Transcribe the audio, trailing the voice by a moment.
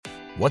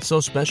What's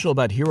so special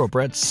about Hero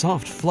Bread's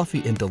soft,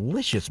 fluffy, and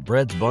delicious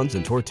breads, buns,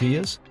 and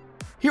tortillas?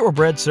 Hero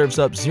Bread serves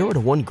up 0 to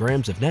 1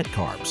 grams of net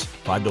carbs,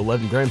 5 to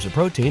 11 grams of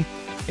protein,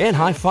 and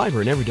high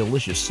fiber in every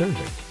delicious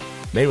serving.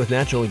 Made with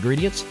natural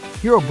ingredients,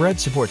 Hero Bread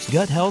supports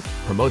gut health,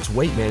 promotes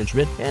weight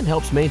management, and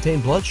helps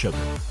maintain blood sugar.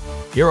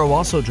 Hero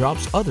also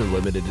drops other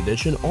limited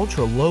edition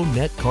ultra-low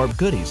net carb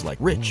goodies like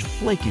rich,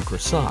 flaky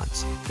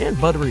croissants and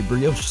buttery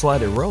brioche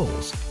slider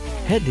rolls.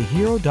 Head to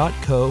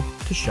hero.co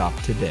to shop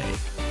today.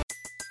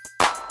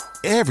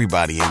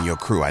 Everybody in your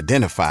crew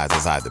identifies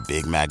as either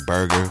Big Mac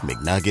Burger,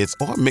 McNuggets,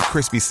 or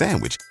McCrispy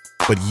Sandwich.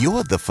 But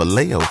you're the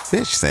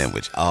Filet-O-Fish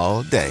Sandwich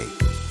all day.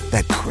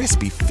 That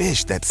crispy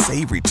fish, that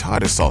savory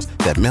tartar sauce,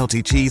 that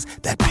melty cheese,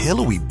 that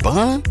pillowy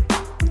bun.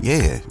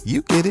 Yeah,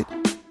 you get it.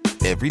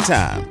 Every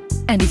time.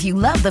 And if you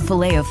love the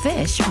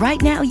Filet-O-Fish,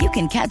 right now you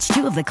can catch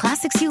 2 of the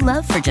classics you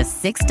love for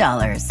just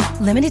 $6.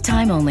 Limited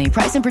time only.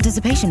 Price and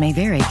participation may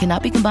vary.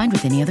 Cannot be combined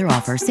with any other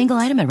offer. Single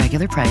item at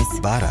regular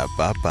price.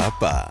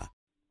 Ba-da-ba-ba-ba.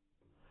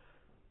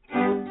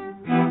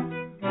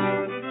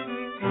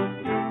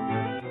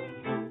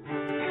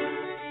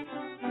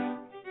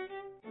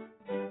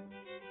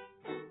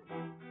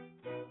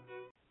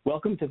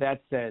 Welcome to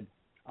That Said.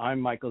 I'm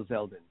Michael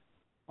Zeldin.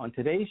 On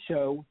today's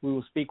show, we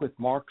will speak with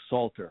Mark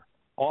Salter,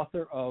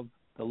 author of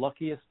The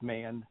Luckiest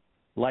Man,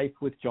 Life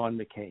with John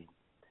McCain.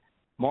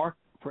 Mark,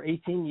 for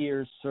 18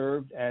 years,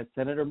 served as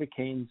Senator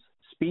McCain's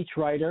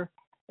speechwriter,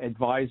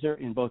 advisor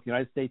in both the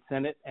United States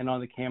Senate and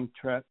on the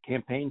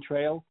campaign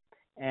trail,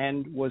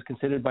 and was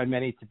considered by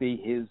many to be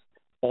his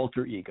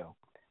alter ego.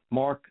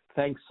 Mark,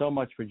 thanks so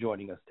much for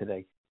joining us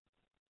today.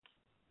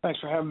 Thanks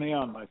for having me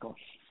on, Michael.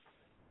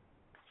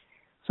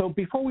 So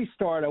before we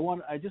start,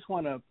 I just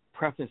want to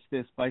preface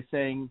this by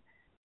saying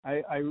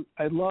I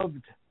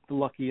loved The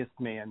Luckiest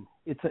Man.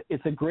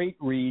 It's a great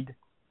read.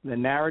 The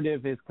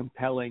narrative is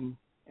compelling,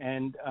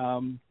 and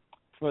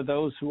for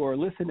those who are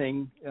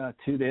listening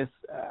to this,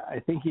 I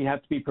think you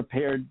have to be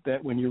prepared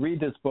that when you read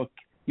this book,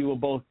 you will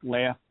both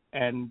laugh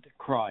and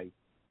cry,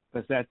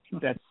 because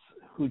that's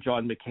who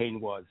John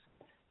McCain was.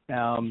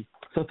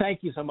 So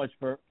thank you so much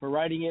for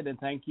writing it, and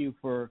thank you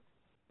for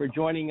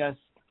joining us.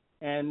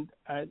 And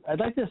I'd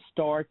like to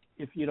start,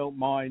 if you don't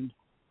mind,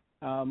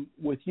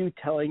 with you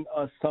telling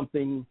us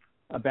something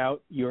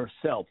about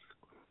yourself.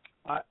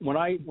 When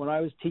I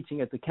was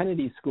teaching at the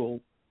Kennedy School,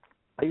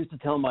 I used to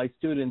tell my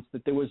students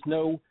that there was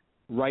no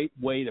right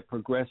way to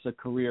progress a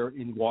career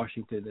in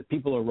Washington, that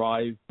people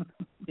arrive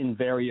in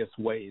various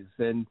ways.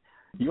 And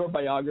your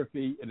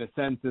biography, in a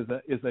sense,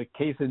 is a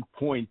case in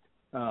point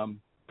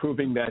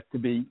proving that to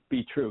be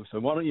true.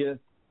 So why don't you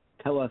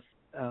tell us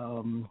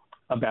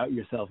about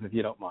yourself, if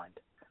you don't mind?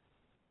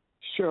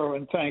 Sure,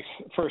 and thanks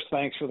for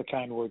the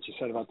kind words you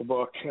said about the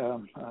book.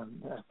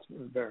 That's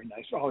very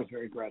nice. Always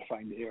very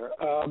gratifying to hear.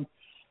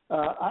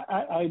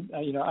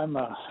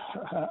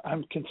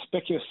 I'm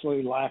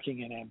conspicuously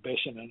lacking in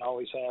ambition and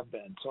always have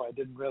been. So I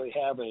didn't really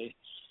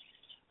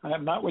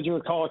I'm not what you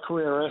would call a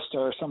careerist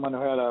or someone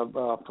who had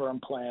a firm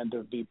plan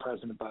to be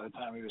president by the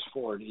time he was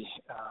 40.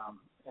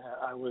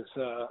 I was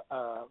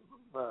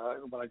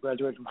when I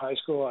graduated from high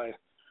school, I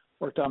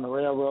worked on the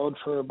railroad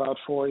for about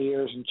 4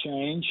 years and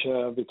change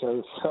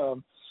because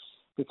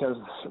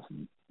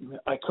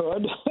I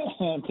could,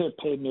 and it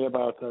paid me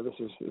about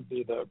would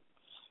be the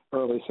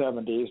early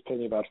 70s, paid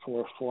me about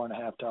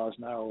 $4.50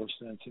 an hour, which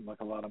didn't seem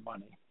like a lot of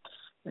money.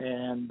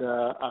 And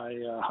I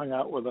hung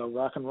out with a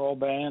rock and roll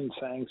band,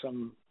 sang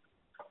some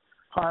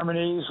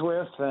harmonies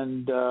with,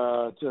 and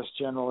just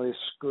generally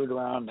screwed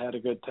around and had a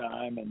good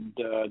time, and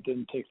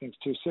didn't take things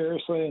too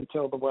seriously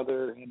until the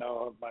weather,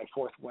 of my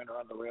 4th winter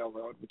on the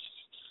railroad, which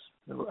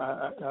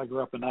I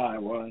grew up in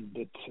Iowa, and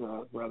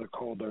it's rather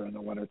cold there in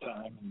the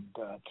wintertime, and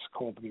it's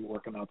cold to be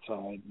working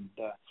outside.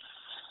 And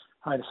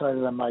I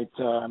decided I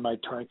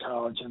might try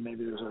college, and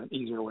maybe there's an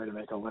easier way to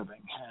make a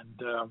living.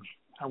 And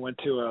I went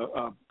to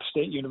a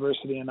state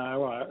university in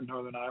Iowa,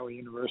 Northern Iowa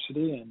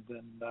University, and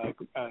then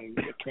I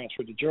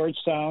transferred to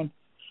Georgetown.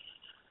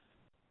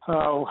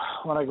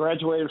 When I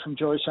graduated from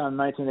Georgetown in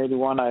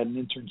 1981, I had an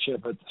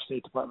internship at the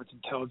State Department's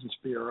Intelligence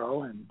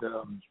Bureau, and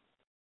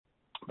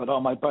but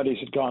all my buddies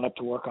had gone up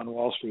to work on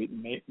Wall Street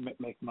and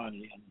make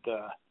money, and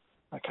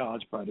my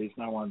college buddies,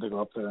 and I wanted to go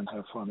up there and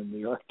have fun in New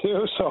York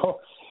too. So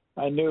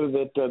I knew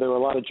that there were a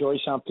lot of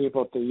Georgetown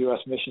people at the U.S.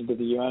 mission to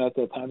the UN at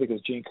that time,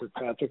 because Gene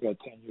Kirkpatrick, a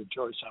tenured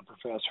Georgetown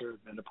professor,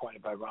 had been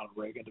appointed by Ronald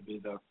Reagan to be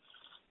the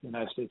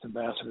United States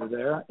ambassador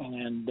there.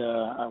 And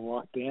I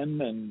walked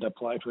in and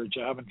applied for a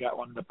job and got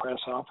one in the press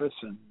office,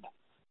 and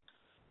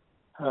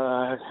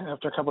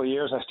after a couple of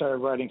years, I started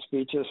writing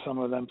speeches, some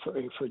of them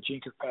for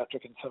Gene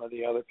Kirkpatrick and some of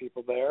the other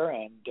people there.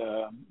 And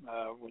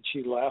when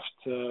she left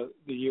the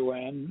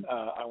UN,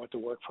 I went to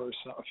work for her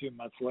a few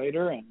months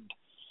later, and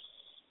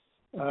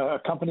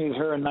accompanied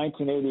her in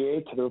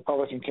 1988 to the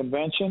Republican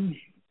Convention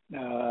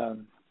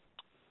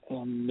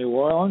in New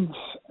Orleans.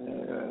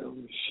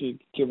 She'd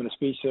given a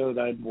speech there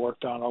that I'd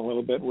worked on a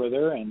little bit with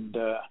her, and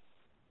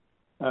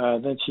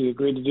then she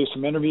agreed to do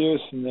some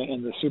interviews in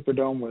the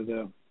Superdome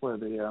where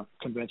the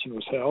convention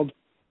was held.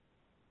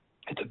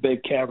 It's a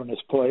big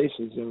cavernous place,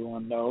 as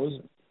everyone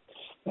knows.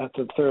 At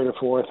the third or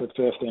fourth or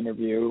fifth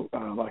interview,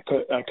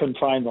 I couldn't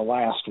find the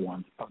last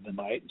one of the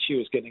night. She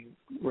was getting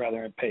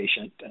rather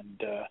impatient,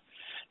 and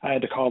I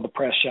had to call the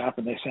press shop,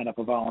 and they sent up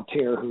a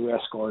volunteer who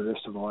escorted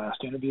us to the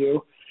last interview.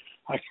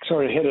 I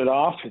sort of hit it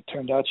off. It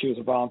turned out she was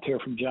a volunteer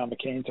from John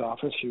McCain's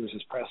office. She was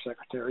his press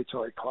secretary,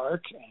 Tory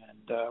Clark,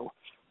 and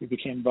we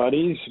became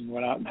buddies and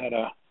went out and had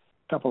a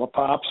couple of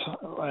pops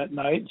at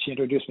night. She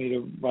introduced me to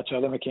a bunch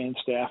of other McCain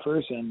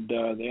staffers,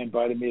 and they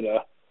invited me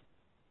to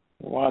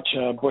watch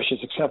Bush's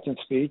acceptance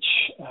speech,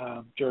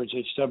 George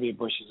H.W.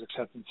 Bush's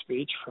acceptance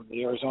speech from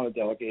the Arizona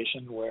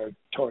delegation, where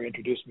Tory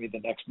introduced me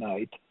the next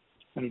night,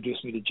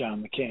 introduced me to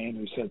John McCain,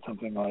 who said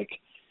something like,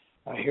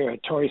 I hear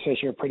Tory says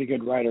you're a pretty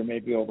good writer.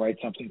 Maybe you'll write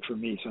something for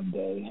me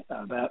someday.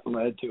 That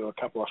led to a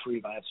couple of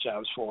freelance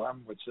jobs for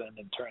him, which then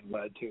in turn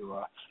led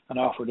to an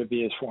offer to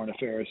be his foreign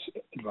affairs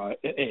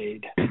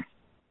aide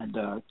and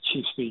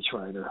chief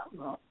speechwriter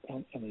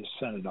in his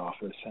Senate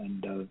office.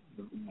 And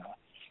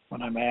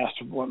when I'm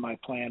asked what my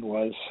plan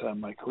was,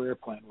 my career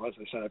plan was,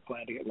 I said I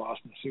plan to get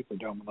lost in the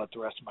Superdome and let the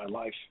rest of my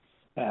life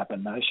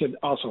happen. I should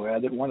also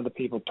add that one of the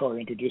people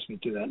Tory introduced me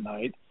to that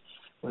night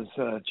was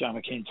John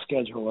McCain's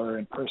scheduler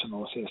and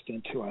personal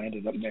assistant, who I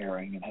ended up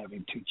marrying and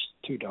having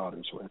two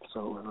daughters with.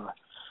 So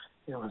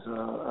it was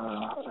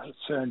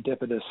a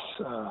serendipitous.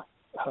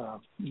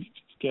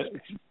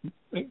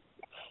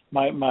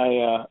 My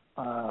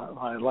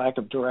lack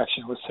of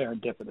direction was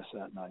serendipitous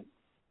that night.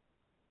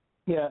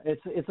 Yeah,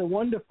 it's a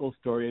wonderful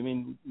story. I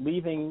mean,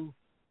 leaving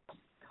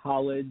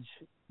college,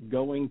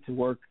 going to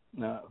work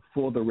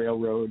for the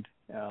railroad,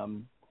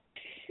 and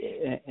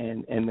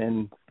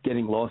then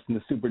getting lost in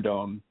the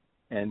Superdome.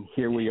 And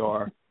here we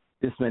are,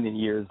 this many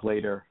years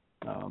later,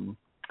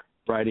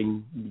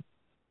 writing.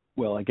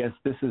 Well, I guess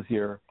this is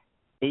your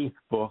 8th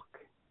book,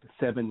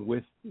 7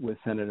 with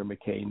Senator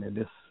McCain, and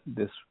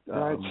this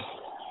right.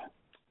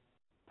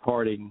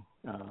 Parting.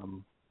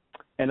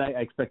 And I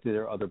expect that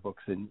there are other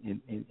books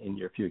in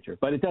your future.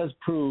 But it does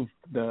prove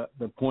the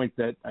point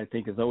that I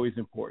think is always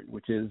important,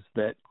 which is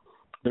that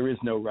there is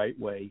no right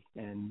way,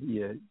 and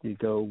you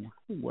go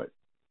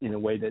in a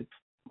way that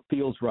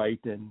feels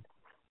right and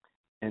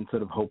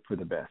sort of hope for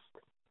the best.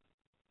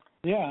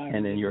 Yeah.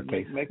 And in your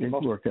case, it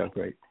worked out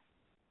great.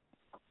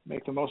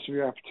 Make the most of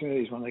your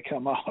opportunities when they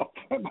come up.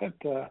 But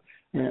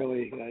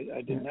really,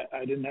 I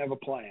didn't have a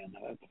plan.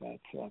 That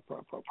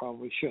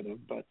probably should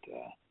have, but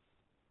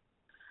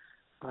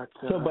try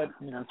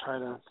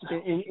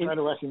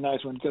to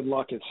recognize when good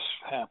luck has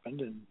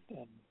happened and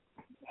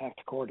act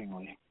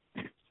accordingly.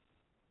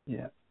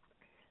 Yeah.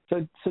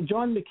 So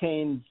John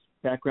McCain's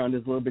background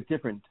is a little bit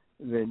different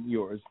than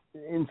yours.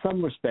 In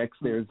some respects,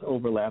 there's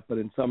overlap, but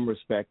in some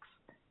respects,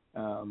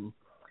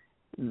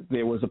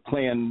 there was a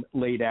plan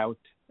laid out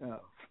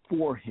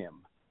for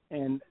him.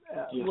 And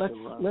yes,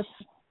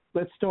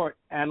 let's start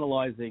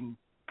analyzing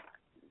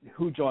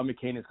who John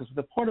McCain is, because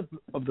the part of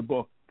the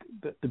book,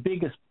 the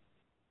biggest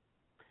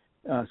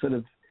sort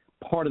of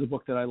part of the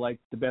book that I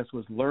liked the best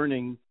was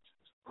learning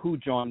who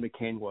John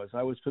McCain was.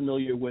 I was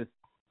familiar with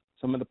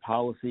some of the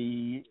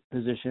policy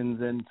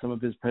positions and some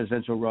of his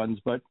presidential runs,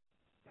 but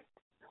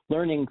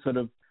learning sort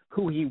of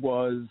who he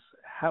was,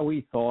 how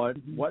he thought,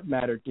 what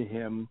mattered to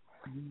him,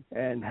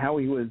 and how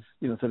he was,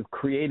 sort of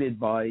created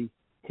by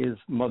his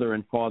mother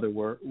and father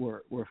were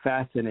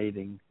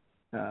fascinating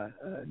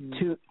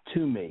to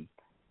me.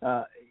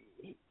 There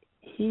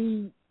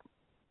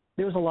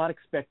was a lot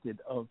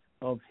expected of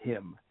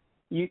him.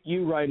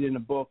 You write in the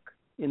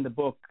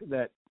book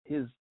that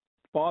his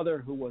father,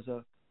 who was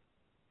a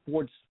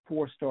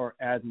four-star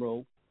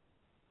admiral,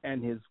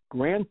 and his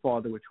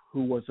grandfather,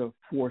 who was a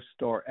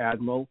 4-star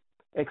admiral,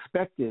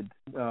 expected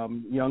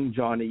young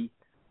Johnny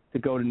to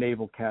go to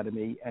Naval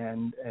Academy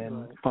and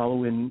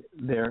follow in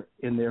their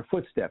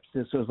footsteps.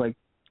 This was like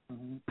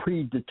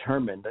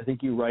predetermined. I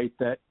think you write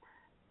that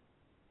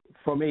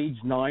from age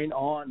 9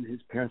 on,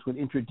 his parents would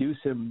introduce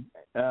him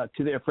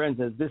to their friends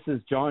as, this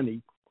is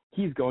Johnny,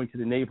 he's going to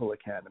the Naval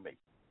Academy.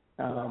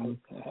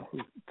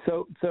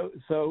 So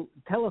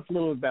tell us a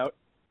little about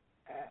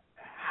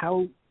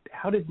how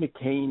did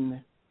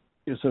McCain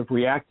sort of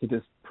react to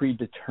this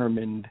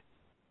predetermined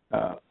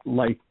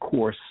life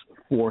course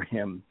for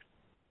him?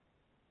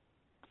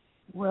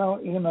 Well,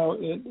 he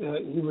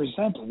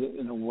resented it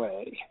in a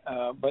way,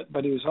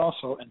 but he was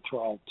also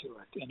enthralled to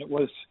it. And it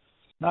was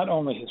not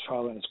only his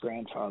father and his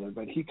grandfather,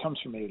 but he comes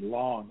from a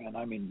long, and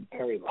I mean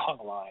very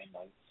long line.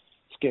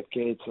 Skip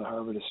Gates, the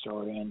Harvard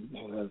historian,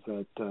 who has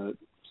that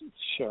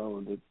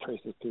show that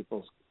traces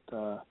people's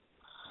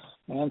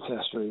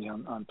ancestry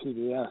on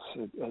PBS,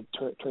 it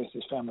traced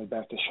his family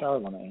back to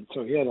Charlemagne.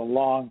 So he had a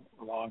long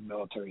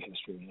military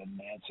history. He had an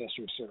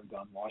ancestor who served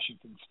on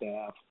Washington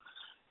staff.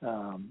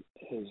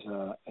 His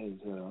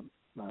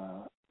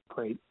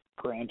great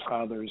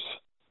grandfather's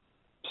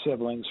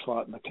siblings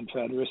fought in the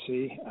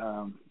Confederacy.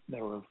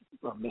 They were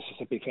a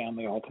Mississippi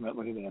family.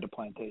 Ultimately, they had a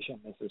plantation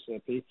in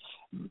Mississippi.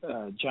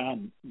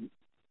 John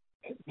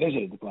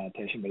visited the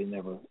plantation, but he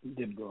never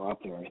didn't grow up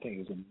there. I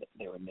think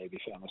they were a Navy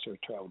family, so he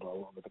traveled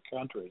all over the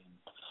country.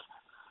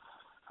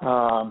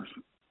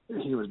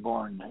 He was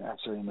born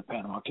actually in the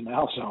Panama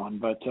Canal Zone,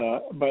 but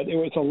it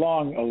was a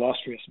long,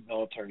 illustrious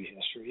military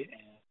history,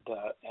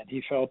 and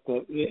he felt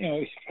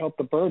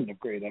the burden of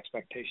great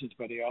expectations,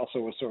 but he also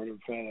was sort of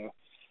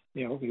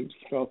he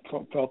felt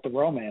the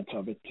romance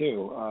of it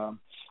too.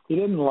 He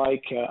didn't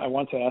like. I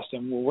once asked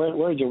him, well,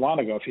 where did you want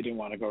to go if you didn't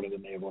want to go to the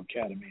Naval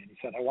Academy? And he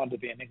said, I wanted to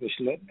be an English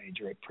Lit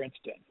major at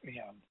Princeton.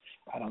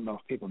 I don't know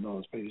if people know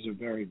this, but he's a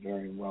very,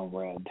 very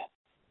well-read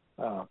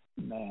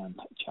man,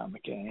 John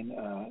McCain,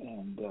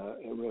 and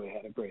it really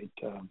had a great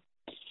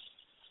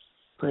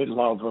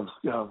love of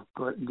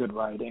good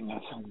writing. I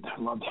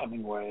loved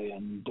Hemingway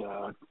and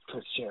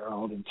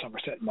Fitzgerald and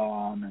Somerset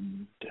Maugham,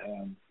 and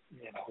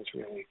was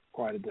really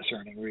quite a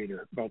discerning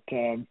reader. But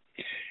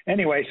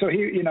anyway, so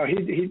he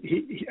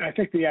I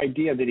think the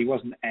idea that he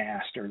wasn't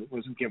asked or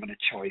wasn't given a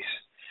choice,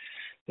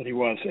 that he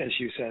was, as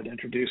you said,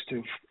 introduced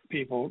to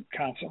people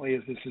constantly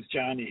as this is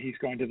Johnny, he's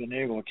going to the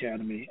Naval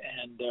Academy,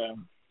 and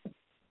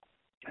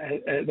I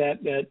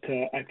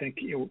think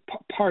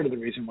part of the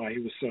reason why he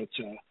was such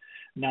a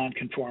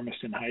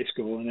nonconformist in high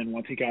school, and then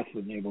once he got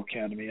to the Naval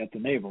Academy,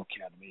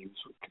 he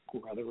was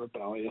rather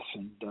rebellious,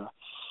 and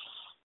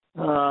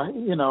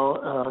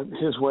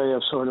his way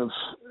of sort of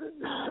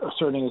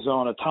asserting his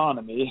own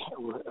autonomy,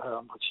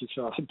 which he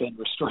felt had been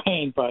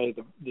restrained by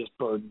this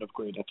burden of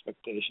great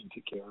expectations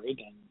he carried,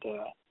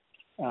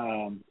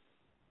 and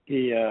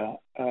he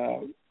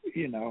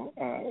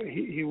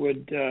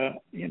would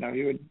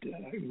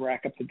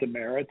rack up the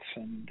demerits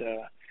and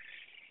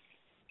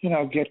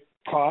get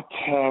caught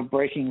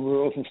breaking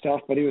rules and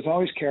stuff, but he was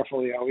always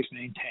careful. He always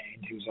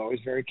maintained. He was always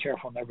very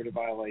careful never to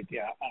violate the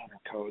honor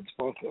codes.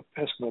 Both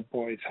Episcopal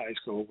Boys High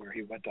School, where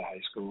he went to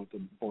high school, the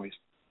boys'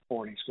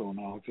 boarding school in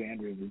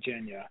Alexandria,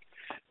 Virginia,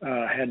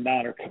 had an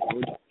honor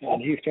code,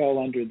 and he fell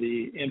under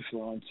the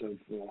influence of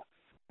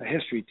a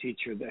history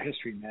teacher, the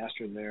history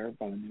master there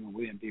by the name of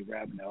William B.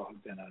 Ravenel,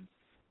 who'd been a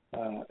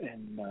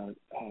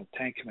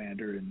tank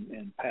commander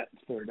in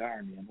Patton's Third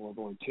Army in World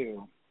War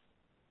II.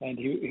 And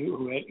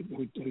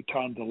who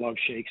taught him to love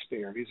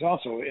Shakespeare. He's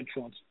also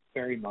influenced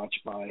very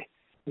much by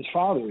his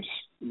father's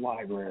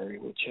library,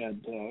 which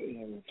had,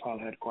 his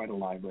father had quite a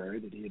library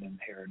that he had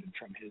inherited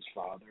from his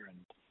father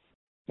and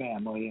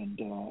family,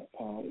 and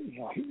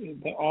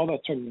all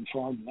that sort of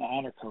informed the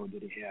honor code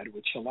that he had,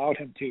 which allowed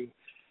him to,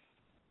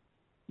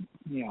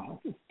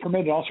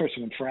 permitted all sorts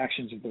of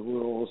infractions of the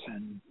rules,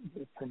 and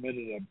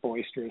permitted a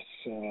boisterous,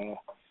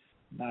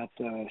 not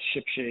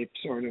ship-shape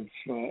sort of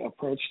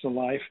approach to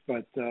life,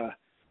 but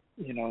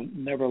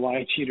never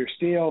lie, cheat, or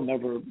steal,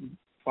 never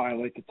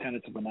violate the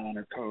tenets of an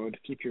honor code,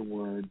 keep your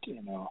word,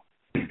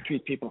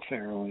 treat people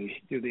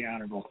fairly, do the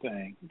honorable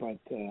thing. But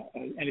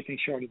anything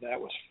short of that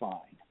was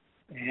fine.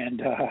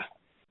 And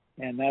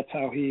that's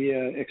how he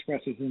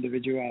expressed his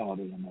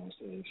individuality in those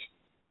days.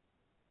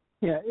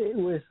 Yeah,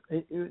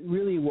 it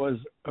really was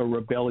a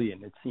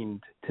rebellion, it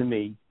seemed to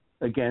me,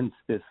 against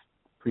this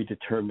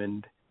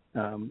predetermined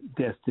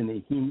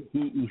destiny.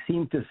 He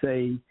seemed to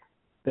say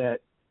that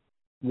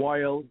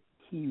while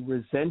he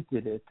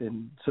resented it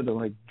and sort of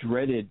like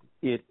dreaded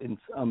it in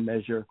some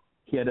measure,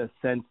 he had a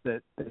sense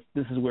that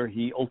this is where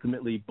he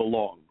ultimately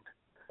belonged.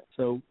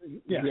 So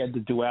He had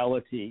the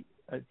duality.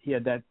 He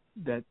had that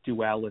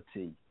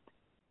duality.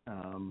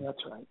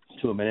 That's right.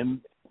 To him, and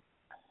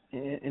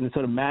it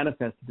sort of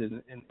manifested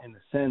in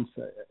a sense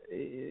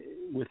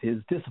with his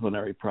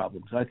disciplinary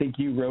problems. I think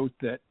you wrote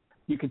that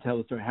you could tell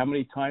the story. How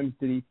many times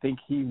did he think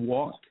he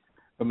walked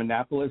from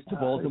Annapolis to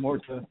Baltimore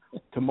to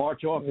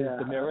march off his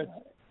demerits?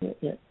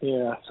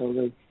 Yeah, so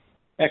the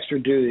extra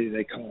duty,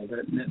 they called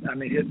it. I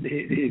mean,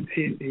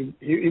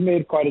 he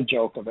made quite a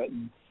joke of it.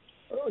 And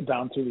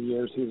down through the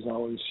years, he was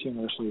always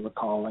humorously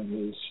recalling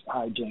his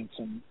hijinks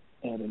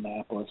at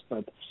Annapolis.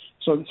 But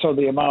so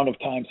the amount of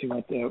times he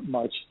went to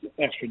march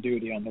extra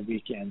duty on the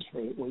weekends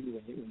for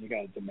when you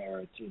got a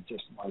demerit, he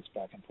just marched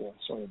back and forth,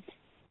 sort of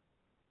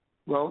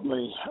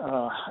rotely,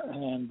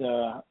 and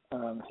the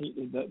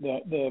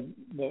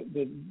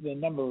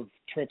number of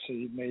trips that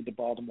he made to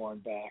Baltimore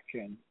and back,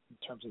 and in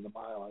terms of the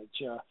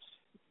mileage,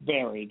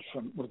 varied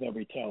with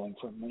every telling,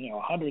 from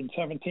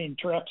 117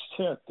 trips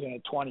to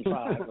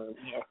 25. Or,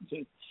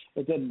 it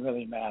didn't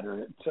really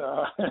matter.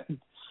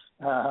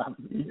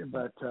 He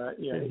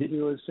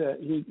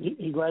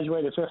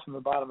graduated fifth from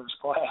the bottom of his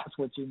class,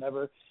 which he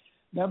never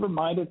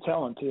minded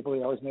telling people.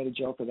 He always made a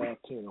joke of that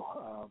too.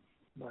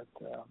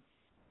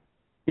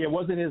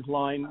 Wasn't his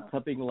line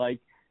something like,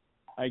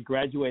 "I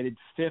graduated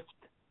fifth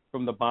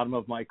from the bottom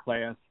of my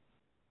class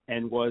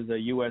and was a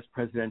U.S.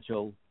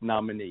 presidential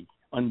nominee"?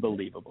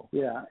 Unbelievable.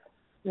 Yeah,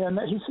 and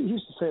he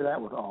used to say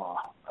that with awe,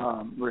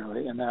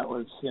 really, and that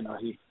was,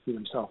 he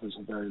himself was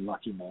a very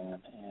lucky man,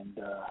 and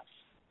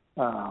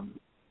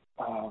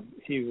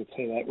he would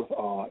say that with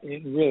awe.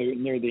 Really,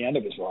 near the end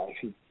of his life,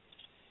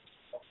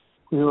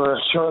 we were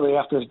shortly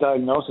after his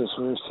diagnosis.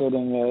 We were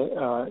sitting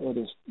at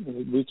his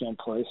weekend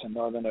place in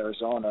northern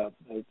Arizona,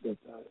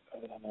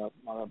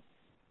 on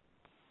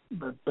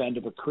a bend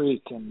of a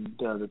creek, and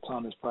that's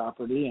on his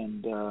property,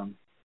 and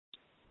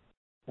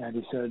And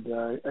he said,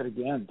 and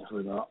again,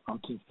 for the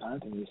umpteenth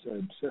time, he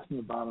said, fifth in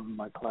the bottom of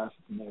my class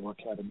at the Naval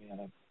Academy and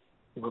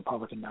a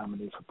Republican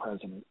nominee for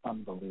president.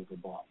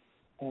 Unbelievable.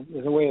 And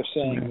there's a way of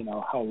saying, you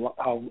know,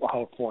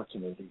 how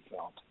fortunate he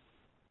felt.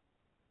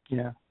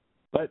 Yeah,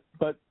 but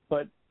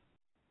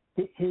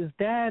his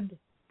dad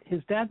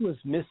was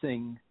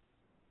missing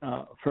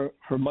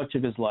for much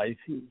of his life.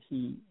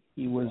 He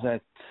was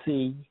at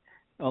sea.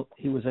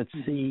 He was at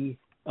sea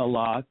a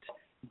lot.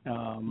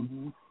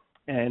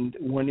 And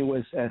when he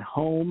was at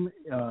home,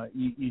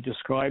 you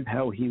described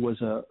how he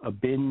was a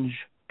binge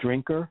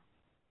drinker.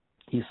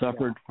 He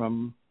suffered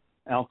from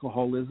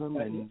alcoholism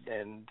and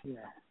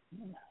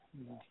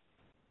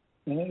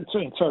And it's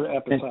sort of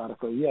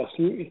episodically. Yes,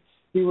 he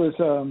was.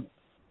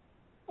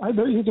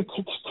 You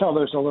could tell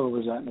there's a little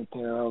resentment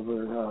there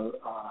over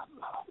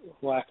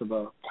lack of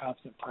a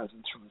constant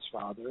presence from his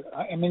father.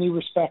 I mean, he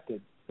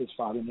respected his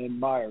father and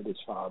admired his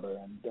father,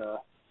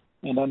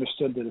 and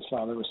understood that his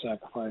father was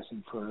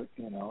sacrificing for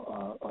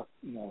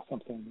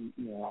something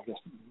I guess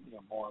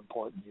more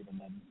important even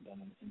than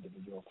an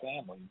individual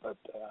family. But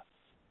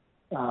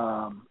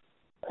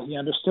he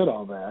understood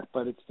all that.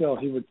 But it's still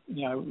he would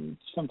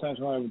sometimes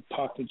when I would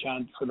talk to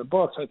John for the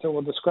books, I'd say,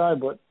 well,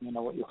 describe what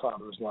your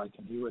father was like,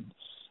 and he would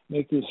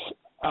make these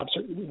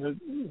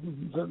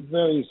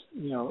very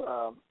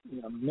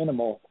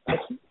minimal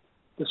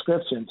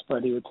descriptions,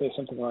 but he would say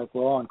something like,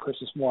 well, on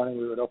Christmas morning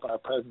we would open our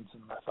presents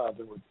and my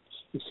father would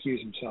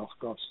excuse himself,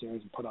 go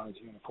upstairs and put on his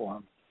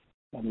uniform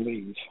and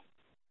leave.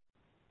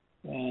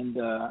 And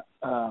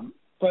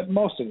but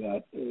most of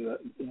that,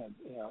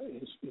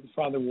 his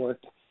father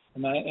worked,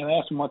 and I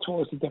asked him what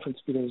was the difference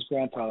between his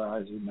grandfather,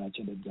 as you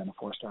mentioned, had been a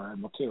four-star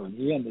admiral too, and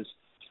he and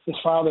his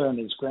father and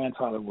his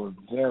grandfather were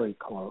very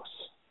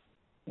close.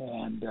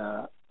 And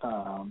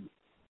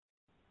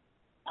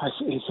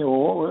he said,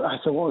 well,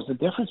 what was the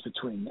difference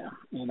between them?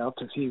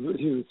 Because he was,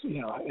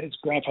 his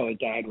grandfather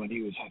died when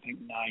he was, I think,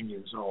 9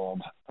 years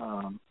old.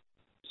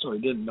 So he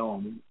didn't know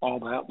him all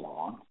that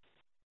long,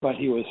 but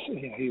he was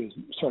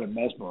sort of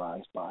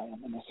mesmerized by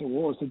him. And I said,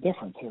 what was the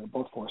difference? They were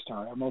both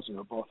four-star admirals. They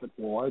were both at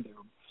war. They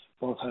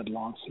both had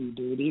long sea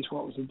duties.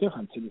 What was the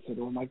difference? And he said,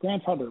 well, my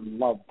grandfather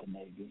loved the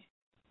Navy.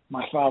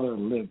 My father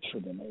lived for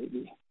the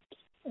Navy.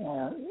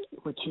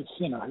 Which is,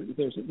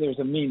 there's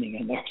a meaning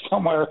in there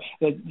somewhere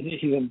that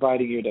he's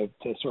inviting you to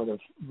sort of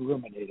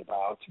ruminate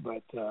about.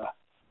 But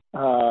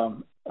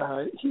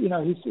he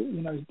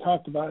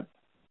talked about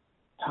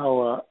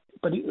how.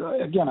 But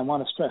again, I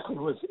want to stress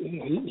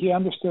he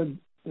understood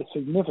the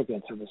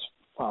significance of his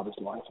father's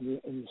life and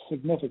the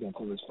significance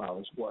of his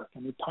father's work,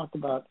 and he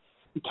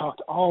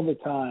talked all the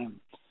time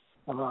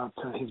about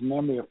his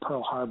memory of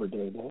Pearl Harbor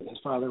Day. His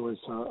father was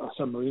a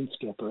submarine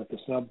skipper at the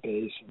sub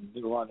base in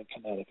New London,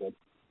 Connecticut.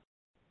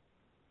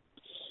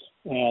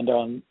 And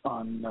on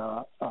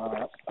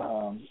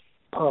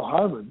Pearl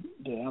Harbor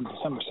Day, on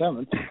December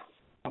 7th,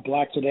 a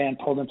black sedan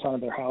pulled in front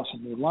of their house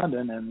in New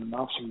London, and an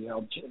officer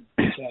yelled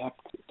Jack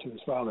to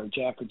his father,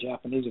 Jack, the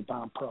Japanese have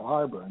bombed Pearl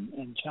Harbor.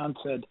 And John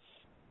said,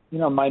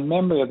 my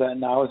memory of that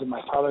now is that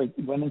my father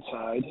went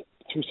inside,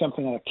 threw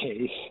something in a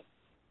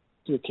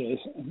suitcase,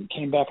 and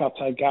came back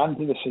outside, got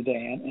into the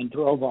sedan, and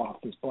drove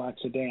off this black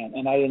sedan.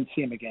 And I didn't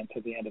see him again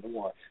till the end of the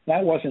war.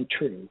 That wasn't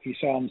true. He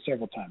saw him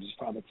several times. His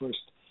father first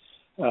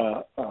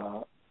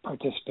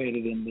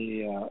participated in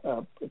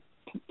the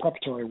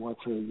preparatory work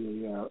for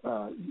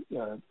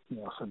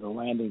the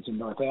landings in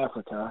North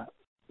Africa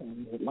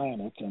in the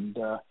Atlantic, and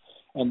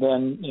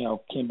then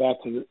came back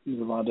to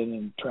New London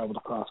and traveled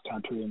across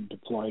country and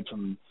deployed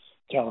from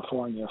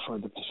California for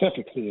the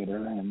Pacific Theater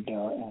and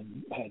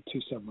had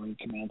two submarine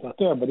commands out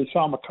there. But he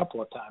saw him a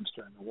couple of times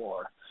during the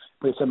war.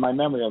 But he said my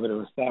memory of it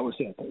was that was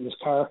it. It was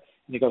car,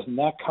 and he goes, and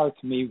that car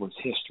to me was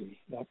history.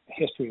 That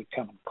history had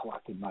come and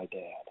collected my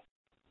dad.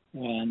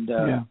 And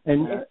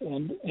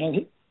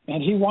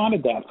he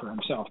wanted that for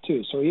himself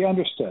too, so he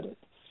understood it.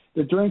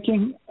 The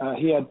drinking,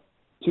 he had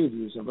two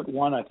views of it.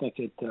 One, I think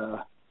it,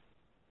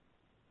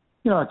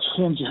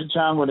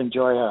 John would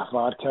enjoy a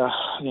vodka,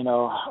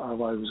 or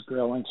while he was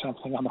grilling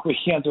something on the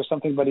weekends or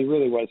something, but he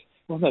really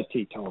wasn't a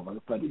teetotaler,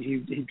 but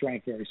he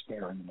drank very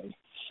sparingly.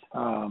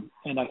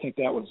 And I think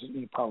that was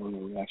probably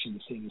a reaction to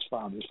seeing his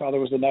father. His father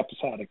was an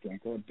episodic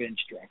drinker, a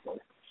binge drinker.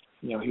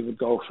 He would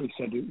go, he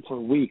said, for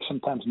weeks,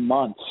 sometimes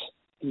months,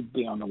 he'd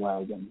be on the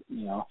wagon,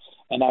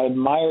 and I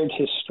admired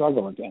his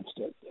struggle against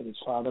it. That his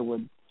father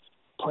would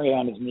pray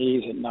on his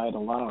knees at night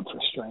aloud for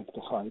strength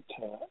to fight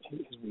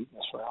his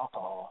weakness for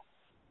alcohol.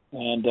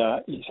 And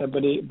he said,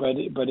 but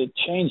it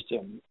changed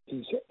him.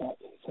 He said,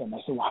 and I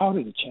said, well, how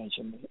did it change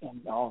him?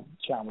 And all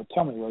John would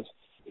tell me was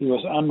he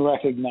was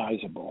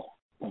unrecognizable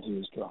when he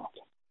was drunk.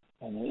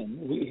 And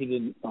he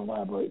didn't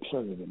elaborate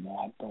further than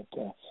that, but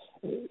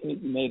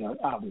it made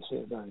obviously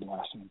a very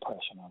lasting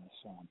impression on his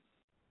son.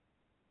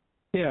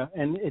 Yeah,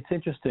 and it's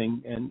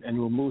interesting, and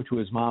we'll move to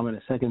his mom in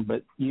a second,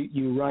 but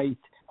you write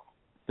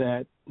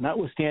that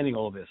notwithstanding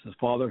all this, his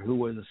father, who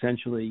was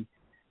essentially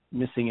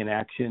missing in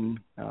action,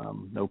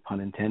 no pun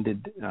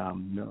intended,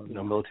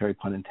 no military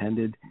pun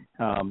intended,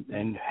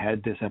 and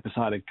had this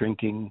episodic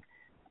drinking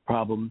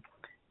problem,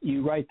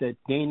 you write that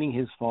gaining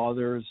his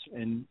father's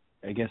and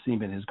I guess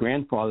even his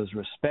grandfather's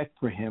respect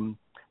for him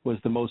was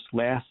the most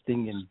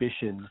lasting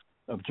ambition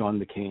of John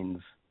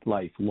McCain's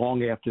life,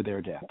 long after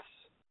their deaths.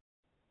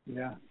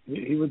 Yeah,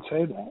 he would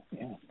say that.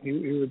 Yeah, he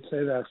would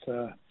say that.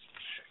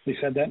 He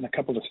said that in a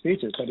couple of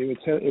speeches, but he would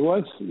say it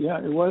was.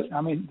 Yeah, it was.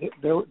 I mean,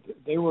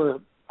 they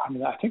were. I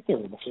mean, I think they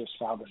were the first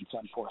father and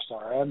son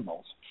 4-star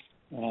admirals,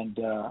 and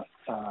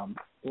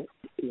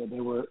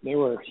they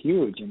were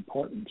huge,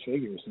 important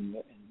figures in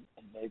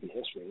Navy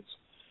history. His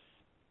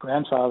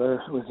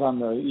grandfather was on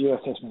the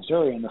USS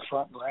Missouri in the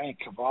front rank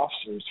of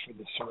officers for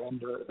the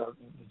surrender, the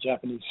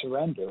Japanese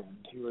surrender,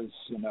 and he was,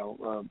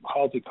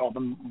 Halsey called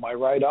him my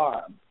right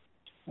arm.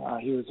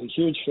 He was a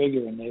huge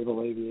figure in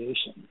naval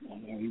aviation.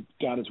 And, he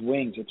got his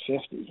wings at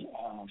 50.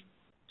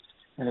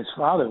 And his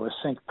father was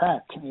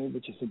CINCPAC,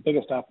 which is the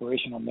biggest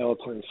operational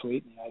military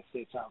fleet in the United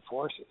States Armed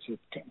Forces.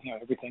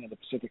 Everything in the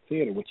Pacific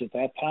Theater, which at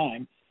that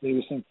time, they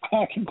were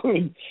CINCPAC,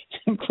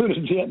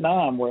 included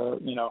Vietnam, where,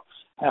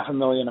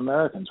 500,000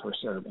 Americans were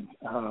serving.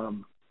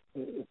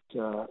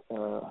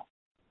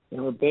 They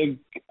were big,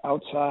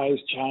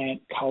 outsized,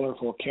 giant,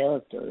 colorful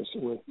characters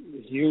with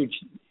huge,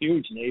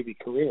 huge Navy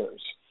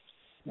careers.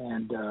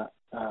 And,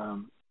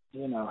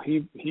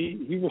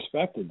 he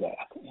respected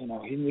that.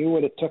 He knew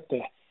what it took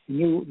he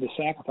knew the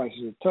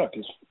sacrifices it took.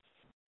 His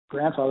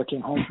grandfather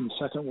came home from the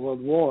Second World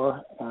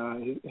War,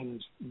 and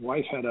his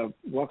wife had a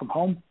welcome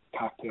home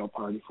cocktail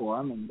party for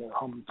him, and they're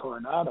home in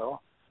Coronado.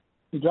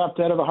 He dropped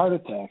dead of a heart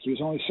attack. He was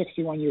only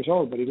 61 years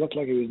old, but he looked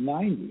like he was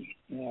 90.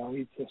 He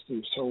was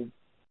so,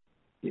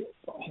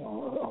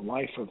 a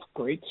life of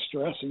great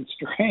stress and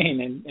strain,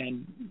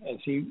 and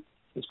as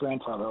his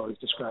grandfather always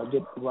described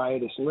it,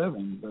 riotous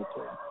living. But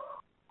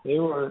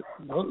those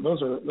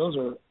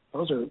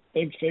are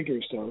big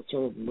figures to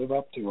sort of live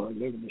up to or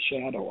live in the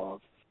shadow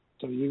of.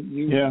 So I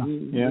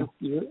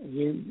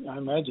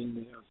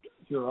imagine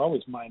you're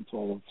always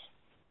mindful of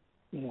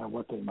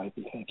what they might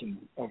be thinking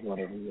of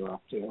whatever you're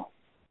up to.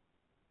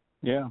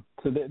 Yeah.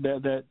 So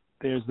that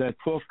there's that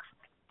book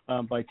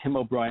by Tim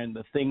O'Brien,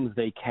 The Things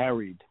They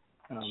Carried.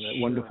 That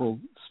wonderful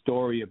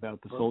story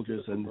about the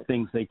soldiers and the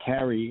things they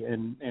carry,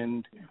 and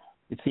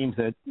it seems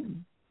that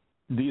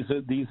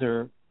these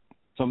are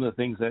some of the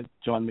things that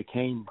John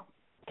McCain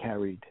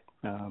carried.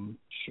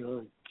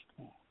 Sure.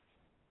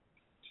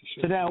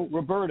 So now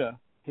Roberta,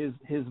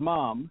 his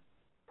mom,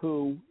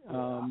 who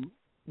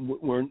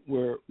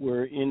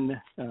we're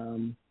in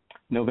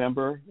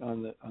November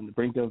on the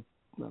brink of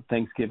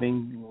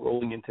Thanksgiving,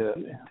 rolling into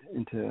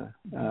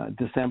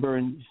December,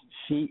 and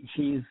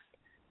she's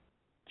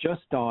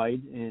just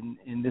died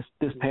in this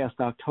past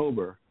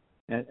October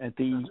at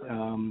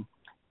the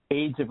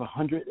age of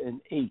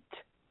 108.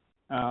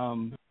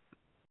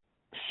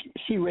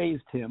 She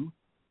raised him,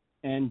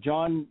 and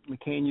John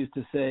McCain used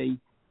to say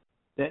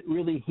that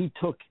really he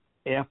took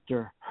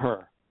after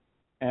her.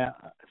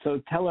 So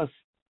tell us.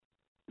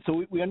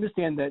 So we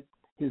understand that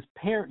his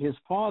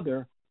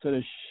father, sort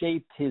of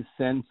shaped his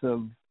sense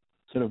of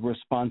sort of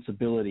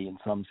responsibility in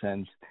some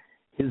sense.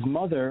 His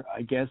mother,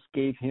 I guess,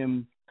 gave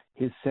him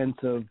his sense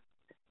of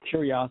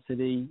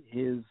curiosity,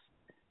 his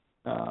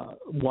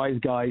wise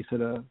guy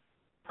sort of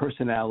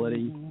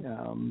personality.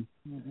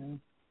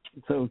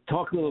 So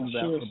talk a little bit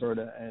about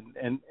Roberta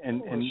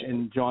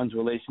and John's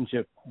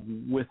relationship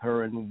with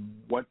her and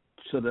what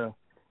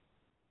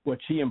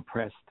she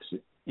impressed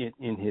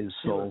in his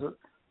soul.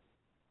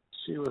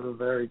 She was a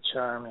very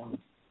charming,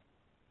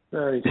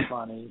 very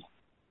funny,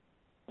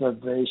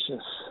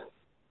 vivacious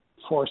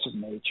force of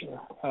nature.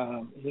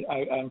 I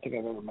don't think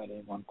I've ever met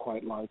anyone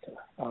quite like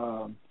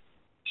her.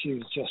 She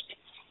was just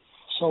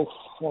so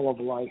full of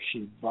life.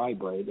 She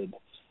vibrated,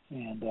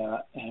 and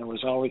it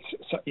was always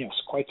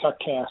quite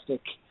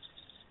sarcastic.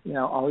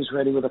 Always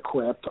ready with a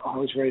quip,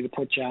 always ready to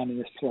put John in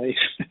his place.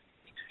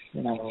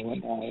 When I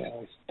always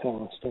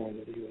tell a story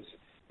that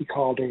he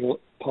called her.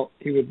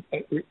 He would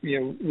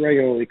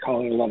regularly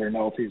call her to let her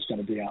know if he was going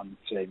to be on,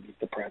 say, Meet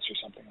the Press or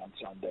something on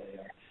Sunday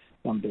or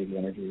some big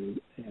interview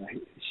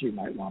she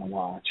might want to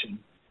watch. And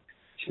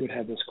she would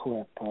have this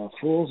quip: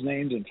 "Fools'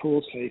 names and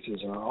fools'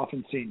 faces are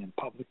often seen in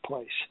public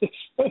places,"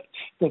 but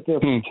they're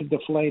to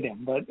deflate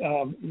him. But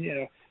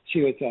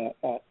she was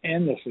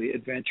endlessly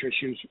adventurous.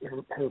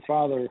 Her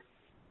father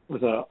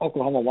was an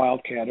Oklahoma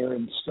Wildcatter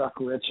and struck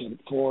rich at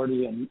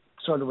 40 and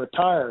sort of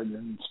retired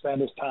and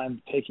spent his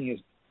time taking his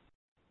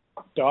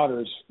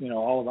daughters,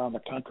 all around the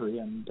country.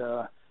 And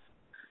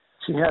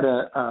she had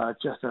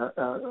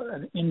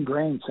an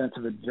ingrained sense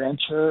of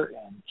adventure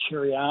and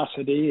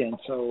curiosity. And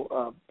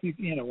so,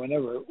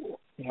 whenever,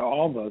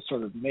 all the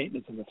sort of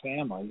maintenance of the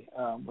family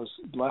was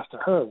left to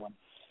her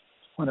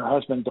when her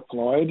husband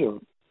deployed, or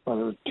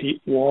whether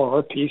war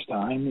or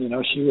peacetime,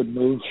 she would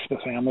move the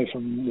family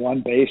from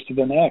one base to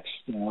the next,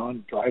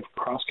 and drive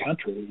cross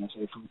country,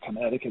 say from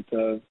Connecticut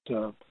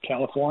to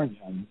California.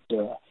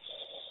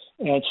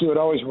 And she would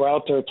always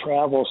route their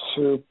travels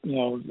through,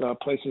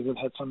 places that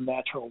had some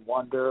natural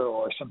wonder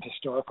or some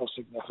historical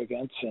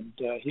significance. And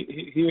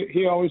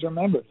he always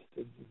remembered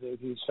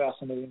these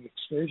fascinating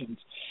excursions.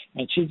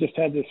 And she just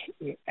had this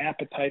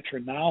appetite for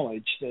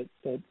knowledge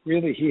that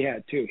really he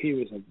had too. He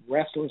was a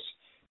restless,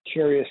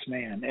 curious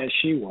man, as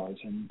she was,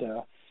 and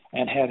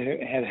had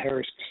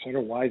her sort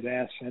of wise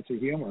ass sense of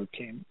humor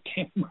came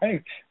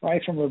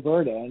right from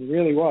Roberta, and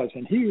really was.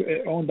 And he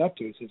owned up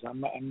to it. He says,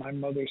 "I'm my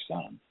mother's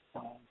son."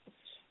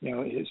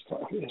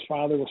 His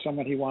father was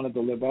someone he wanted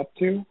to live up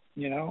to,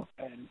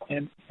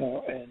 and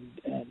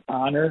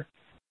honor.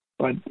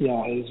 But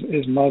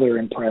his mother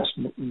impressed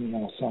some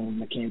of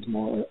McCain's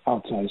more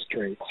outsized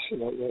traits.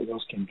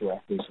 Those came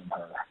directly from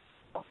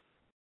her.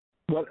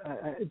 Well,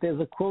 there's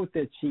a quote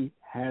that she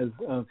has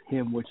of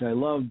him, which I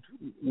loved,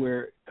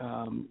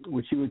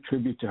 which you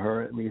attribute to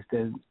her at least,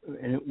 and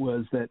it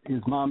was that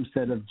his mom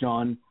said of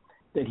John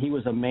that he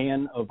was a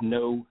man of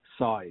no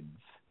sides,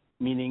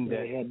 meaning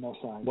that he had no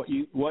sides.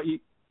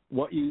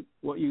 What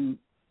you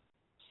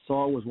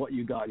saw was what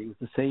you got. He was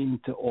the same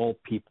to all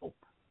people.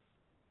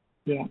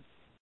 Yeah,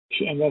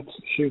 she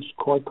was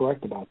quite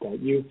correct about that.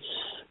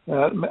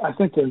 I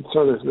think that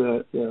sort of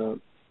the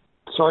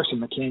source of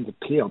McCain's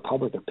appeal,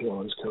 public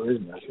appeal, his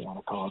charisma, if you want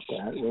to call it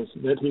that, was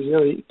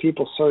that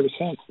people sort of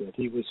sensed that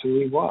he was who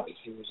he was.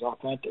 He was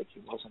authentic.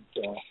 He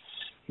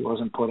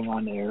wasn't putting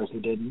on airs. He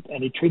didn't,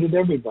 and he treated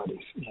everybody,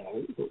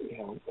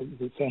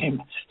 the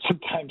same.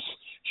 Sometimes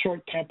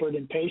short-tempered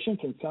impatience,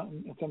 and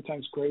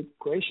sometimes great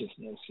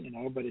graciousness,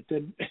 But it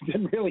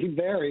didn't really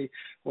vary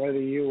whether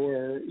you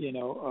were,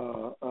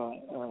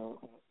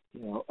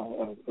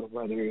 a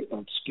rather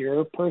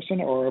obscure person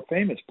or a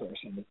famous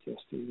person. It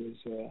just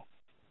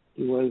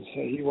he was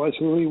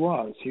who he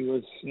was. He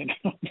was,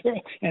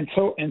 and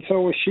so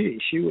was she.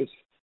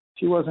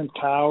 She wasn't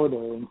cowed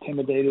or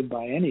intimidated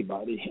by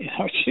anybody.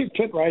 She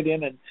fit right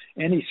in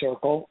any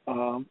circle.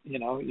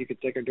 You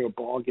could take her to a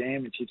ball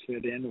game and she'd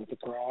fit in with the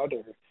crowd,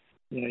 or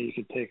you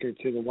could take her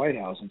to the White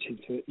House and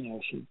she'd fit.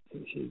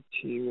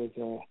 She was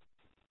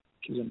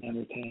an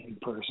entertaining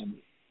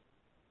person.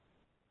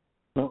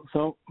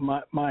 So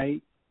my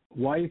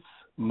wife's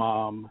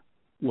mom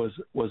was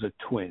a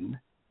twin.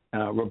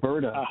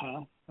 Roberta,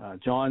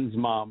 John's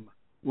mom,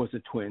 was a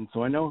twin.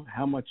 So I know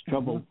how much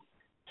trouble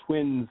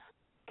twins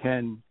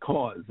can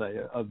cause. I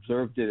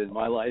observed it in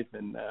my life,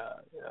 and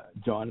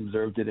John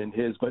observed it in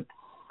his. But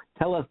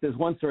tell us, there's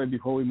one story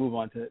before we move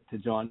on to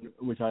John,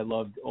 which I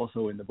loved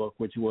also in the book,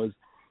 which was,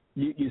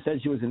 you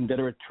said she was an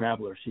inveterate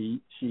traveler.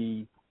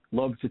 She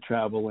loved to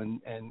travel,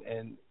 and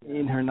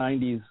in her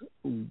 90s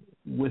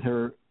with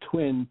her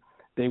twin,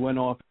 they went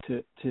off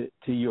to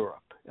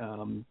Europe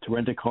to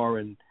rent a car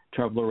and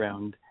travel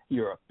around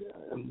Europe.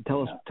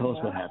 Tell us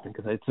what happened,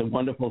 because it's a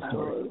wonderful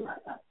story.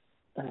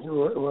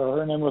 Well,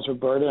 her name was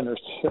Roberta, and her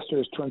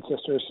twin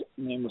sister's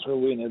name was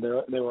Rowena.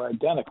 They were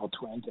identical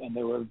twins, and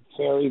they were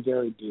very,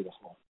 very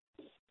beautiful.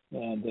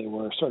 And they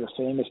were sort of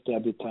famous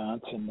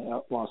debutantes in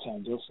Los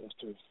Angeles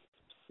after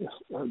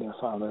their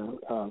father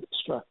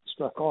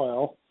struck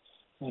oil,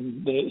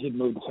 and he'd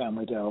moved the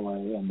family to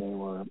LA, and they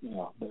were,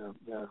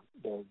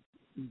 their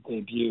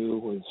debut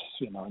was,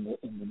 in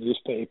the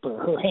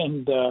newspaper,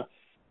 and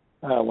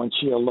when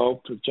she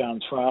eloped with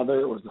John's father,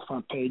 it was the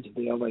front page of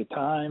the LA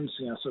Times.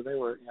 So they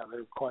were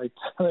quite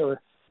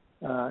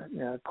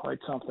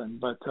something.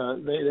 But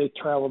they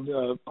traveled,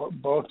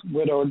 both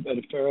widowed at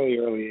a fairly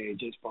early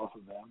ages, both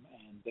of them,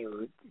 and they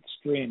were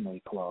extremely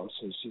close,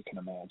 as you can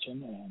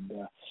imagine.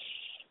 And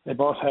they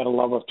both had a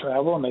love of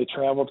travel, and they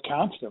traveled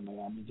constantly.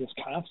 I mean, just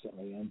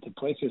constantly, and to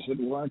places that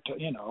weren't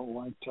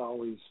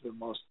always the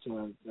most,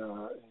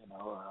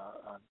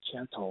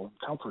 gentle and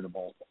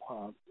comfortable,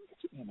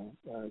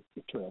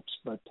 trips.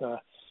 But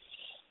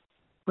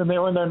when they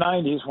were in their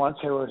 90s, once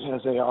they were,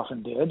 as they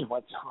often did,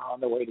 went on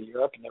their way to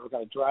Europe, and they were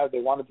going to drive. They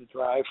wanted to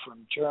drive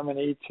from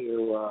Germany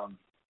to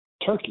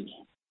Turkey.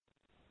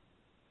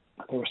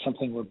 There was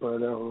something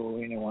Roberta or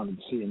Rowena wanted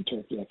to see in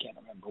Turkey. I can't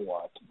remember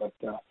what, but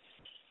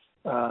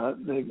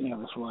they,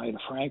 this ride to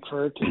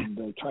Frankfurt, and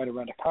they tried to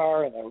rent a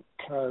car, and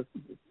the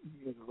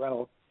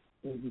rental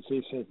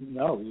agency said,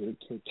 "No, you're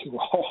too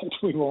old.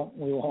 We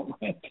won't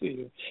rent to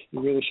you. You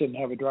really shouldn't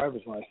have a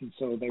driver's license."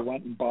 So they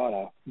went and bought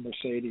a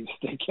Mercedes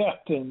they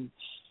kept in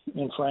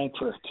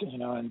Frankfurt,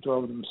 and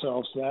drove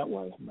themselves that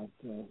way. But,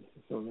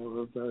 so they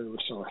were very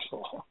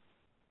resourceful.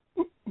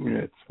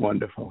 It's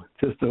wonderful.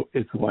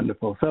 It's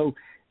wonderful. So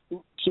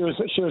she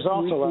was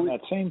also around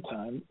that same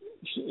time.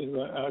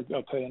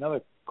 I'll tell you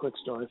another quick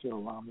story, if you'll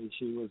allow me.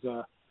 She was.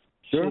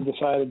 Sure. She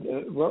decided.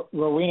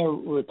 Rowena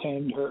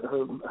retained her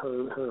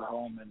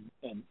home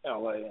in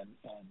L.A. and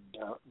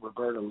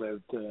Roberta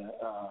lived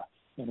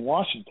in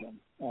Washington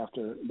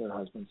after their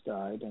husbands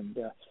died, and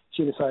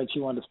she decided she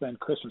wanted to spend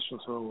Christmas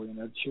with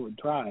Rowena. She would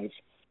drive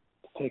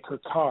to take her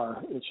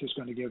car that she was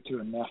going to give to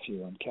a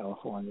nephew in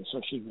California.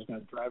 So she was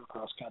going to drive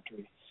across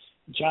country.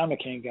 John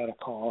McCain got a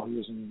call. He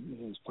was in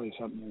his place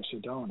up near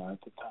Sedona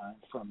at the time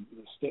from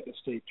the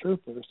state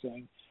trooper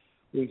saying,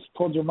 "We've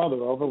pulled your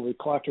mother over. We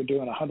clocked her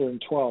doing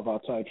 112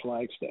 outside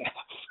Flagstaff."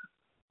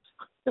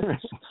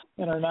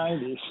 in our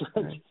 90s.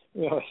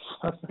 Really,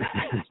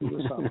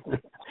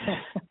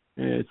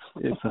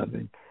 it's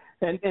something.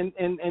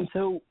 And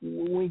so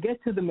when we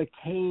get to the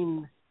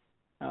McCain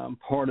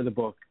part of the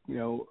book,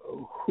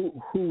 who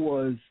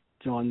was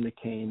John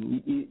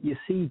McCain? You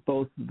see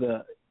both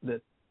the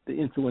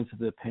influence of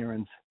the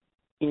parents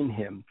in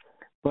him,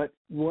 but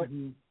what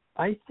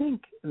I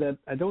think that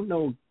I don't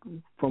know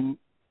from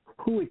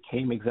who it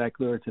came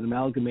exactly, or it's an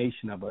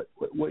amalgamation of it.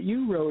 What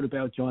you wrote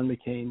about John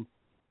McCain,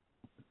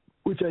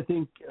 which I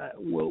think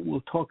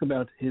we'll talk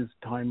about his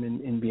time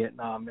in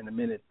Vietnam in a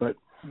minute, but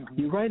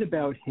you write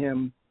about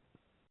him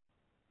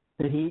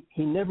that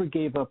he never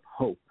gave up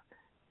hope,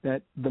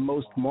 that the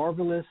most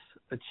marvelous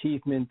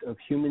achievement of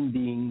human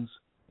beings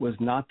was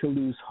not to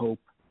lose hope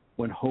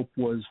when hope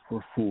was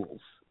for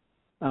fools.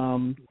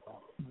 And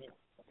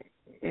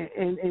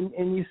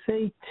you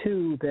say,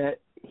 too, that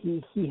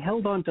he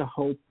held on to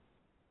hope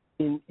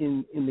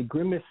in the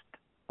grimmest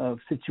of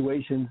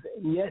situations,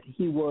 yet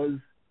he was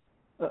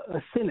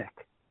a cynic,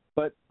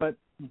 but a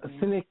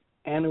cynic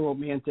and a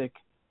romantic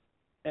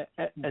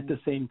at the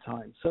same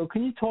time. So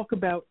can you talk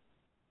about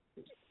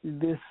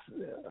this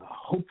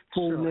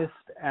hopefulness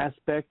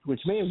aspect,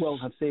 which may well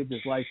have saved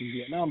his life in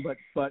Vietnam,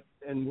 but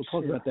and we'll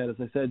talk about that, as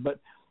I said, but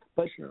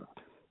this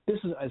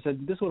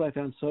is what I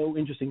found so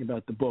interesting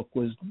about the book,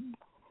 was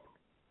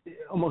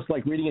almost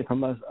like reading it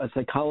from a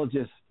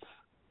psychologist's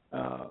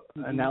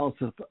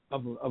analysis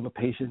of a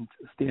patient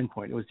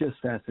standpoint. It was just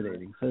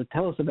fascinating. So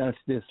tell us about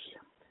this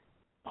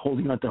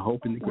holding on to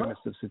hope in the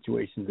grimmest of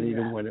situations,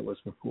 even when it was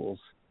for fools.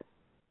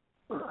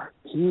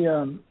 He,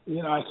 I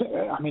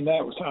mean,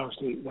 that was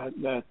obviously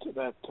that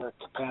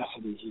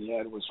capacity he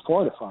had was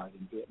fortified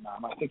in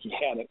Vietnam. I think he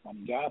had it when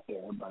he got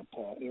there, but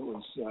it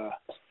was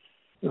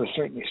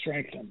certainly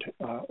strengthened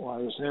while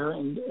I was there.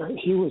 And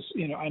he was,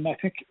 and I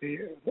think,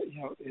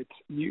 it's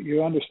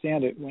you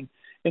understand it when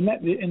in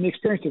the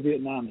experience of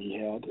Vietnam he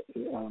had.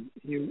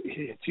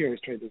 It's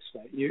illustrated this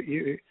way.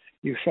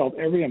 You felt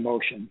every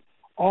emotion,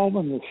 all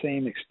in the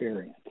same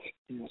experience.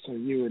 So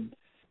you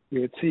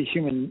would see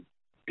human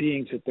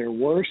beings at their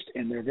worst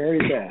and their very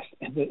best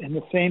in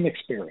the same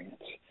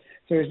experience.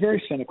 So he was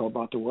very cynical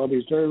about the world. He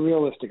was very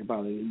realistic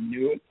about it. He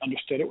knew it,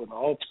 understood it with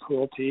all its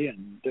cruelty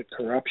and the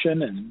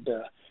corruption, and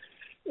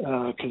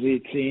because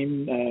he'd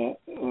seen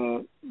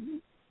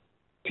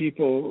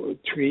people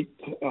treat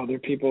other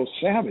people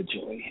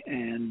savagely,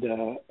 and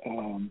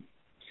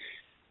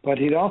but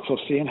he'd also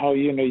seen how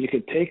you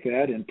could take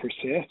that and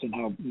persist, and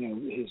how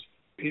his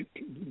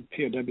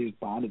POWs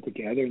bonded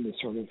together in the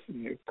sort of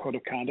code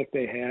of conduct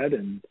they had,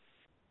 and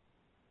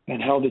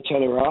held each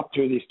other up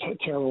through these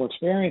terrible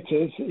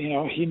experiences.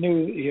 He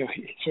knew,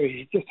 so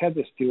he just had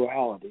this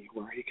duality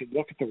where he could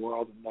look at the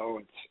world and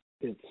know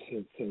it's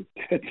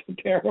a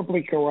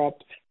terribly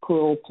corrupt,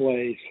 cruel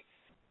place,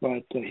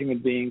 but human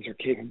beings are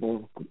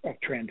capable of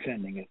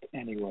transcending it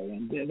anyway.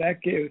 And that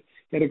he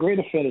had a great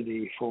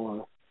affinity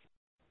for,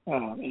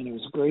 and he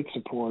was a great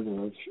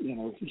supporter of,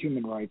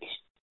 human rights,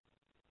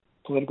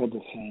 political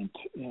dissent,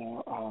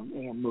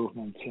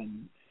 movements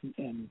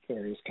in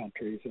various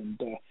countries, and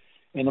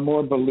the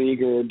more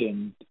beleaguered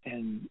and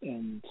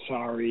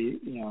sorry,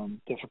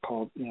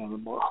 difficult, the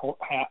more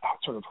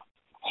sort of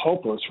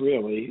hopeless,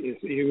 really.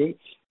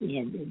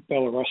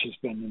 Belarus has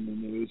been in the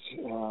news.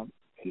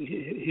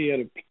 He had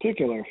a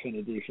particular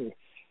affinity for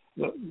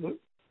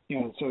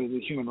sort of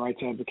the human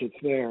rights advocates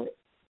there,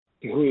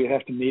 who you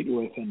have to meet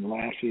with in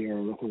Latvia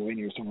or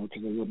Lithuania or somewhere,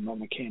 because they wouldn't let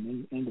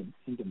McCain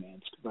into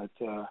Minsk. But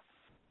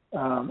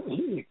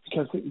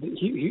because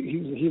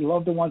he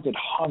loved the ones that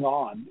hung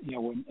on,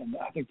 and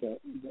I think that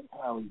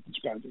how he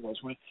described it was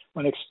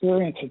when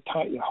experience had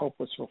taught you hope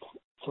was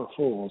for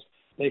fools,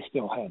 they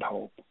still had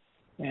hope,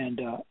 and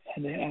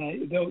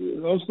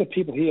those are the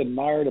people he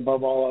admired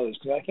above all others,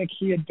 because I think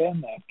he had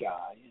been that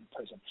guy in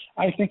prison.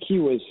 I think he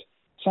was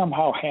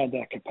somehow had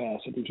that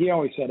capacity. He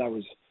always said, I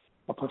was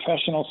a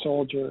professional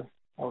soldier.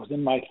 I was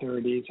in my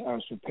 30s. I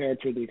was prepared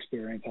for the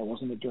experience. I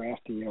wasn't a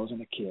draftee. I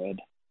wasn't a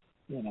kid.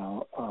 I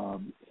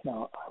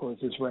was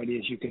as ready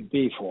as you could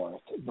be for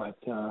it. But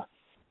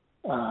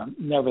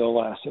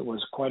nevertheless, it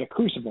was quite a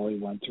crucible he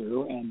went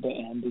through,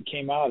 and he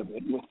came out of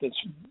it with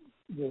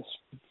this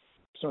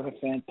sort of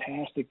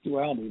fantastic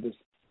duality, this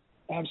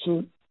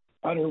absolute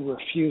utter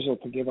refusal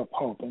to give up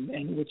hope,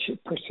 and which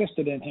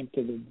persisted in him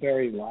to the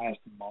very last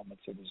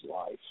moments of his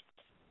life.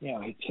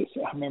 I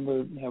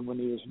remember when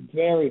he was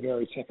very,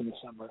 very sick in the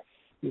summer,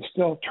 he was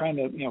still trying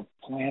to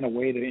plan a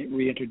way to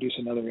reintroduce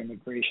another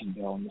immigration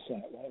bill in the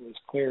Senate. When it was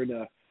clear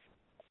to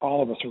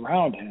all of us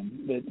around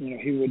him that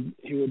he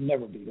would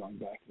never be going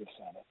back to the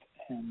Senate,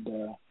 and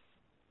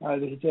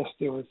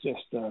it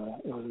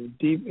was a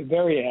deep,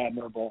 very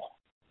admirable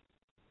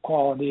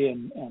quality,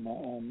 and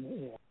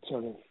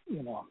sort of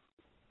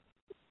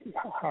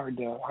hard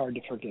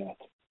to forget.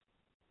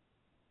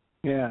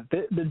 Yeah,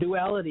 the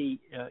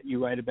duality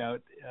you write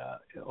about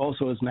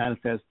also is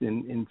manifest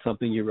in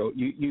something you wrote.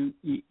 You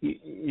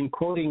in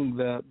quoting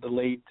the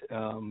late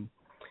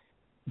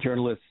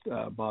journalist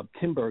Bob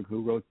Timberg,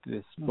 who wrote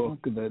this book,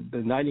 the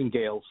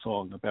Nightingale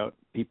song, about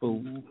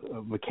people,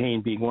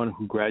 McCain being one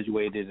who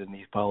graduated and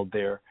he followed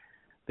their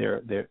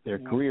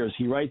careers.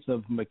 He writes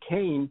of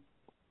McCain,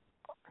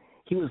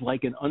 he was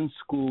like an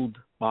unschooled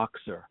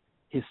boxer.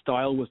 His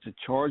style was to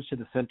charge to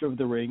the center of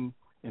the ring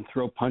and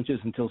throw punches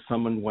until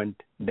someone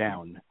went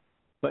down.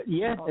 But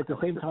yet, at the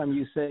same time,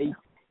 you say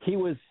he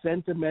was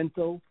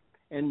sentimental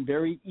and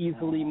very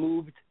easily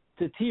moved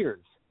to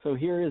tears. So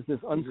here is this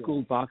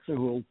unschooled boxer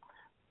who will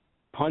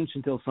punch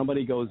until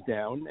somebody goes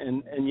down,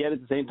 and yet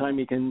at the same time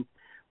he can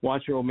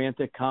watch a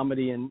romantic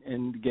comedy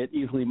and get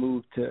easily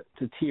moved to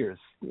tears.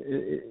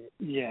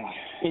 Yeah.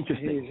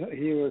 Interesting.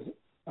 He was,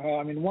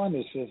 one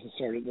is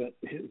sort of that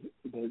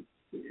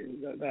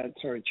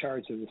sort of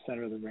charge to the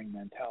center of the ring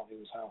mentality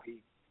was how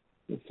he,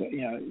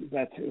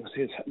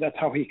 that's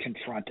how he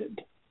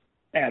confronted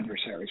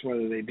adversaries,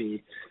 whether they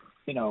be,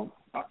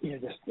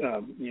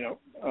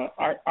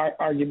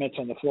 arguments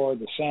on the floor of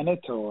the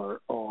Senate or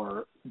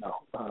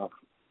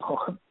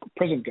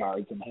prison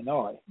guards in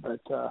Hanoi.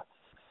 But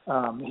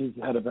he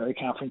had a very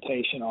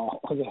confrontational.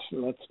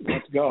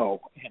 Let's go,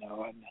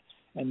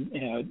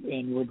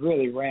 and would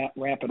really ramp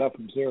it up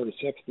from 0 to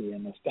 60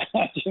 in this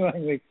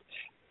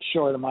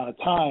short amount of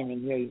time.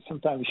 And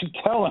sometimes you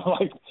tell him,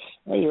 like,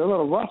 hey, you're a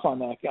little rough on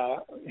that guy.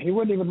 He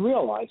wouldn't even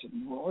realize it.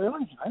 Well,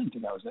 really? I didn't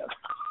think I was that.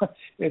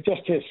 It's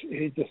just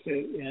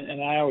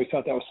and I always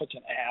thought that was such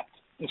an apt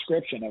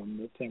description of him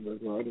that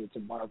Timberg wrote. It's a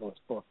marvelous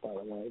book, by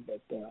the way.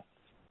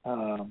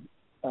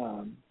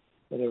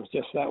 But it was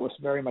just, that was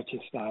very much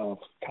his style of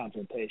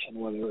confrontation,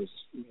 whether it was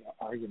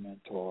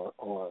argument or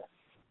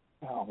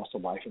almost a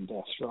life and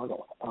death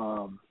struggle.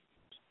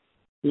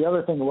 The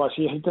other thing was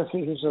he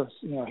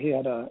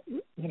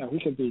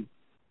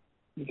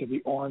could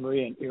be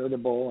ornery and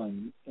irritable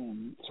and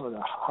sort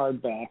of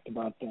hard-backed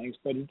about things,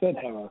 but he did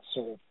have a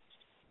sort of,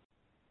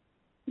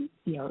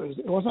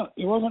 it wasn't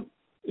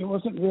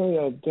really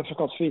a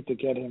difficult feat to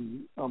get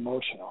him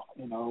emotional.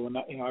 When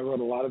I wrote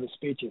a lot of his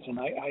speeches, and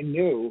I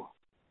knew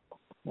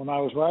when I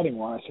was writing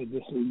one, I said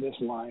this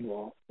line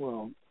will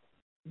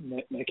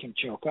make him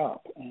choke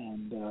up,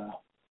 and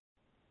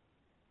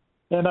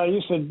I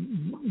used to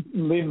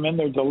leave him in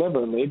there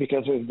deliberately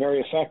because it was very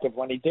effective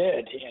when he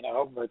did,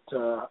 But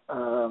so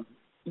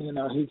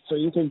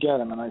you could get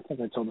him, and I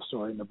think I told the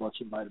story in the book.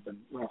 You might have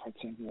been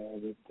referencing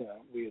that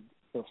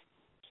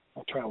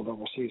I traveled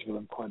overseas with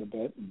him quite a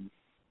bit, and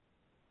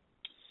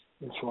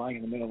he was flying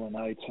in the middle of the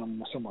night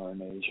somewhere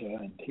in Asia,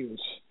 and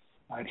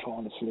I'd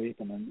fallen asleep,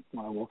 and then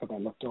when I woke up, I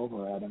looked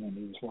over at him, and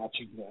he was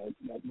watching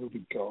that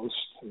movie Ghost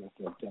with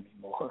Demi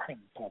Moore and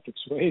Patrick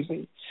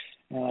Swayze,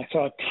 and I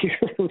saw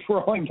tears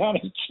rolling down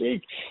his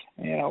cheek,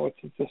 which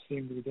just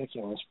seemed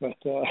ridiculous. But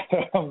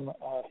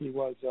he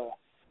was,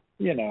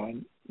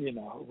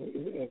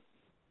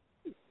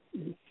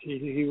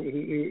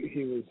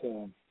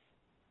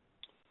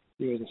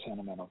 he was a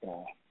sentimental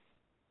guy.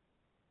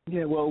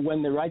 Yeah, well,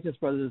 when the Righteous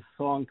Brothers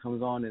song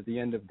comes on at the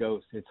end of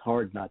Ghost, it's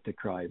hard not to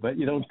cry. But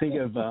you don't think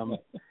of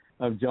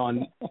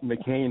John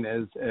McCain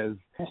as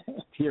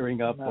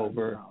tearing up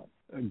over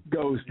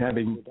Ghost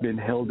having been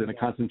held in a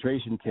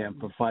concentration camp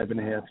for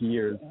 5.5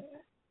 years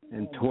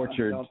and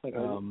tortured. I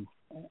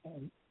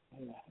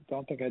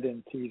don't think I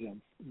didn't tease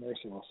him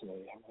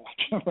mercilessly.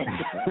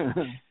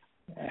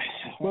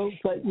 Well,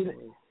 but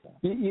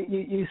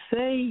you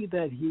say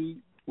that he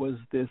was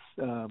this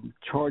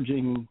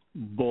charging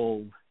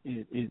bull,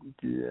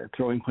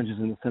 throwing punches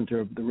in the center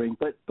of the ring.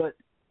 But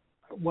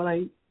what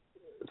I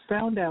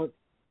found out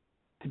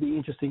to be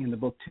interesting in the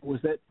book too was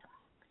that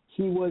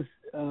he was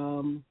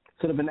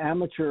sort of an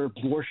amateur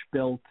Borscht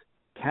Belt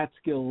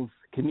Catskills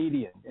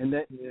comedian, and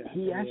that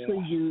he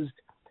actually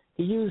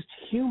used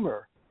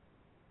humor.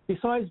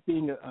 Besides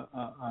being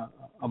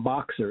a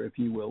boxer, if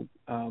you will,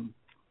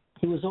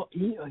 he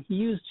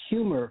used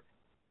humor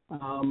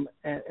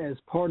as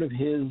part of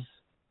his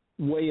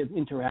way of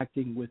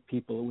interacting with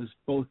people. It was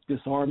both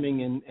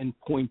disarming and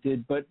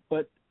pointed, but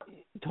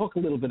talk a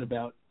little bit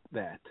about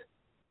that.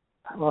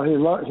 Well, he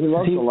loved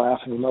to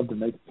laugh, and he loved to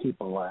make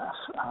people laugh.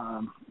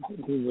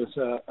 You're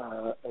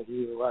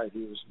right,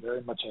 he was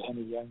very much a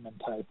Henny Youngman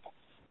type.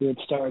 He would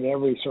start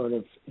every sort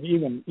of,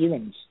 even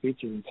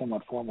speeches in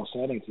somewhat formal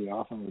settings, he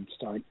often would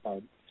start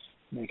by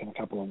making a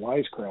couple of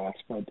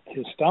wisecracks, but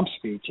his stump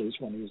speeches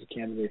when he was a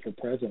candidate for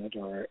president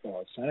or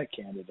a Senate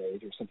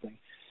candidate or something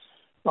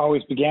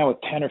always began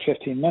with 10 or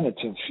 15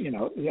 minutes of,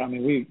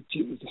 we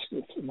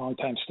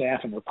long-time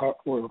staff and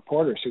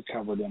reporters who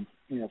covered him,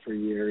 for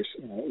years,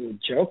 would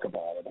joke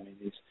about it. I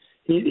mean,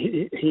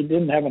 he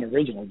didn't have an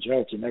original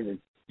joke. He never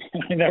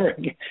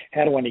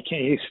had one.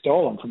 He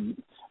stole them from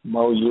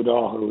Mo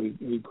Udall, who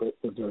he was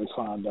very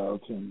fond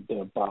of, and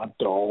Bob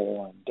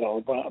Dole, and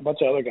a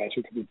bunch of other guys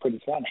who could be pretty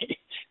funny.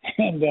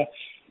 And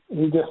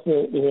he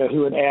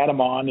would add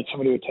them on, and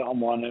somebody would tell him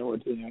one, and it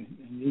would, and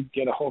you'd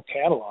get a whole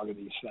catalog of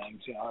these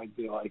things. It'd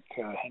be like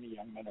Henny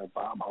Youngman or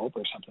Bob Hope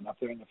or something up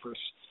there in the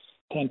first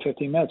 10,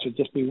 15 minutes. It'd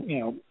just be,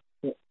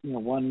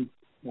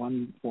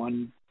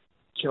 one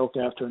joke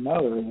after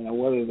another,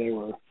 whether they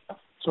were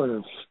sort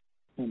of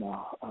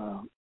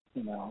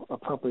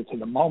appropriate to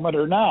the moment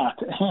or not.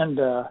 And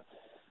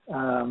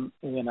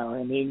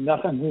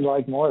nothing he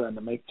liked more than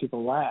to make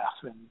people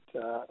laugh. And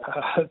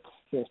it's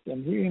just,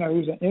 and he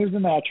was a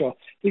natural.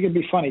 He could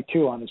be funny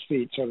too on his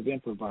feet, sort of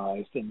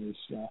improvised, and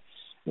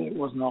it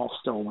wasn't all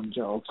stolen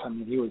jokes. I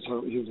mean, he was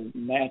a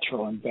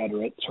natural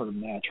inveterate, sort of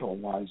natural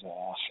wise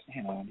ass,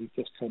 and he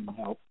just couldn't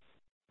help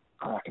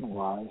cracking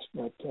wise.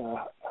 But it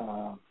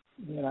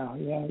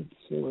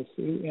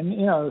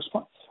was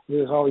fun. He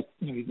was always,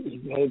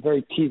 he had a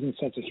very teasing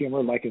sense of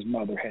humor, like his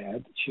mother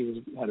had.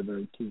 She had a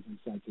very teasing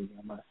sense of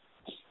humor,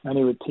 and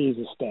he would tease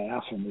his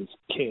staff and his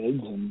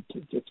kids and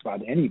just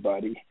about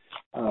anybody,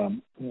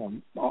 all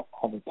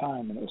the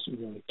time. And it was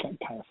really kind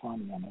of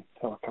funny. And I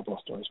tell a couple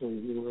of stories where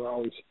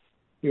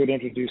he would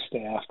introduce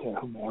staff to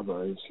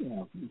whomever is,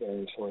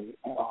 variously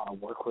on a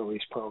work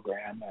release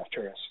program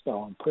after a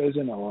spell in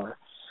prison or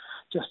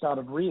just out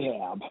of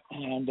rehab.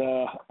 And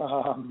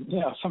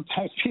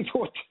sometimes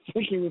people would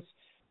think he was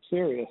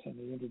serious, and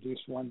he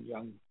introduced one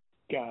young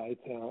guy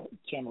to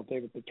General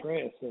David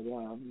Petraeus. Said,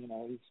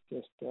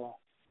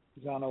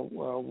 he's on a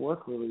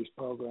work release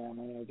program,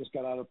 and just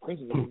got out of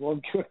prison. Said, well,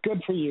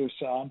 good for you,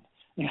 son.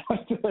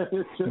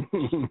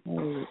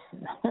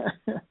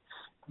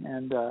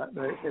 And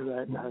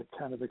that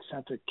kind of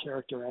eccentric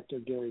character actor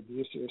Gary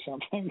Busey or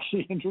something,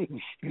 he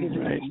introduced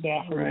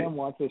staff for him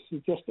once.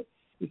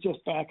 He's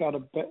just back out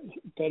of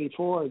Betty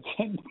Ford's,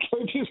 and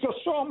Gary Busey goes,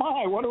 so am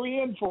I. What are we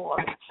in for?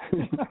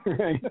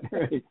 Right.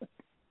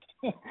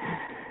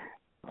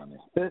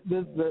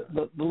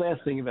 The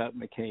last thing about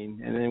McCain,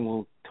 and then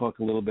we'll talk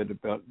a little bit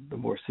about the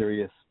more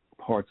serious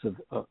parts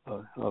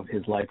of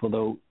his life,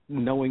 although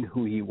knowing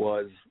who he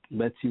was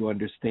lets you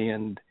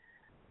understand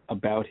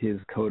about his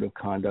code of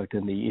conduct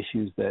and the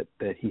issues that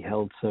he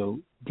held so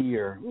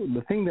dear.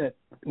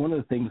 One of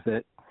the things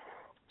that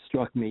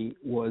struck me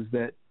was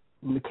that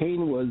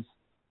McCain was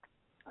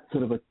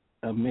sort of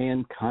a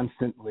man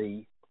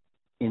constantly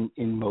in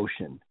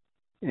motion.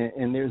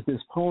 And there's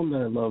this poem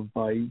that I love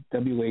by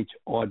W.H.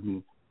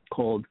 Auden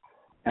called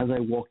As I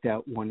Walked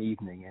Out One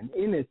Evening. And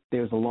in it,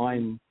 there's a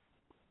line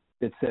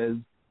that says,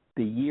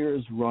 the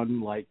years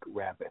run like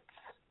rabbits.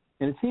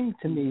 And it seemed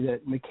to me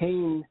that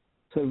McCain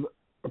sort of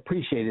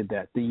appreciated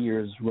that, the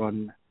years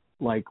run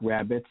like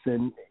rabbits,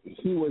 and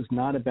he was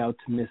not about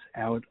to miss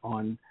out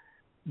on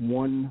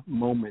one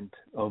moment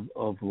of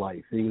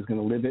life. He was going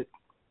to live it.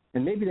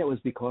 And maybe that was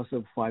because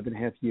of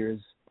 5.5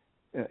 years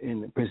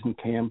in the prison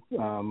camp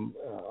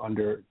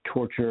under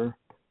torture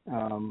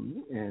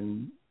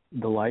and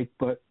the like,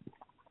 but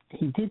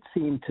he did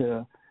seem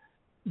to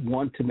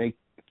want to make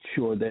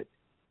sure that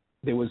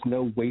there was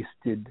no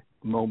wasted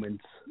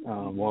moments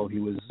while he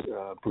was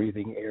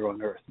breathing air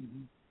on Earth.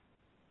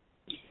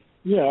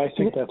 Yeah, I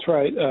think that's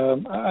right.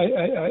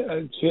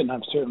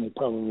 Vietnam certainly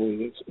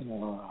probably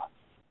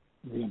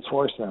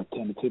reinforced that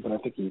tendency, but I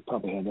think he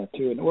probably had that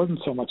too. And it wasn't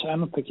so much, I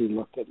don't think he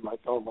looked at like,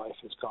 oh, life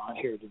is gone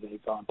here today,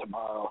 gone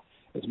tomorrow,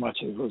 as much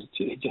as it was,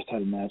 he just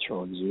had a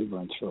natural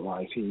exuberance for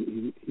life.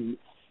 He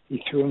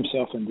threw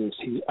himself into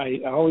this.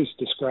 I always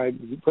describe,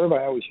 the verb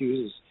I always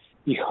use is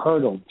he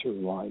hurtled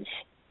through life.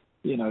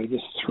 He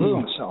just threw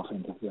himself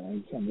into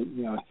things.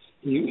 And,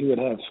 he would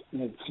have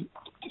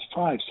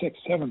 5, 6,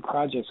 7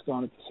 projects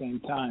going at the same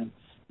time,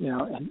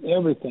 and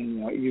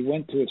everything. You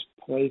went to his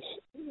place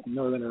in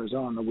northern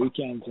Arizona on the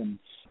weekends and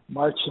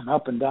marching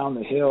up and down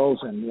the hills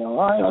and, all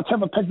right, let's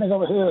have a picnic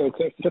over here.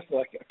 It's just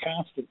like a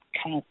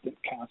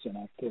constant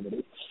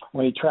activity.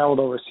 When he traveled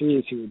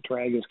overseas, he would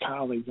drag his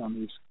colleagues on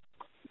these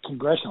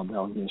congressional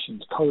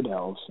delegations,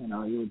 CODELs.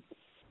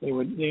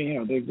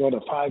 They'd go to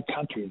 5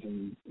 countries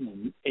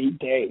in 8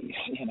 days,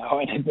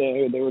 and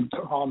they would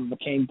call them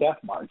McCain death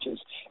marches.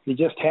 He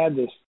just had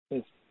this,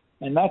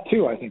 and that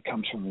too, I think,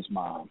 comes from his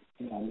mom.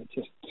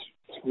 Just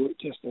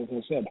as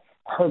I said,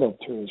 hurtled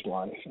through his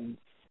life, and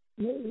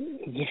as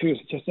if he was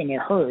just in a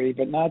hurry,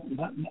 but not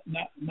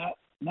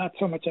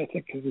so much. I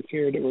think because he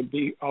feared it would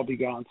all be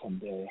gone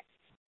someday.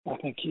 I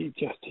think he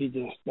just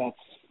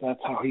that's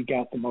how he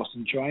got the most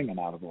enjoyment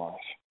out of life.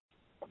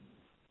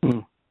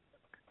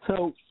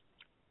 So,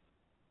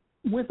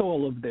 with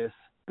all of this,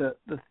 the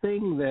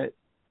thing that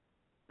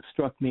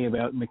struck me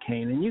about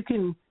McCain,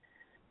 and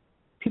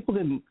people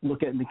can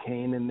look at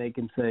McCain and they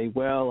can say,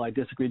 well, I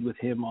disagreed with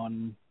him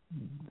on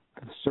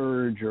the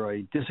surge, or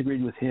I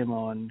disagreed with him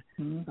on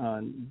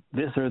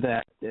this or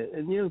that.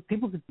 And,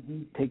 people could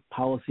take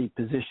policy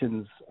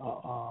positions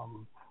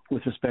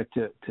with respect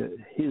to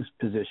his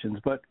positions.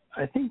 But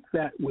I think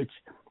that which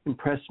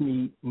impressed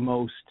me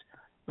most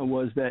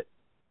was that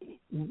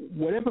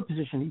whatever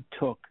position he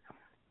took,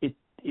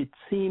 it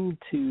seemed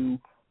to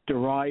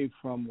derive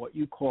from what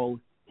you call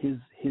his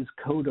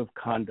code of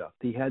conduct.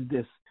 He had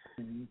this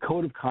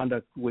code of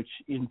conduct which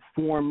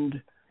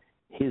informed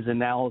his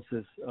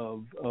analysis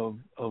of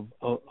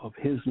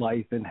his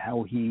life and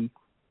how he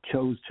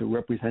chose to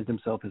represent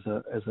himself as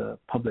a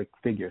public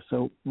figure.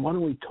 So why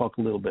don't we talk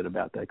a little bit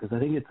about that? Because I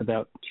think it's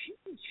about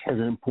as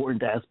an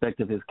important aspect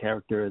of his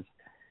character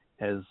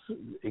as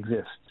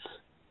exists.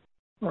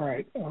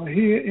 Right. Well,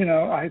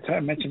 I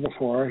mentioned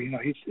before, he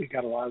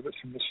got a lot of it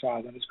from his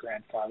father and his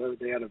grandfather.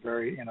 They had a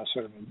very,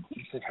 sort of a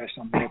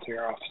professional military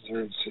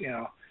officers,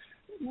 an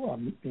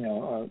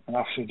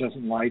officer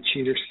doesn't lie,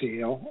 cheat, or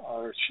steal,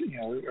 or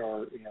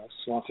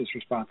slough his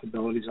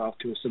responsibilities off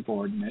to a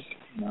subordinate.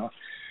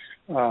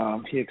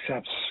 He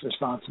accepts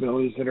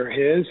responsibilities that are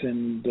his,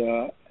 and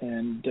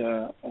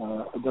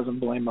doesn't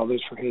blame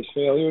others for his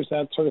failures.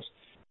 That sort of.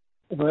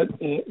 But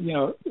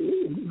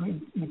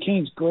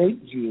McCain's great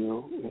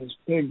view, his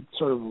big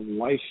sort of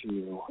life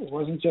view, it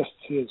wasn't just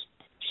his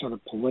sort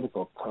of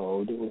political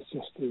code. It was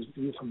just his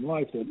view from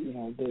life that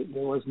there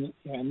wasn't.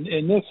 And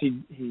in this,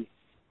 he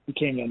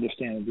came to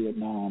understand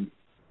Vietnam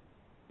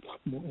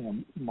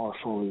more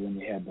fully than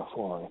he had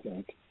before. I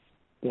think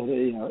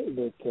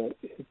that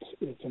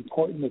it's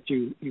important that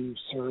you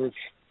serve,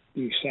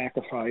 you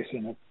sacrifice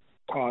in a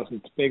cause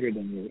that's bigger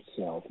than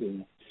yourself.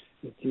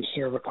 If you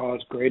serve a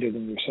cause greater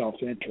than your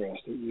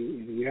self-interest,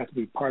 you have to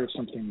be part of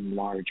something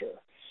larger.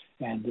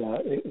 And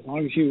as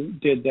long as you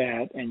did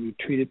that and you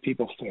treated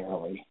people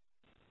fairly,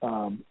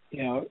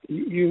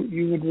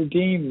 you would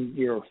redeem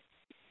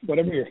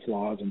whatever your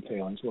flaws and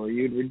failings were.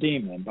 You'd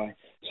redeem them by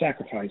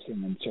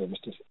sacrificing in service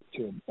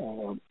to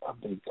a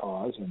big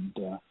cause and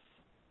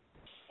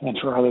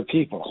for other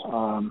people.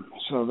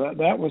 So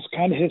that was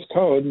kind of his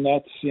code, and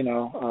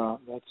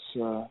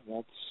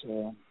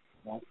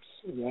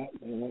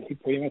he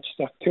pretty much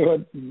stuck to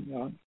it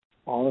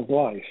all his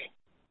life.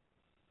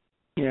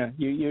 Yeah,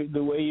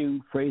 the way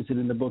you phrase it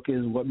in the book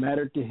is what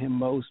mattered to him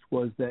most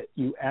was that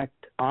you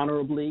act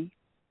honorably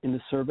in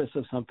the service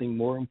of something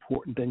more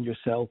important than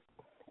yourself,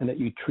 and that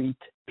you treat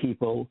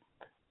people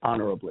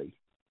honorably.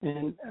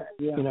 And,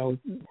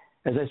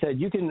 as I said,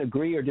 you can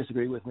agree or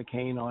disagree with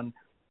McCain on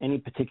any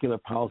particular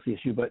policy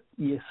issue, but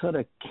you sort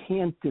of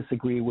can't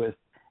disagree with,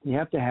 you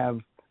have to have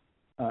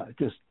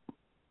just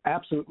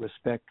absolute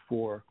respect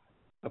for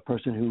a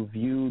person who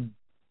viewed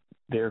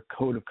their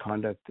code of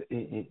conduct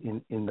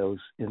in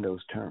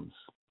those terms.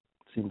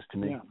 Seems to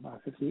me. Yeah,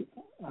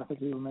 I think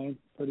he remained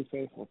pretty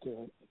faithful to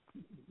it.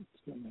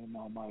 Certainly in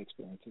all my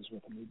experiences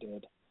with him, he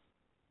did.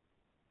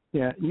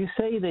 Yeah, you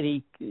say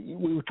that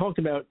we talked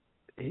about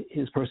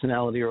his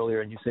personality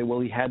earlier, and you say, well,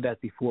 he had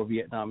that before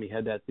Vietnam.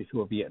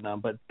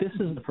 But this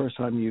is the first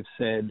time you've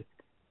said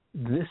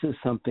this is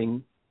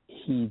something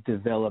he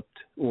developed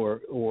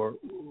or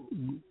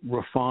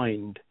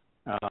refined,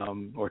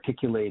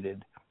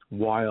 articulated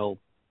while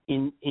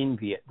in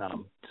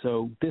Vietnam.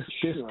 So this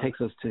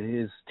takes us to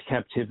his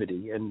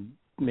captivity, and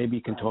maybe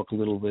you can talk a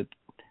little bit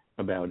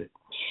about it.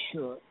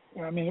 Sure.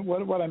 I mean,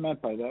 what I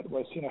meant by that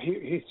was,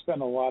 he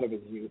spent a lot of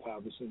his youth,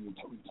 obviously, we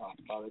talked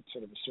about it,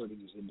 sort of asserting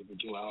his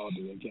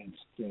individuality against,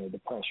 the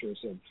pressures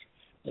of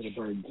the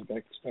burdens of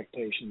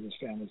expectations, his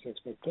family's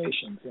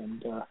expectations,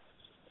 and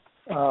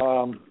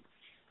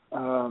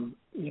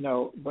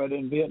but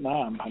in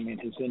Vietnam, I mean,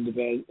 his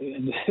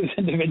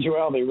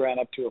individuality ran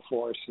up to a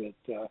force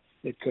that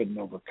it couldn't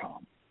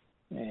overcome,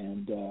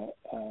 and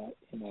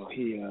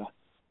he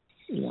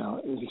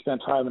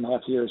spent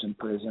 5.5 years in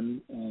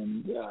prison,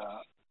 and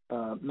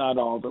not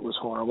all of it was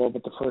horrible,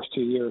 but the first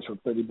 2 years were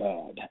pretty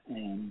bad,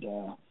 and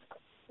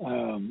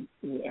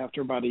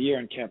after about a year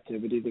in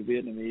captivity, the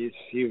Vietnamese,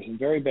 he was in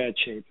very bad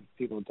shape. If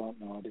people don't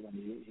know it, when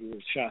he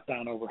was shot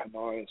down over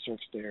Hanoi, a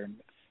search there, and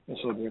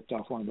missile ripped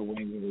off one of the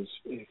wings of his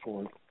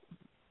A-4,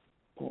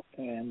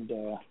 and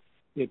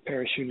he had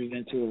parachuted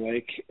into a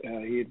lake.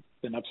 He had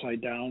been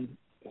upside down.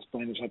 His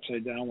plane was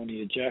upside down when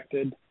he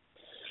ejected.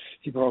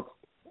 He broke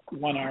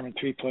one arm in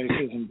 3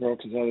 places and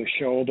broke his other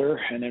shoulder,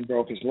 and then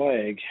broke his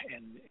leg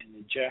in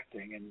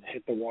ejecting, and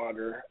hit the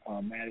water.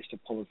 Managed to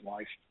pull his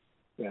life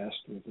vest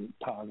with a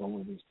toggle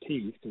with his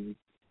teeth because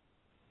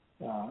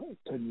he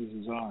couldn't use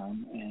his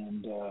arm,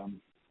 and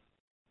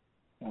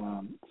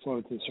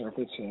floated to the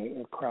surface.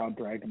 A crowd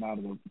dragged him out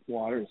of the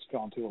water. He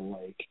fell into a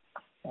lake.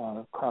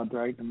 Crowd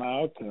dragged him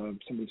out.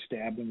 Somebody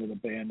stabbed him with a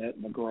bayonet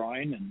in the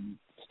groin and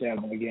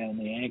stabbed him again in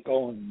the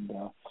ankle, and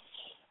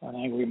an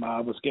angry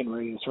mob was getting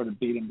ready to sort of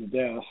beat him to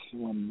death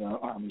when the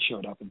army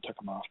showed up and took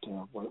him off to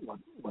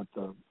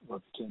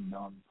what became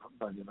known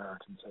by the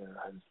Americans there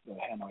as the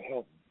Hanoi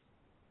Hilton.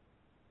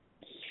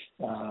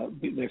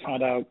 They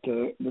found out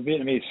the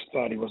Vietnamese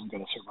thought he wasn't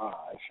going to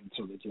survive, and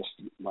so they just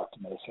left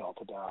him in a cell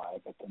to die.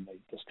 But then they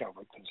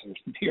discovered, because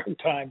there's the New York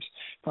Times,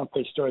 front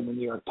page story in the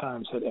New York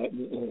Times, that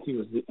he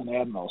was an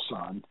admiral's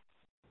son.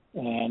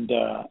 And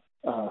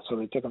so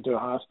they took him to a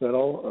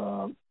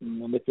hospital,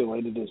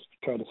 manipulated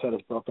tried to set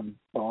his broken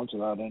bones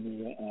without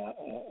any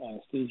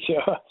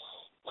anesthesia,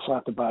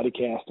 slapped a body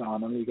cast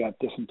on him. He got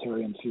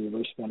dysentery and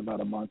fever, spent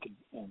about a month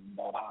in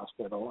that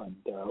hospital, and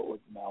was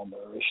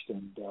malnourished,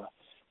 and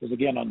was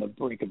again on the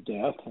brink of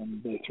death.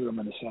 And they threw him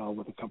in a cell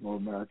with a couple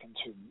of Americans,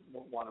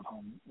 one of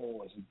whom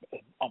was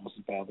almost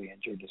as badly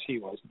injured as he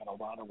was, Medal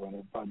of Honor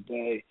winner Bud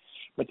Day.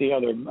 But the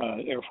other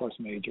Air Force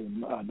Major,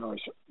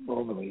 Norris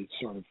Overly,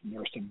 sort of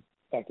nursed him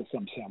back to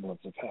some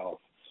semblance of health.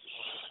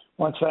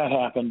 Once that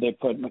happened, they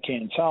put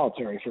McCain in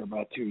solitary for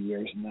about 2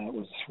 years, and that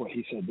was what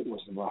he said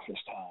was the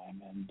roughest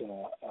time. And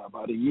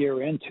about a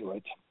year into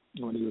it,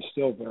 when he was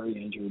still very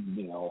injured and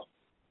ill,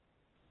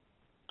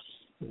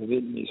 the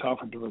Vietnamese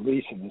offered to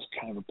release him as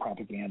kind of a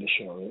propaganda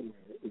show.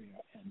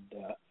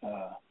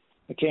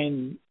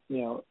 McCain,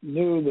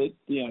 knew that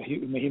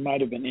he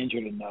might have been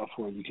injured enough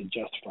where you could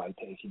justify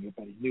taking it,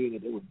 but he knew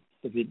that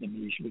the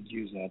Vietnamese would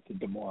use that to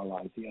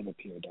demoralize the other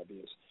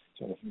POWs.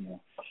 So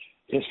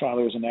his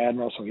father was an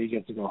admiral, so he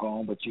gets to go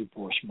home, but you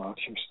poor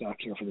schmucks, you're stuck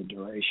here for the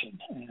duration.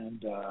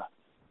 And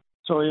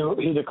so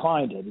he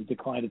declined it. He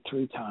declined it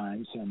 3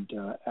 times, and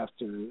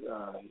after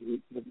he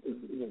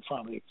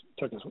finally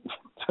took his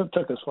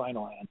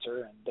final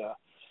answer, and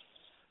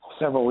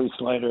several weeks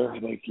later,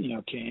 they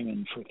came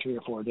and for 3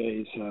 or 4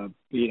 days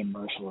beat him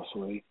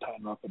mercilessly, tied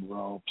him up in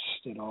ropes,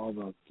 did all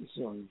the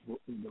sort of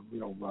the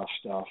real rough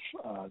stuff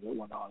that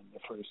went on in the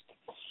first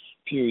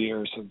few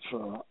years of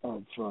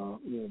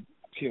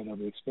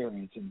POW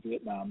experience in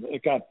Vietnam.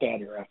 It got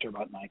better after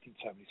about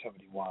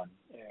 1970-71,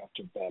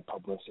 after bad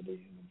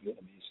publicity, and the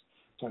Vietnamese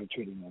started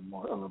treating them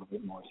a little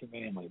bit more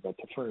humanely. But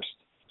the first,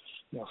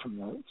 I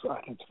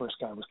think the first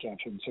guy was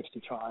captured in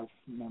 65,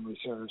 memory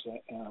serves,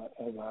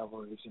 as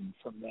Alvarez, and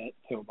from that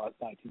till about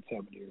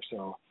 1970 or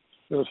so,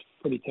 it was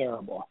pretty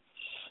terrible.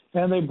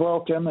 And they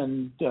broke him,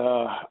 and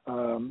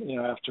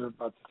after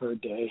about the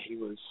 3rd day, he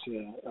was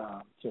they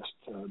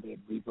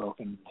had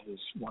rebroken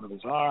one of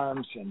his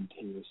arms, and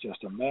he was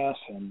just a mess,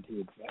 and he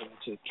had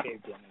just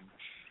caved in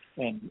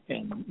and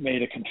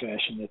made a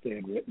confession that they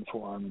had written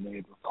for him, and they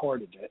had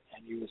recorded it,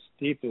 and he was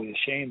deeply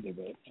ashamed of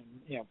it.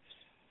 And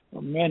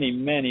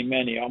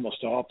many,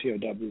 almost all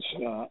POWs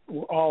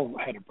all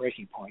had a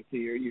breaking point.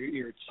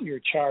 Your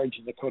charge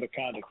in the code of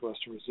conduct was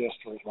to resist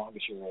for as long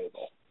as you were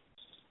able.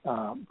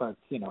 But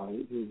there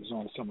was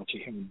only so much a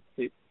human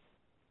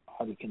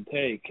body can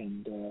take,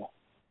 and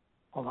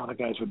a lot of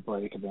guys would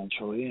break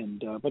eventually.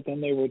 And but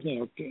then they would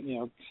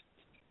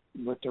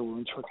lick their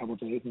wounds for a couple of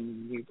days,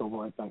 and you go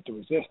right back to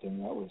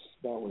resisting.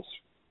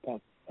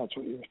 That's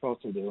what you were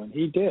supposed to do, and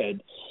he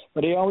did.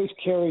 But he was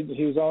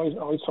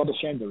always felt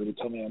ashamed of it. He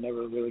told me I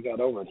never really got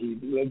over it. He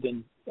lived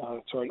in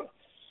the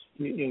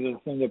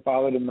thing that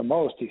bothered him the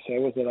most, he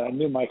said, was that I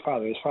knew my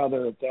father. His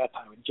father at that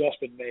time had just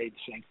been made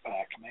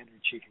CINCPAC,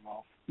 Commander-in-Chief of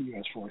all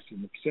U.S. forces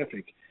in the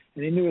Pacific,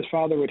 and he knew his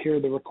father would hear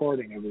the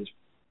recording of his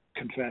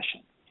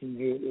confession. He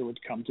knew it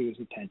would come to his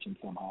attention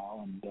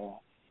somehow,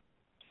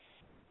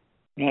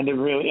 and it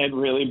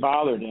really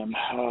bothered him.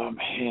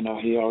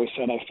 He always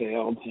said, I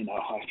failed. And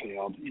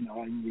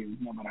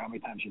no matter how many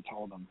times you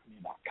told him,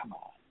 come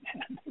on,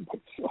 man.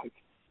 It's like,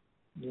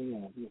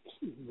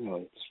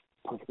 it's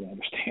perfectly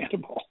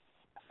understandable.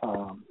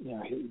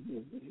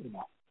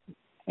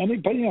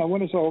 But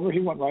when it's over, he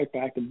went right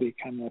back to be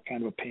kind of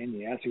a pain in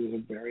the ass. He was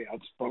a very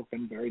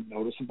outspoken, very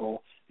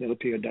noticeable. The other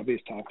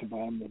POWs talked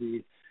about him, that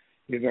he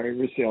was very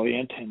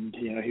resilient, and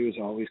he was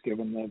always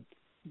given the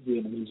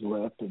Vietnamese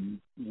lip, and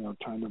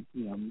trying to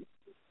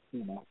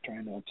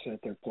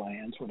upset their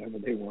plans, whatever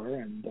they were.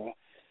 And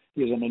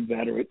he was an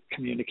inveterate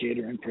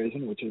communicator in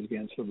prison, which is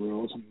against the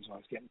rules, and he was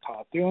always getting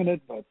caught doing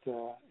it. But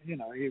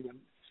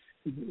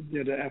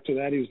after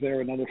that, he was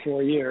there another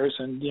 4 years,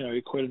 and he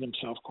acquitted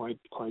himself quite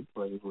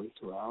bravely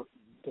throughout.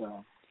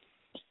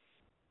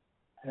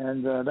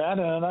 And that, in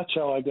a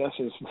nutshell, I guess,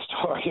 is the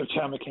story of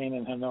John McCain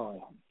in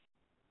Hanoi.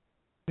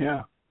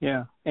 Yeah,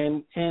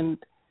 and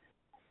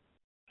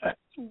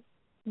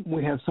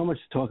we have so much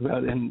to talk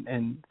about,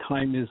 and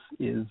time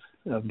is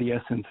of the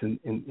essence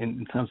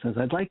in some sense.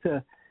 I'd like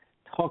to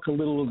talk a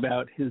little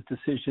about his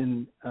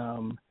decision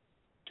to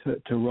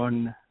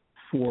run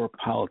for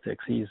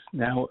politics. He's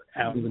now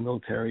out of the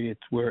military.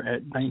 We're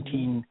at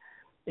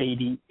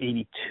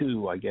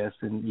 1982, I guess,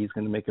 and he's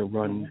going to make a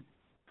run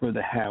for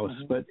the House.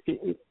 Mm-hmm. But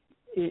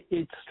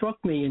it struck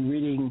me in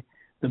reading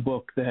the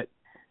book that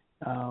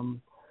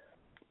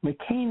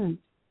McCain,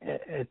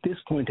 at this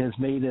point, has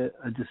made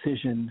a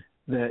decision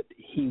that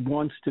he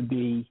wants to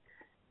be,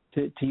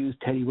 to use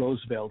Teddy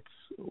Roosevelt's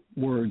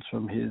words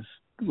from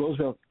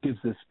Roosevelt gives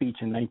a speech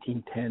in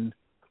 1910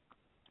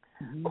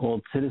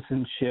 called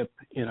Citizenship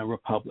in a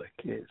Republic,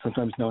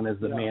 sometimes known as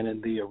the Man in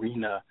the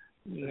Arena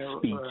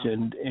speech.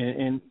 And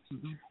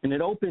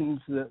it opens,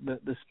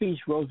 the speech,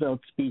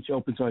 Roosevelt's speech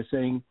opens by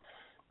saying,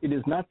 "It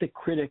is not the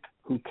critic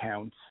who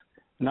counts,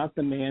 not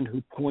the man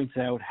who points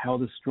out how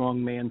the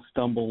strong man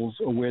stumbles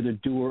or where the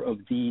doer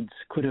of deeds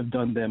could have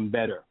done them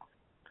better.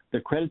 The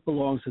credit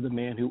belongs to the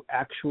man who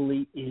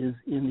actually is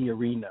in the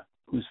arena,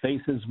 whose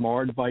face is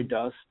marred by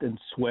dust and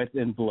sweat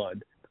and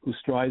blood, who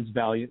strives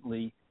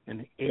valiantly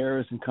and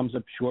errs and comes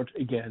up short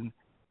again,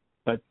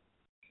 but,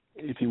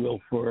 if you will,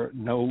 for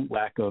no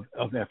lack of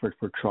effort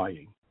for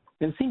trying."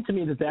 And it seemed to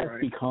me that right.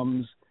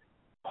 becomes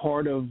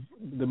part of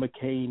the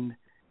McCain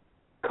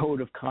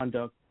code of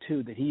conduct,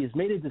 too, that he has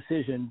made a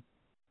decision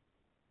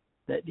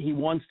that he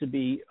wants to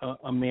be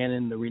a man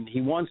in the arena.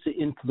 He wants to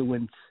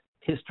influence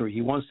history.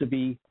 He wants to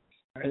be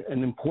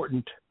an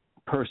important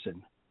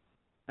person.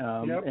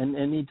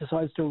 And he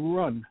decides to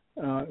run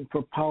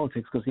for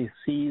politics because he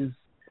sees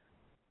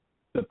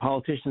the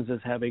politicians as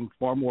having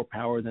far more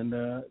power than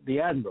the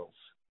admirals.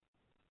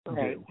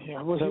 Right. do.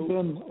 Yeah. Well, So,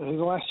 his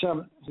last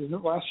job in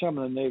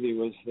the Navy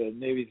was the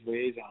Navy's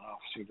liaison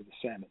officer to the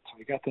Senate. So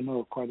he got to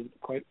know quite. He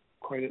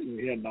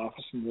had an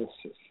office in the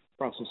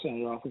Brussels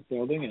Senate office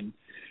building, and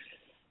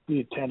he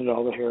attended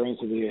all the hearings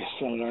of the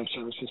Senate Armed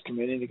Services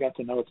Committee, and he got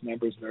to know its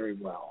members very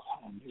well.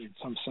 And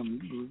some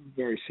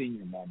very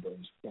senior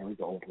members: Barry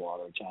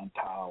Goldwater, John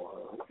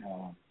Tower,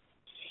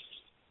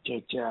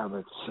 Jake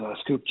Javits,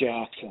 Scoop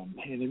Jackson,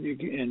 and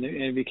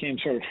he became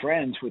sort of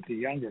friends with the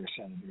younger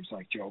senators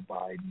like Joe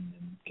Biden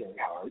and Gary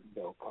Hart and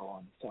Bill Cohen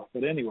and stuff.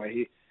 But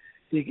anyway,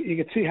 you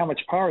could see how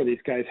much power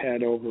these guys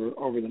had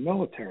over the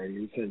military.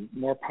 He said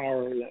more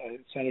power. A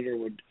senator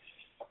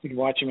you'd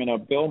watch him in a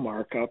bill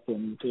markup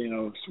and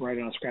write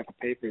it on a scrap of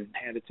paper and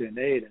hand it to an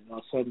aide, and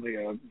suddenly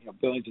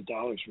billions of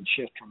dollars would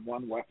shift from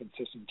one weapon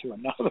system to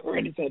another.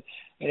 And he said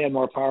they had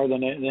more power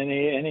than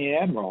any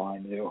admiral I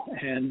knew,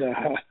 and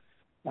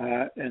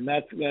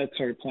that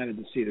sort of planted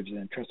the seed of his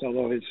interest.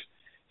 Although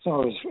some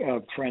of his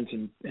friends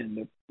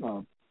in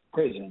the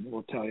prison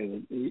will tell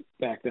you that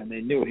back then they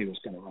knew he was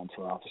going to run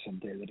for office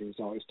someday, that he was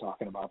always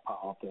talking about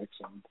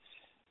politics and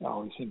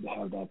always seemed to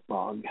have that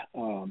bug,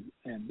 and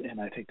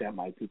I think that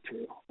might be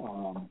true.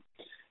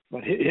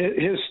 But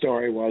his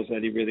story was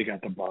that he really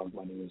got the bug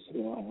when he was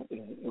in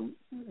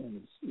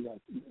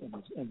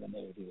the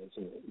Navy as a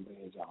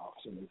liaison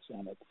officer in the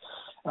Senate.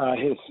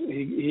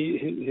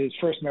 His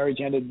first marriage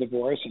ended in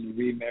divorce, and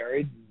he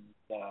remarried in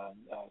I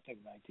think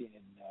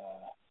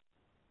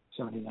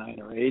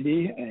 1979 or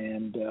 80.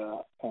 And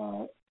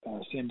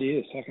Cindy,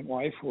 his second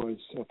wife, was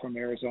from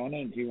Arizona,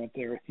 and he went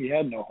there. He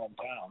had no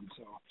hometown,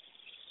 so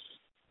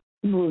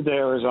he moved to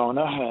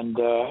Arizona,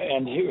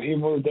 and he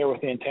moved there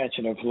with the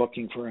intention of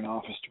looking for an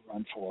office to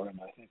run for,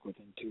 and I think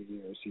within 2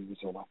 years he was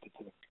elected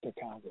to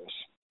Congress.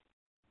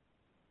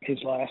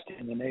 His last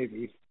in the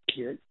Navy,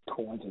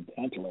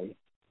 coincidentally,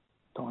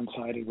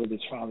 coincided with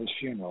his father's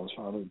funeral. His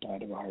father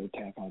died of a heart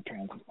attack on a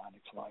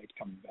transatlantic flight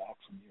coming back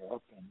from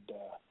Europe, and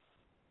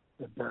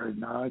they buried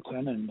in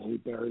Arlington, and he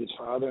buried his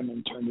father and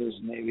then turned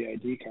his Navy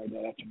ID card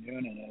that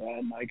afternoon, and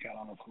that night got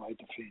on a flight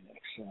to Phoenix.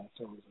 So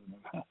it was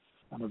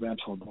an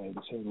eventful day,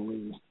 to say the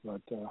least.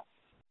 But he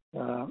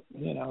was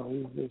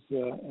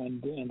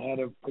and had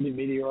a pretty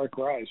meteoric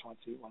rise once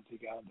he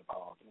got into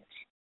politics.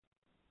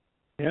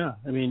 Yeah,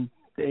 I mean,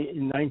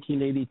 in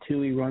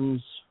 1982 he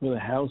runs for the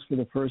House for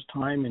the first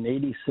time. In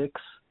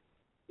 '86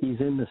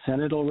 he's in the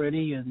Senate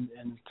already and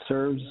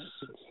serves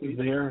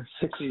there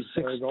six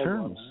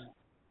terms.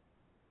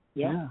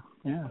 Yeah.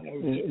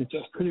 It's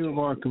just pretty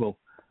remarkable.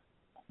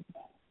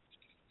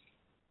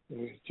 It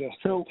was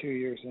just 2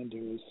 years into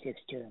his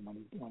sixth term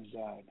when he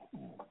died.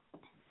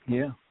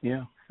 Yeah.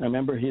 I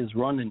remember his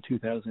run in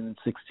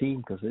 2016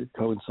 because it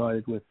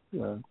coincided with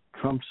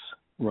Trump's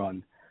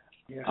run.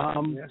 Yes,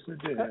 it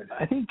did.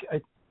 I think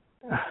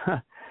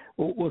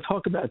we'll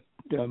talk about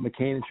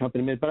McCain and Trump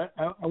in a minute, but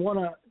I want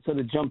to sort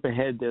of jump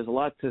ahead. There's a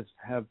lot to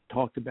have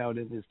talked about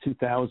in his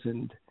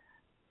 2000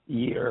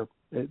 year,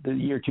 the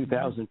year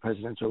 2000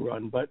 presidential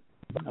run, but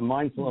I'm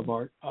mindful of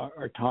our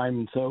time,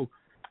 and so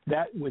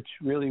that which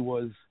really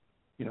was,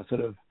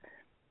 sort of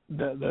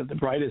the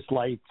brightest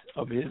light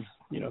of his,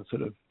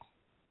 sort of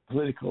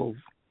political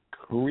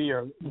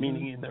career,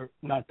 meaning in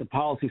not the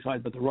policy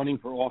side, but the running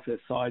for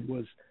office side,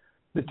 was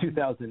the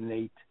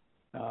 2008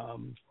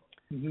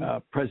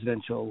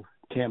 presidential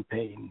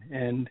campaign.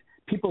 And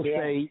people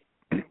say,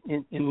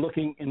 in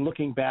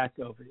looking back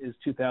of his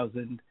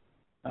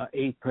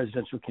 2008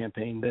 presidential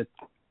campaign, that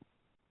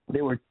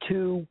there were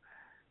two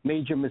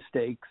major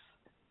mistakes: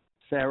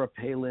 Sarah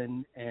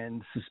Palin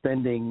and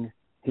suspending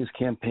his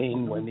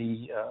campaign when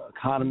the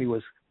economy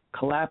was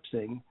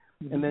collapsing,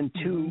 and then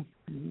two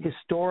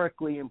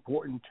historically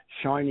important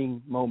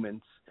shining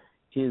moments: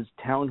 his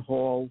town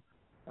hall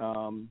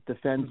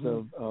defense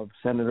of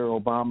Senator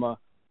Obama,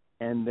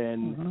 and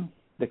then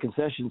the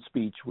concession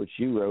speech, which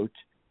you wrote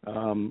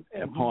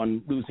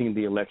upon losing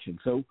the election.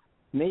 So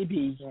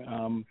maybe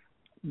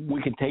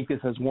we can take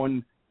this as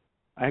one.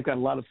 I've got a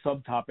lot of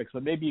subtopics,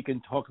 but maybe you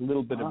can talk a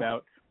little bit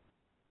about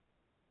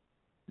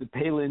the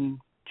Palin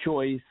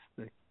choice,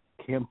 the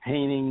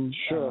campaigning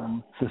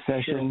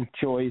secession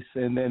choice,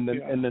 and then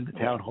the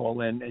town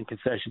hall and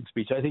concession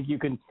speech. I think you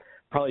can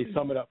probably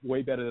sum it up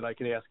way better than I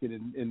can ask it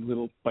in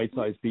little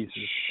bite-sized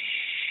pieces.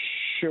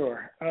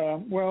 Sure.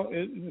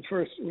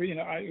 First,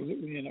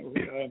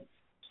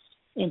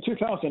 in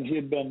 2000,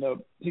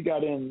 he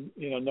got in,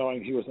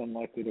 knowing he was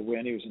unlikely to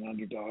win. He was an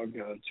underdog.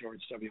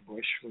 George W.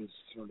 Bush was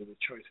sort of the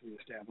choice of the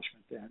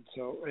establishment then.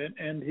 So,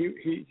 and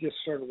he just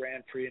sort of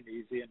ran free and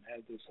easy and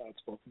had this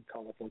outspoken,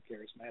 colorful,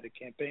 charismatic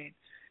campaign,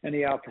 and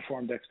he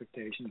outperformed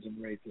expectations and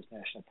raised his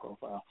national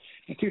profile.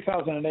 In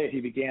 2008,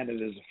 he began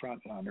it as a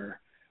front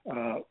runner,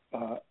 a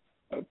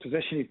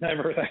position he's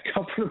never that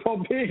comfortable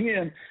being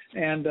in,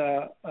 and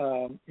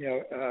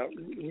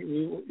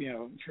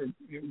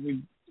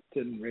we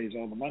didn't raise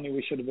all the money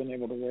we should have been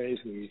able to raise.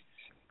 We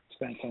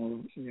spent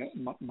some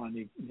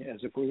money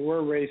as if we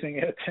were raising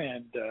it,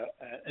 and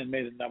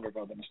made a number of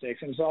other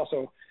mistakes. And it was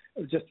also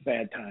just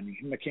bad timing.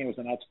 McCain was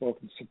an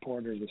outspoken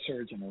supporter of the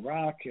surge in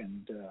Iraq,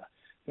 and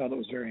felt it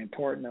was very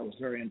important. It was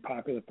very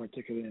unpopular,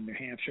 particularly in New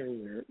Hampshire,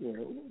 where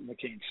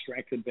McCain's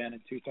strength had been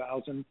in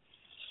 2000.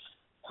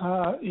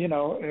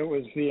 It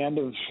was the end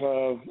of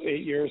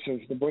 8 years of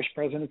the Bush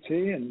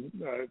presidency, and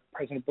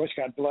President Bush,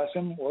 God bless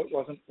him,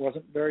 wasn't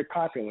very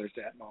popular at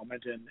that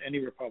moment, and any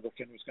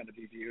Republican was going to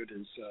be viewed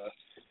as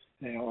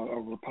a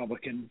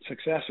Republican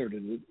successor to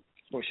the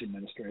Bush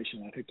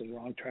administration. I think the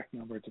wrong track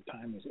number at the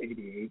time was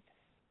 88.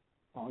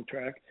 Wrong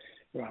track.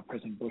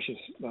 President Bush's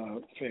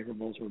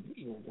favorables were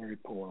very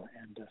poor,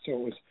 and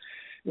so it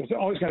was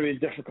always going to be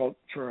difficult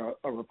for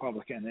a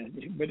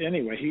Republican. But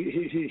anyway,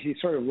 he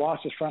sort of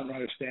lost his front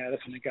runner status,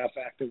 and he got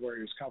back to where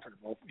he was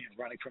comfortable,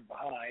 running from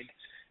behind,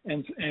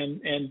 and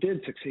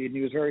did succeed. And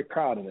he was very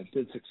proud of it.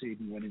 Did succeed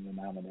in winning the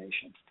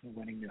nomination,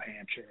 winning New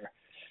Hampshire,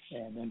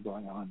 and then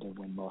going on to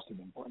win most of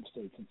the important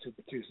states in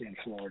Super Tuesday and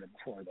Florida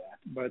before that.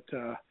 But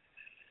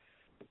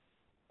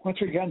once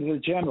we got into the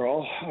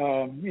general,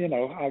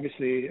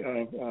 obviously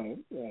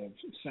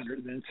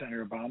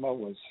Senator Obama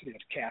was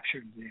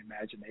captured the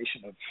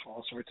imagination of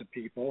all sorts of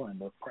people and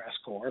the press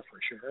corps for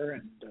sure,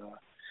 and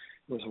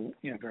was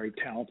a very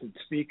talented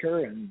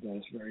speaker and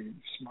was a very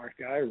smart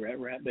guy.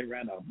 They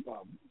ran a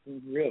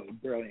really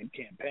brilliant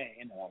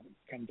campaign. I've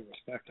come to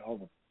respect all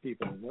the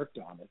people who worked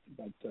on it,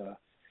 but.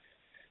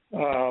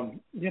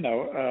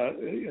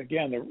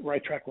 Again, the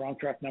right track, wrong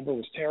track number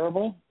was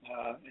terrible,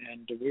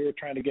 and we were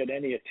trying to get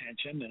any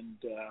attention,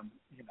 and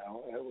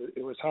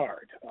it was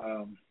hard.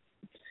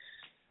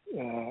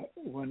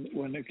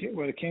 When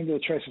it came to the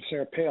choice of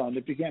Sarah Palin,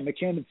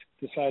 McCain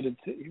decided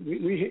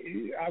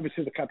we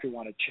obviously the country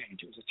wanted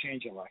change. It was a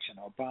change election.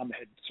 Obama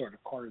had sort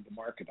of cornered the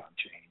market on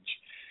change.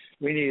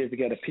 We needed to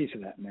get a piece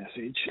of that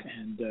message,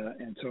 and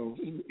so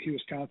he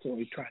was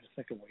constantly trying to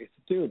think of ways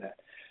to do that.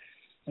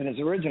 And his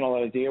original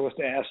idea was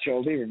to ask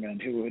Joe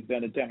Lieberman, who had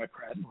been a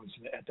Democrat and was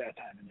at that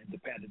time an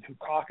independent, who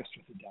caucused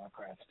with the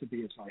Democrats, to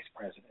be his vice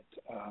president.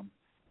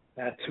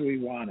 That's who he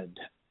wanted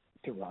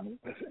to run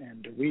with.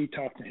 And we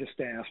talked to his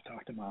staff,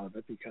 talked him out of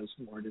it because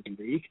word had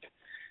leaked.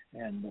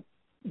 And,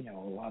 a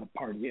lot of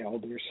party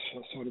elders,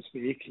 so to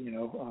speak,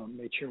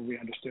 made sure we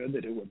understood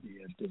that it would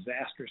be a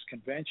disastrous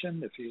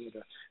convention if he were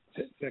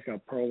to pick a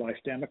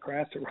pro-life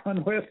Democrat to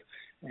run with,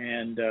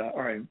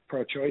 or a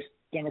pro-choice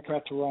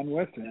Democrat to run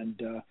with,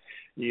 and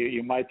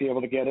you might be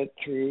able to get it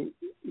through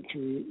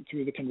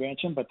the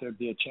convention, but there'd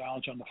be a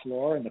challenge on the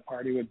floor, and the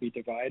party would be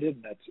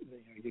divided, and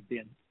you'd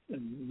be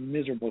in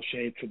miserable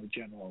shape for the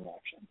general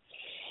election.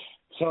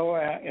 So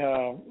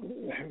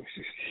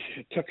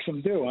it took some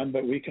doing,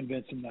 but we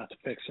convinced him not to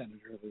pick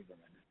Senator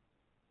Lieberman.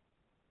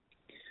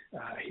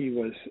 He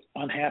was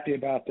unhappy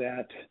about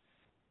that,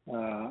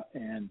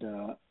 and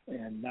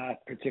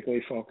not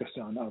particularly focused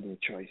on other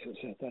choices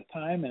at that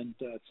time, and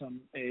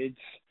some aides.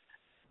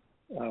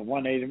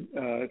 One aide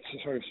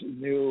sort of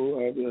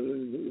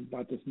knew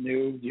about this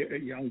new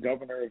young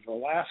governor of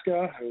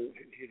Alaska who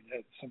he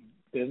had some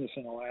business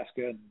in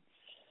Alaska, and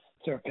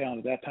Sarah Palin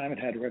at that time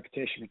had a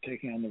reputation for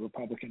taking on the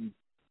Republican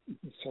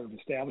sort of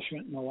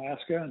establishment in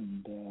Alaska,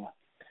 and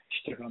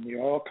she took on the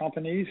oil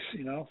companies,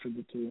 for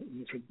the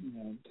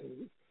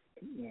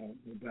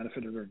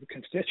benefit of her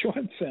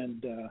constituents,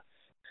 and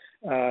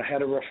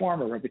had a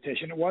reformer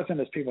reputation. It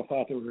wasn't, as people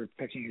thought, that we were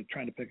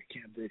trying to pick a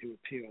candidate who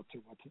appealed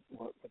to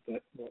what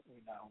we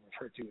now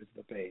refer to as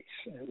the base.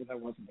 That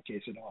wasn't the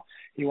case at all.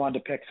 He wanted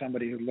to pick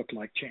somebody who looked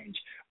like change.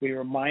 We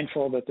were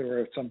mindful that there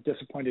were some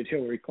disappointed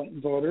Hillary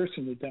Clinton voters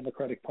in the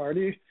Democratic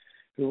Party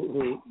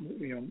who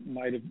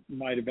might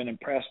have been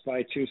impressed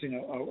by choosing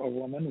a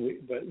woman.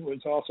 But it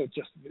was also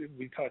just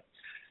we thought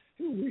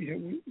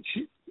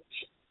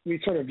we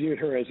sort of viewed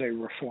her as a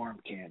reform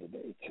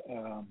candidate.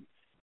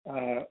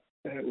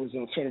 It was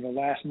a sort of a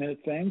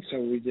last-minute thing, so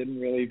we didn't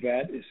really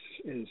vet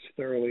as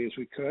thoroughly as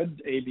we could.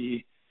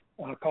 A.B.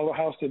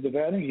 Culverhouse did the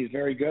vetting. He's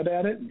very good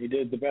at it, and he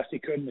did the best he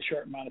could in a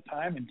short amount of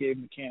time, and gave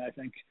McCain, I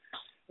think,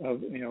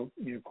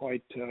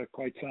 quite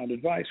sound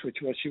advice,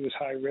 which was she was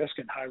high risk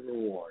and high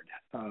reward.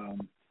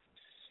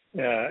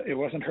 It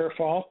wasn't her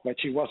fault, but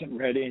she wasn't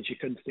ready, and she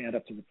couldn't stand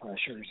up to the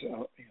pressures.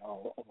 Of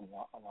a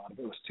lot of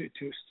it was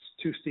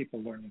too steep a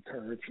learning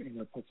curve.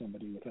 Put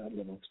somebody with that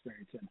little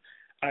experience in.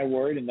 I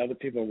worried, and other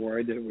people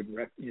worried that it would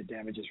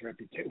damage his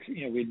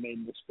reputation. We'd made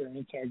an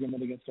experience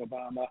argument against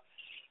Obama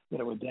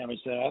that it would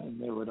damage that,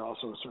 and it would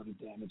also sort of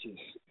damage his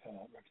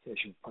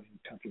reputation of putting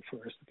the country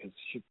first, because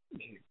she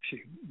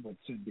would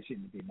soon be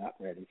seen to be not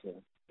ready for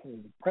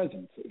the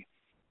presidency.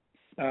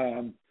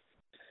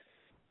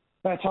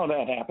 That's how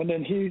that happened.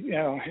 And he,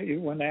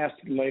 when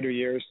asked in later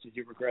years, did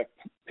you regret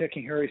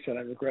picking her? He said,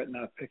 I regret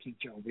not picking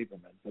Joe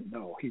Lieberman. But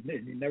no, he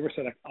never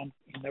said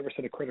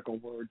a critical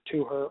word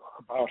to her, or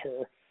about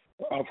her,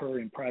 or of her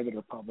in private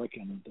or public.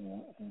 And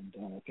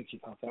I think he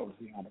thought that was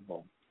the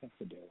honorable thing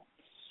to do.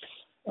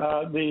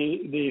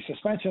 The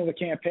suspension of the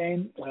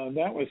campaign,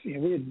 that was,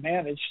 we had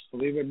managed,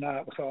 believe it or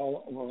not, with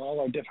all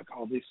our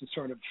difficulties, to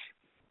sort of,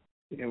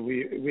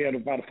 we had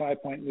about a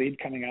 5-point lead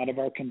coming out of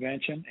our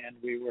convention, and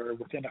we were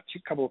within a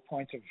couple of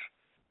points of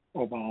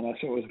Obama.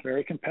 So it was a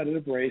very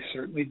competitive race,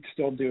 certainly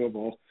still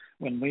doable,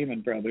 when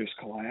Lehman Brothers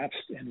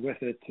collapsed, and with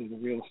it, the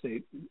real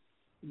estate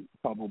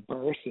bubble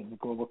burst and the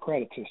global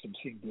credit system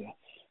seemed to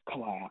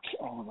collapse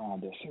all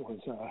around us. It was,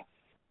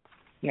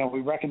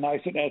 we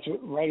recognized it as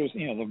right as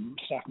the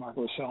stock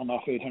market was selling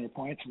off 800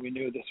 points. We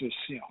knew this was,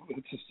 it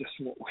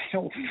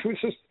was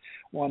just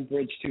one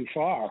bridge too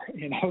far.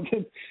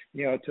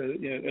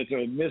 It's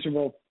a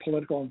miserable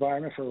political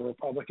environment for a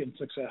Republican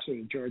successor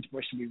to George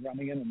Bush to be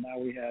running in, and now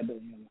we had,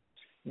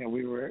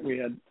 we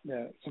had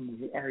some of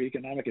our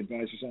economic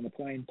advisors on the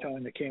plane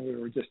telling McCain we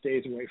were just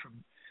days away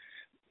from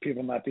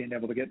people not being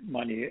able to get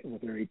money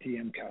with their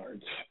ATM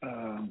cards.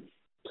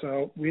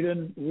 So we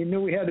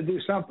knew we had to do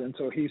something.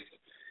 So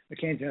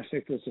McCain's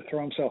instinct was to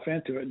throw himself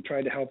into it and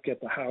try to help get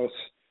the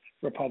House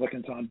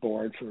Republicans on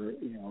board for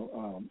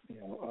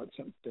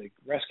some big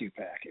rescue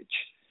package.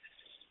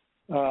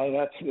 He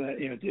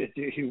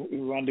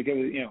wanted to give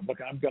look,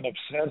 I'm going to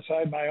set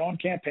aside my own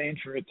campaign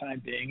for a time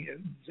being.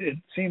 It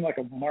seemed like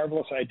a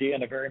marvelous idea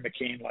and a very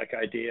McCain-like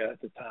idea at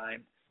the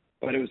time,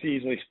 but it was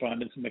easily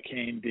spun as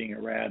McCain being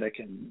erratic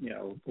and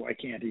why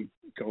can't he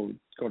go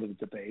to the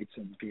debates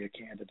and be a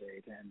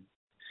candidate? And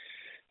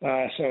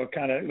so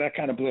that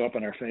kind of blew up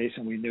in our face,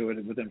 and we knew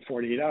it within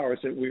 48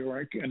 hours that we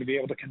weren't going to be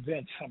able to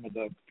convince some of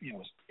the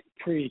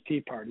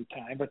pre-Tea Party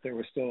time, but there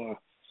was still a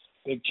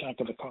big chunk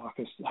of the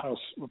caucus, the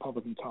House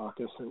Republican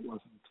caucus, that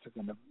wasn't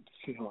going to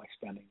feel like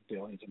spending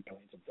billions and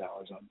billions of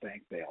dollars on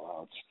bank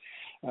bailouts.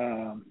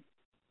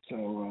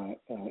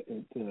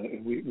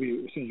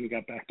 We as soon as we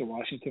got back to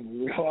Washington,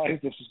 we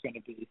realized this was going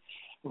to be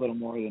a little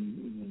more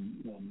than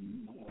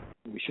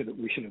we should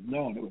have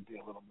known. It would be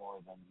a little more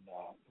than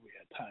we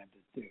had time to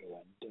do,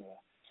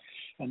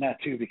 and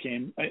that too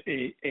became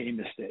a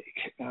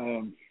mistake.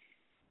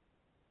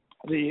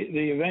 The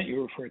event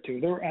you referred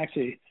to, there were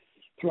actually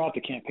throughout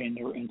the campaign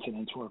there were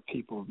incidents where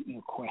people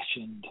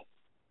questioned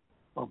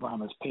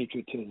Obama's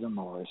patriotism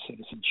or his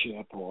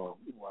citizenship or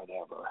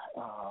whatever.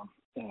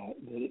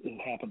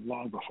 It happened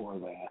long before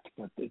that,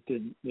 but they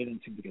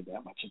didn't seem to get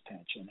that much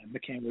attention. And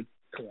McCain would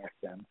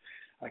correct them.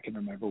 I can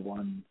remember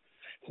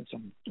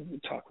some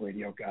talk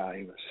radio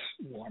guy was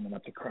warming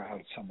up the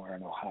crowd somewhere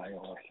in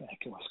Ohio, I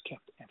think, and was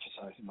kept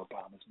emphasizing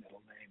Obama's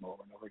middle name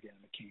over and over again.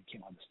 McCain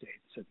came on the stage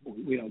and said,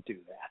 "We don't do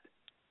that.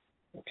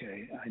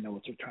 Okay, I know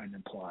what you're trying to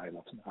imply.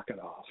 Let's knock it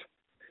off."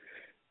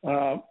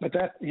 But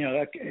that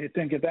it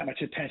didn't get that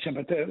much attention.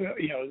 But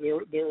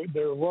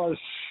there was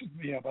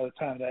by the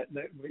time that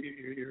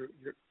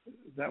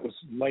was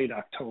late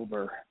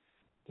October,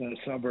 the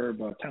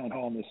town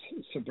hall in the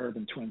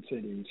suburban Twin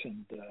Cities,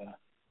 and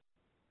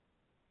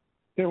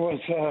there was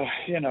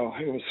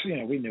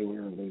we knew we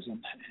were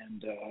losing,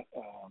 and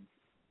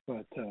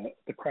but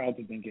the crowds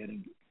had been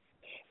getting.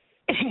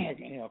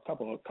 A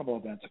couple of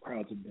events, the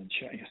crowds had been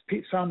shouting.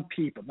 Some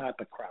people, not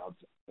the crowds,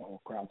 the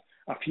whole crowd.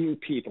 A few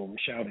people were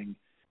shouting,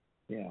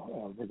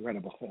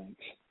 regrettable things,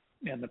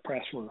 and the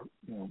press were,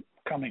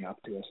 coming up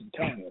to us and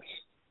telling us.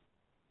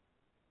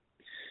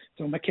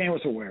 So McCain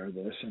was aware of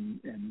this,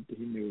 and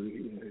he knew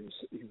he was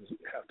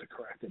have to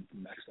correct it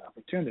the next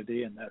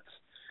opportunity, and that's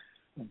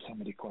when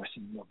somebody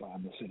questioned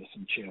Obama's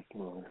citizenship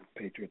or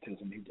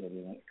patriotism. He did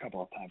it a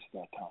couple of times at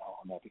that town hall,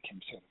 and that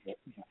became sort of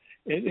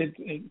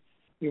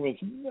it was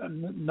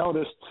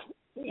noticed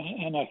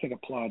and I think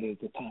applauded at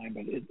the time,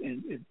 but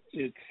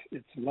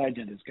its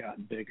legend has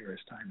gotten bigger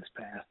as time has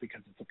passed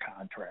because it's a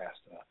contrast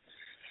to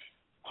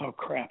how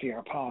crappy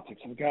our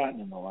politics have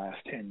gotten in the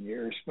last 10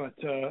 years. But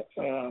that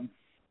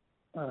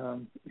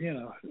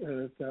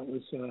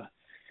was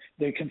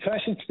the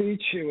concession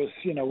speech. It was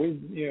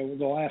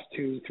the last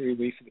 2-3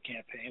 weeks of the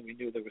campaign, we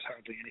knew there was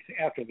hardly anything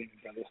after Lehman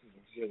Brothers. There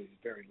was really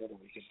very little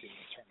we could do to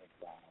turn it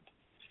around.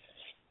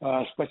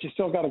 But you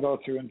still got to go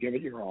through and give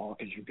it your all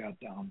because you've got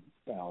down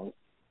ballot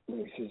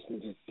races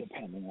that are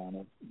depending on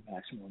a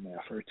maximum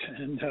effort.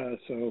 And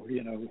so,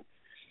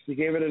 he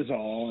gave it his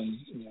all. And,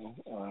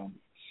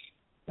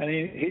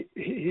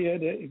 he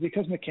had,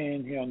 because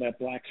McCain, in that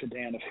black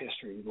sedan of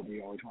history that he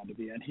always wanted to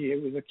be in, he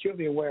was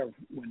acutely aware of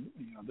when,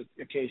 the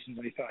occasions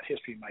when he thought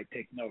history might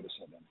take notice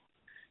of him.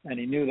 And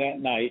he knew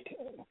that night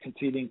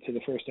conceding to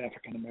the first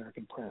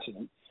African-American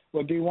president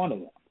would be one of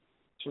them.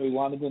 So he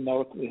wanted to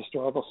note the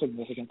historical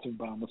significance of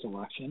Obama's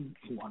election.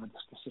 He wanted to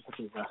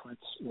specifically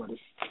reference what an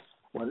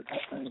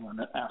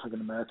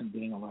African-American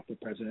being elected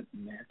president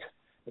meant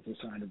as a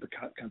sign of the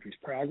country's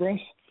progress.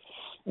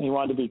 And he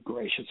wanted to be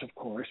gracious, of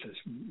course, as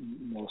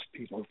most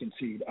people who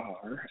concede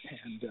are.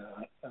 And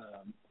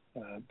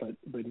but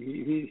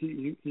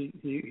he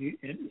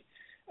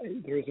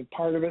there was a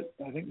part of it,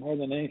 I think, more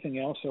than anything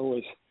else,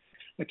 was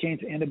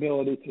McCain's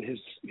inability to his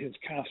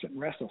constant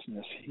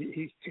restlessness.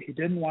 He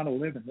didn't want to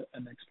live in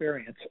an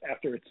experience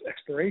after its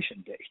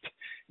expiration date,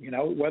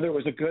 whether it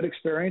was a good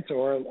experience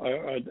or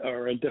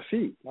a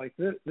defeat like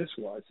this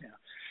was.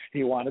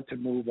 He wanted to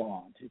move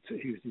on.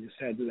 He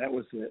said that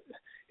was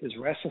his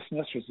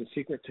restlessness was the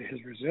secret to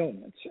his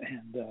resilience,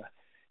 and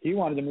he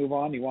wanted to move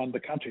on. He wanted the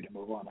country to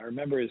move on. I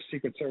remember his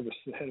Secret Service,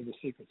 the head of the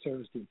Secret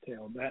Service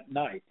detail, that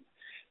night,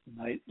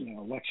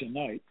 election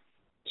night,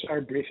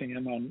 started briefing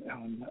him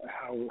on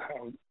how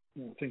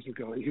things would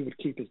go. He would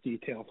keep his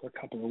detail for a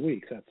couple of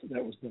weeks.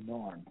 That was the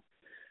norm.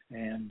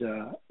 And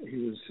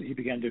he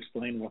began to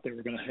explain what they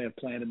were going to have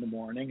planned in the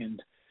morning,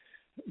 and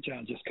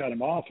John just cut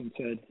him off and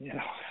said,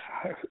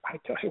 I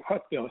tell you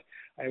what, Bill,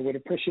 I would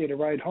appreciate a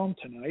ride home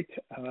tonight,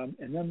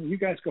 and then you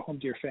guys go home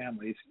to your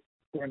families.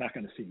 We're not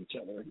going to see each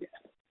other again.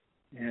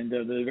 And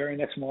the very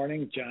next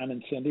morning, John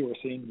and Cindy were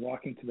seen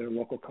walking to their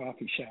local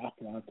coffee shop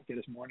to get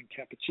his morning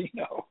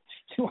cappuccino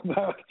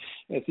without,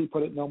 as he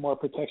put it, no more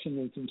protection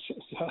than some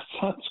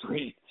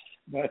sunscreen.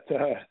 But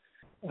that's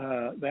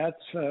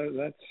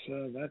it.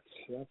 That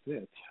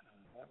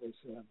was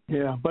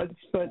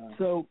but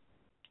so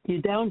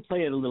you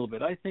downplay it a little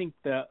bit. I think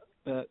that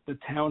the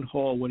town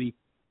hall, when he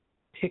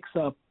picks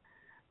up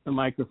the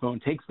microphone,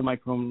 takes the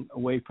microphone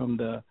away from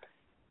the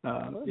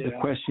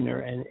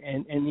questioner,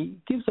 and he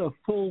gives a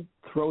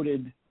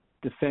full-throated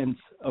defense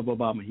of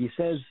Obama. He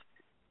says,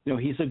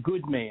 he's a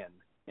good man,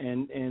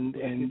 and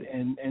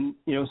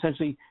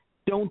essentially,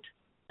 don't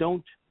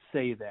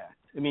say that.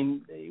 I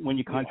mean, when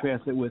you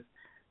contrast it with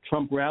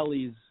Trump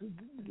rallies,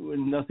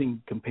 nothing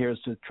compares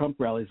to Trump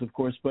rallies, of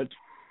course, but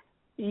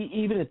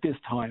even at this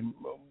time,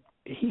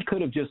 he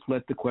could have just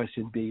let the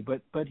question be,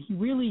 but he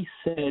really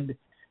said,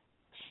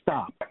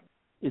 "Stop!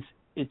 It's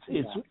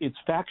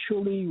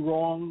factually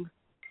wrong.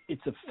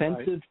 It's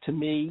offensive to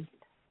me,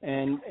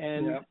 and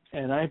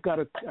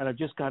I've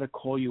just got to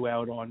call you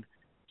out on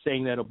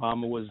saying that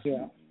Obama was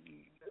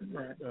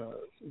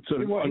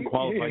sort of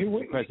unqualified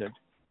as president."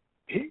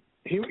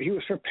 He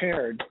was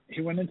prepared.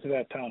 He went into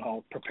that town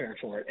hall prepared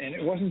for it, and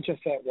it wasn't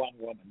just that one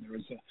woman. There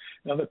was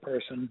another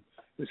person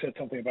who said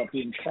something about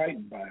being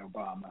frightened by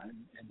Obama,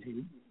 and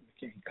he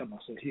come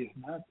and said he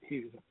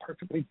is a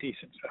perfectly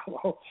decent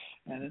fellow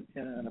and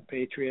a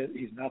patriot.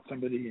 He's not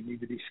somebody you need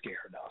to be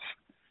scared of,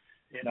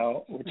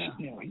 which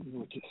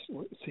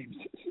seems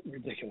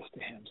ridiculous to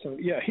him. So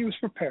he was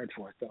prepared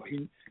for it though.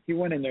 He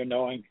went in there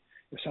knowing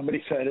if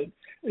somebody said it,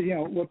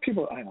 what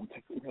people I don't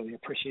think really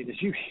appreciate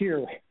is you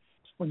hear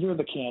when you're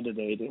the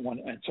candidate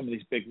at some of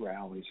these big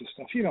rallies and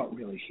stuff, you don't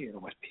really hear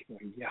what people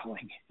are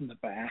yelling in the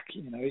back.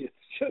 It's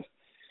just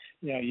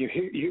you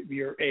hear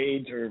your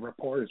aides or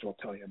reporters will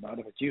tell you about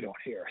it, but you don't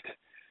hear it.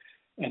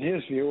 And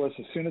his view was,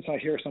 as soon as I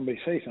hear somebody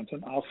say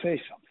something, I'll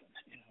say something.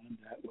 And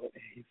that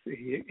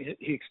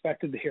he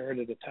expected to hear it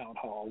at a town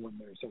hall when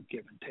there's a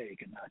give and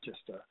take, and not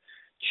just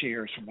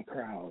cheers from the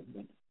crowd.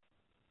 But,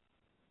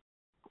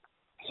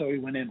 so he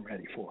went in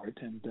ready for it,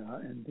 and did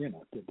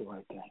the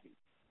right thing.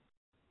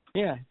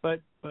 Yeah,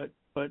 but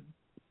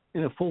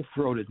in a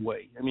full-throated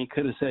way. I mean,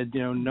 could have said,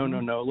 no,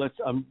 let's.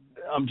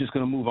 I'm just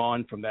going to move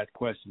on from that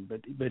question.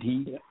 But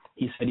he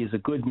said he's a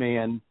good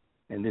man,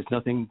 and there's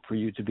nothing for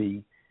you to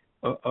be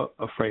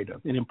afraid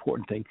of. An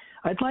important thing.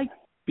 I'd like,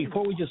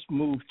 before we just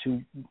move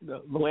to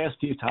the last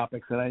few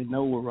topics, that I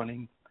know we're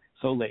running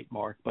so late,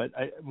 Mark, but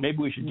maybe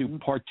we should do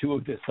part 2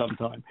 of this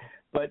sometime.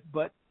 But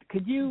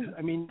could you?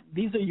 I mean,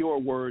 these are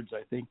your words,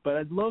 I think, but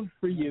I'd love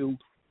for you,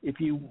 if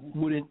you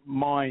wouldn't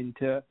mind,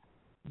 to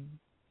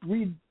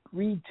read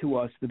to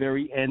us the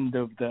very end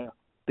of the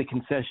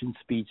concession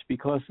speech,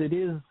 because it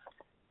is,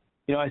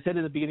 I said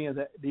at the beginning of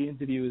the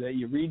interview that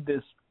you read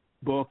this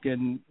book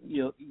and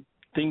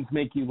things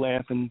make you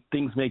laugh and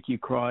things make you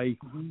cry.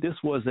 Mm-hmm. This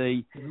was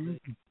a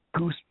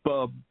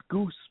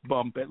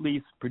goosebump at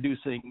least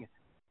producing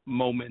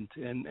moment,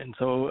 and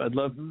so I'd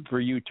love for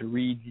you to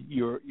read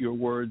your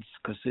words,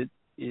 because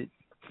it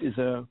is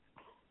a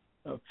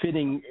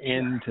fitting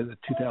end to the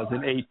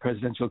 2008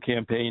 presidential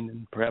campaign,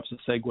 and perhaps a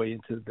segue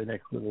into the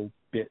next little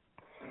bit.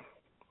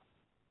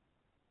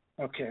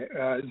 Okay,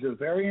 the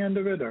very end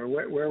of it, or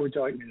where would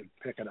you like me to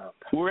pick it up?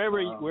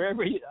 Wherever you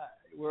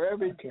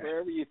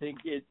think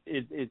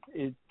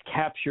it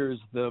captures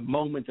the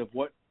moment of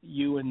what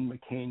you and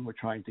McCain were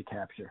trying to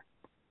capture.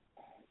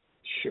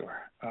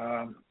 Sure.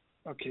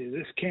 Okay,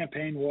 this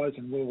campaign was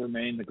and will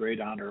remain the great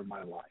honor of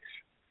my life.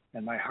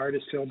 And my heart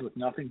is filled with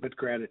nothing but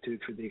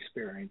gratitude for the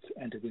experience,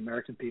 and to the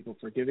American people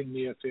for giving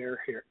me a fair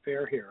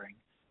hearing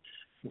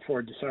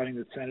before deciding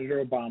that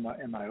Senator Obama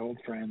and my old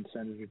friend,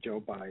 Senator Joe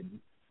Biden,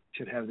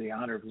 should have the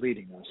honor of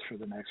leading us for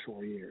the next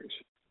 4 years.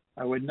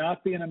 I would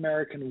not be an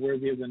American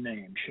worthy of the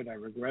name should I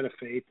regret a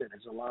fate that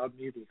has allowed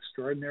me the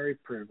extraordinary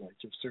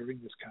privilege of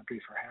serving this country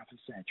for half a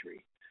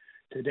century.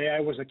 Today I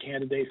was a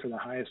candidate for the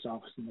highest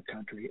office in the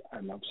country I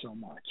love so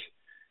much,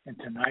 and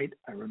tonight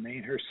I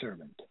remain her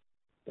servant.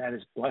 That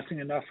is blessing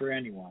enough for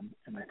anyone,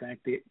 and I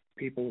thank the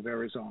people of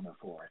Arizona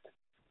for it.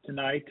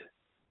 Tonight,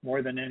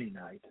 more than any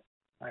night,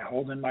 I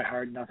hold in my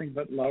heart nothing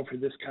but love for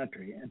this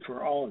country and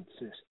for all its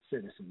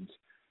citizens,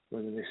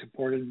 whether they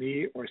supported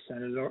me or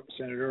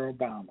Senator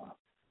Obama.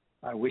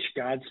 I wish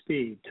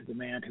Godspeed to the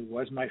man who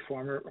was my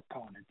former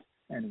opponent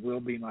and will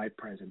be my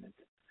president.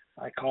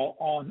 I call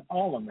on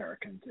all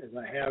Americans, as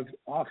I have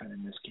often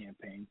in this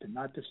campaign, to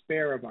not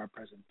despair of our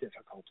present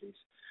difficulties,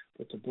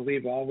 but to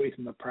believe always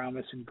in the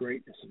promise and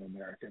greatness of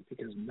America,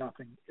 because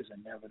nothing is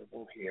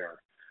inevitable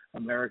here.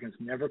 Americans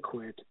never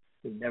quit.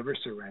 We never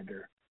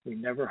surrender. We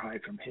never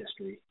hide from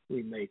history.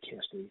 We make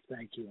history.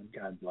 Thank you, and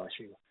God bless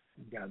you,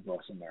 and God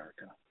bless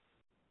America.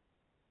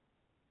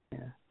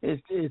 Yeah,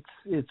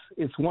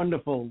 it's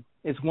wonderful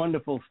it's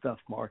wonderful stuff,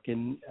 Mark,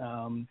 and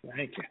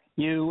Thank you.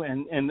 You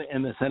and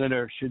the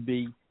senator should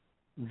be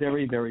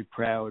very, very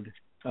proud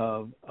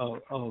of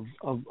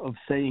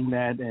saying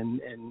that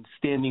and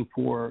standing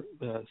for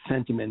the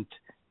sentiment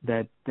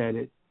that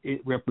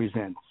it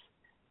represents.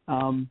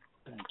 Thank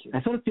you.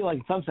 I sort of feel like,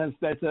 in some sense,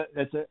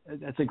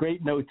 that's a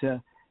great note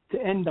to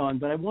end on.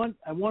 But I want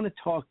to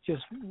talk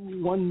just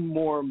one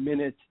more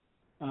minute,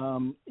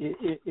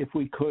 if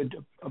we could,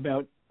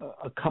 about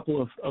a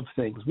couple of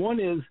things. One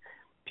is,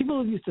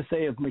 people used to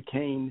say of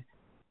McCain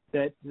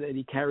that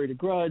he carried a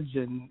grudge,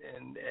 and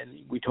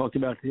we talked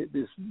about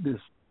this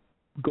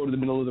go to the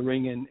middle of the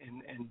ring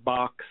and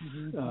box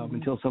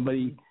until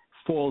somebody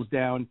falls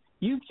down.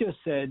 You've just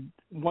said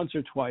once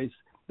or twice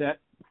that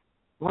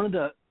one of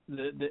the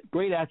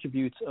great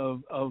attributes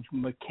of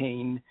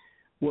McCain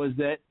was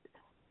that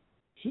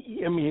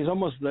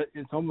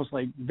it's almost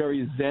like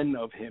very Zen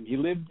of him. He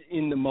lived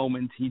in the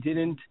moment. He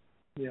didn't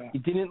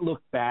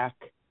look back.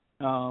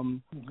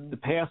 The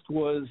past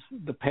was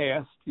the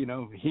past.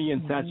 He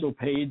and Satchel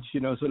Paige,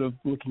 sort of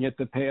looking at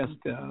the past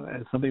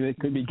as something that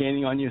could be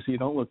gaining on you, so you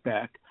don't look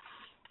back.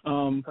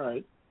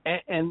 Right.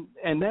 And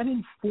that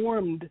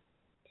informed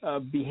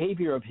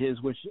behavior of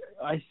his, which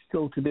I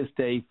still to this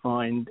day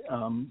find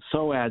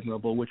so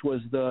admirable, which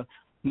was the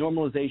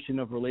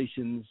normalization of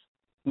relations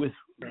with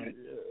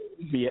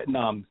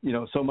Vietnam.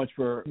 So much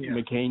for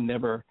McCain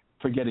never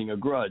forgetting a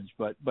grudge.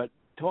 But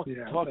talk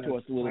to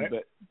us a little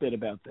bit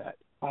about that.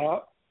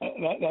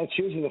 That's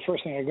usually the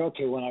first thing I go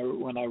to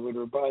when I would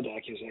rebut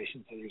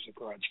accusations that he was a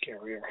grudge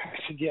carrier. I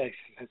said, yeah,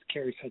 he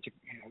carried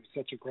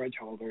such a grudge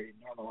holder. He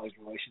normalized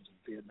relations in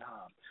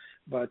Vietnam.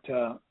 But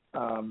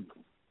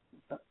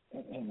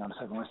hang on a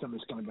second,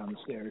 somebody's coming down the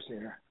stairs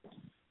here.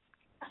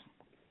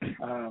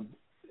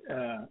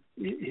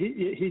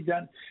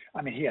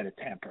 He had a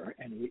temper,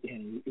 and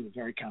he was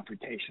very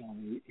confrontational.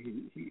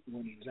 He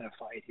when he was in a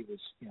fight, he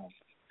was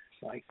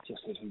like,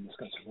 just as we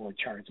discussed before,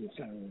 charge to the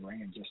center of the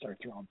ring and just start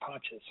throwing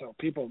punches. So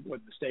people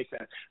would mistake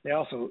that. They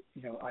also,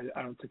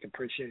 I don't think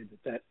appreciated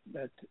that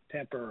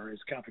temper or his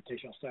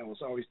confrontational style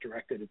was always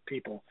directed at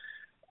people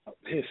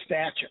his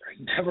stature,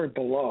 never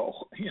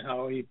below.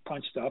 He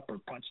punched up or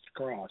punched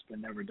across, but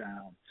never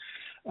down.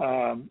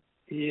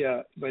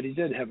 But he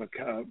did have a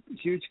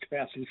huge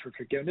capacity for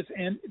forgiveness,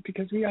 and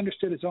because he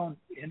understood his own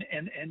and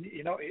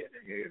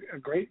a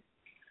great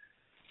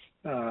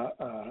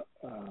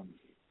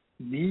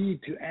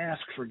need to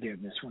ask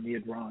forgiveness when he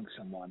had wronged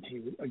someone.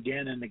 He would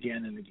again and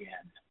again and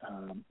again,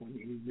 when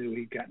he knew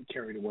he'd gotten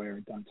carried away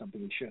or done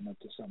something he shouldn't have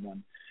to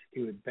someone,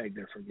 he would beg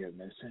their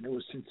forgiveness, and it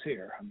was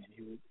sincere.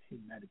 He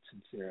meant it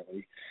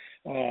sincerely.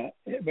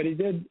 But he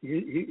did.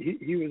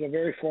 He was a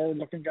very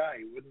forward-looking guy.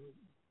 He wouldn't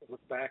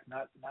look back.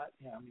 Not.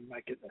 You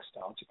might get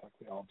nostalgic like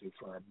we all do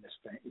for our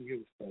misspent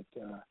youth, but.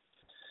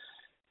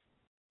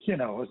 It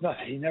was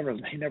nothing. He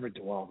never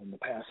dwelled in the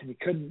past, and he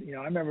couldn't.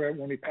 I remember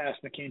when we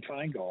passed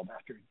McCain-Feingold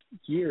after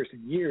years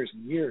and years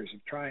and years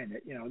of trying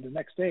it. The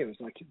next day it was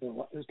like it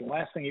was the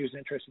last thing he was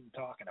interested in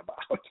talking about.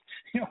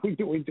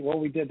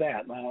 We did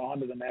that. Now on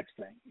to the next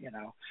thing.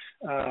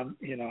 I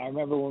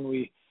remember when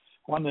we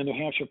won the New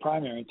Hampshire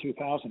primary in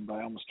 2000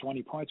 by almost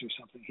 20 points or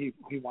something. He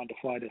wanted to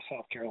fly to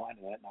South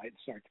Carolina that night and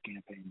start the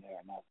campaign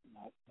there,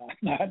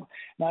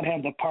 not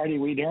have the party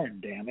we'd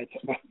earned. Damn it,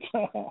 but.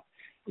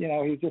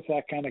 He's just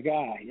that kind of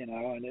guy, and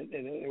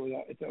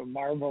it's a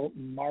marvelous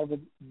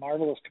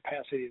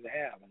capacity to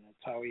have, and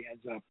that's how he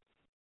ends up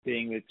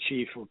being the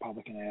chief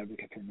Republican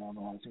advocate for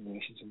normalizing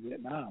relations in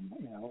Vietnam,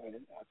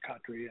 a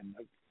country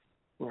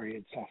where he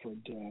had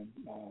suffered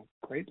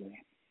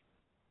greatly.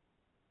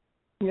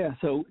 Yeah.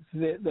 So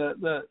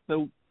the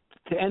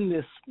to end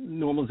this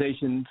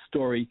normalization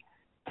story,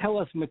 tell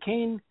us,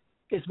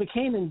 it's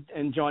McCain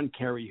and John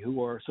Kerry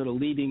who are sort of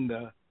leading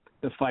the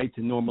fight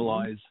to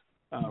normalize.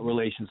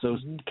 Relations. So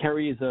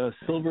Kerry is a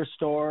Silver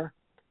Star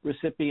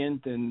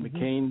recipient, and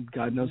McCain,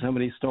 God knows how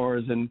many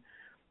stars and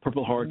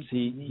Purple Hearts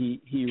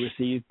he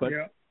received. But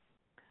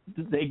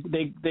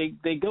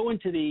they go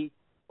into the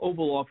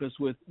Oval Office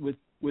with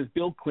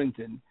Bill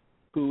Clinton,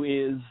 who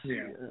is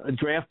a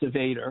draft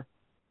evader.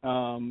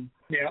 And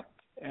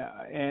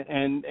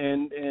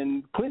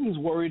Clinton's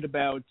worried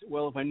about,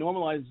 well, if I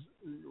normalize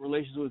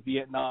relations with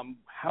Vietnam,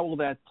 how will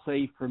that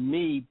play for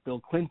me, Bill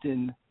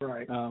Clinton,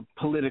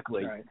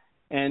 politically? Right.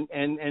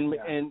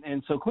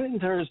 And so Clinton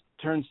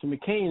turns to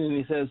McCain and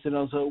he says,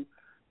 so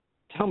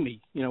tell me,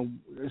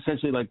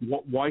 essentially like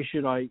why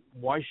should I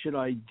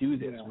do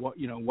this?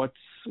 What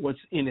what's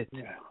in it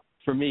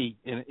for me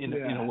in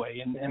a way?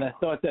 And I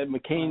thought that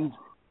McCain's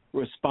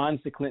response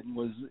to Clinton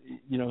was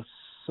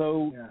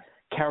so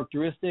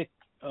characteristic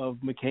of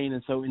McCain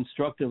and so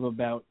instructive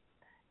about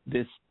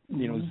this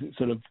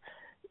sort of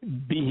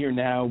be here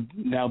now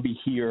be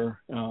here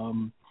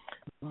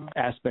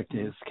aspect to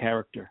his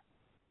character.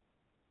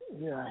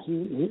 Yeah,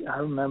 I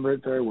remember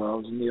it very well.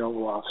 It was in the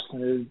Oval Office,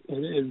 and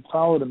it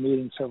followed a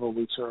meeting several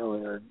weeks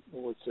earlier,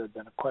 in which there had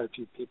been quite a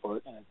few people in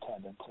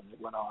attendance, and it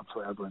went on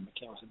forever, and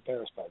McCain was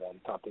embarrassed by that. He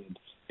thought they had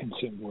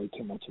consumed way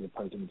too much of the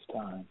president's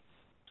time.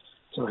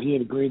 So he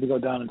had agreed to go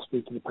down and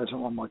speak to the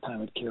president one more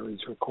time at Kerry's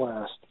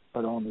request,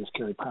 but only as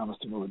Kerry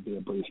promised him it would be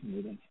a brief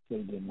meeting. They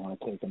didn't want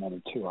to take another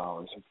 2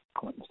 hours of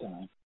Clinton's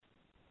time.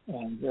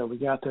 And we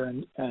got there,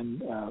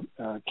 and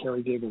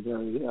Kerry gave a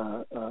very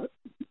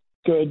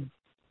good,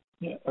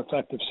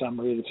 effective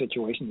summary of the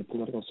situation, the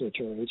political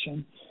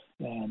situation,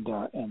 and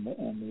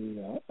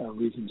the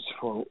reasons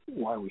for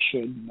why we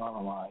should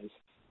normalize.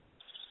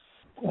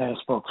 I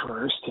spoke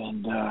first,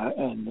 and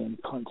then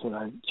Clinton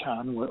said,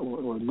 "John, what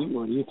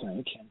do you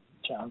think?" And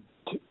John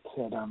said,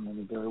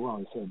 very well.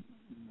 He said,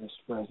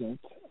 "Mr. President,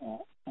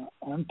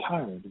 I'm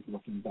tired of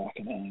looking back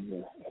in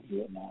anger at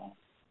Vietnam,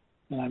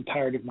 and I'm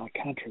tired of my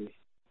country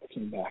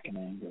looking back in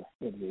anger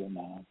at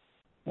Vietnam.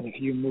 And if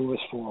you move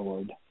us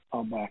forward,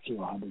 I'll back you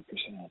 100%."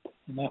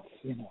 And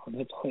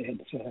that's all he had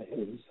to say.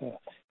 It was,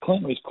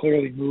 Clinton was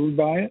clearly moved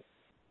by it.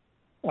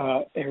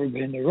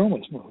 Everybody in the room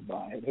was moved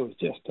by it. It was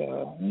just, it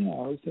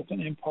was just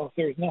an impulse.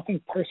 There was nothing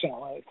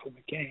personal in it for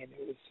McCain.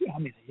 It was,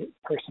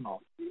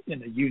 personal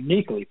in a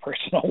uniquely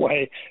personal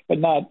way, but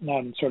not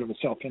in sort of a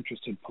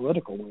self-interested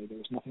political way. There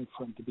was nothing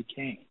for him to be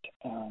gained.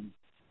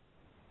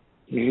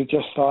 He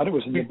just thought it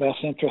was in the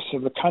best interest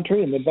of the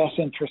country and the best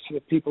interest of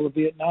the people of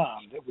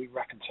Vietnam that we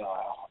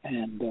reconcile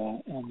and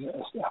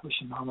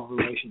establish a normal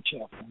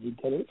relationship. And he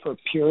did it for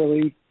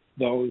purely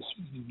those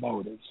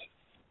motives.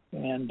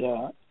 And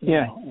it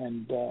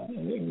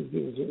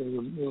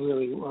was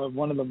really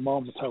one of the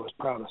moments I was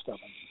proudest of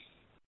him.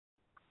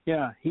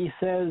 Yeah, he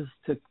says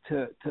to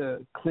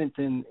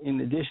Clinton,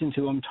 in addition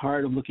to "I'm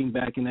tired of looking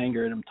back in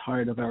anger, and I'm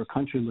tired of our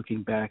country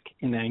looking back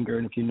in anger,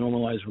 and if you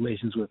normalize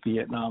relations with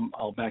Vietnam,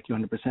 I'll back you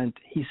 100%.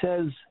 He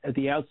says at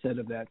the outset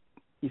of that,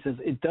 he says,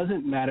 "It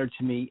doesn't matter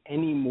to me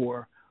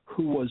anymore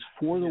who was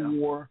for the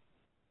war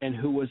and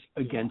who was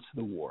against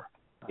the war.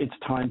 It's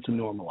time to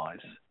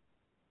normalize."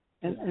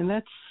 And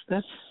that's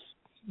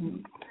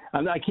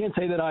I can't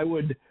say that I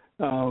would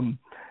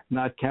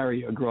not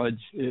carry a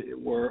grudge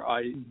were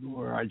I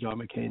John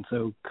McCain.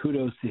 So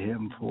kudos to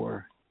him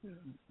for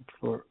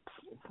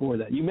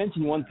that. You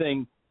mentioned one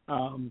thing.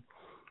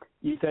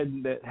 You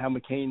said that how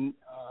McCain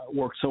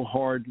worked so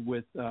hard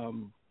with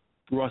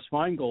Russ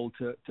Feingold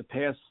to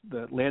pass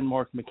the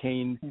landmark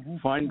McCain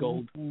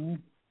Feingold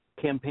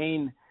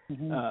campaign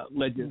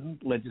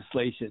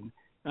legislation.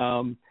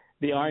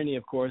 The irony,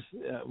 of course,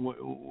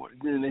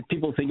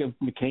 people think of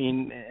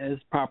McCain as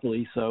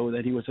properly so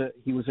that he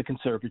was a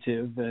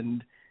conservative,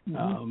 and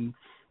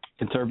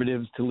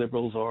conservatives to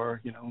liberals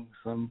are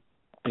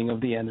something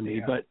of the enemy.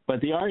 Yeah. But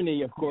the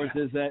irony, of course,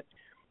 is that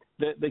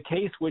the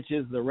case which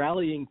is the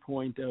rallying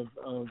point of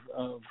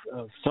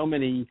so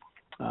many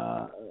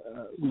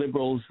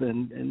liberals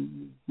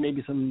and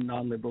maybe some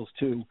non-liberals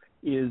too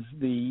is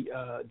the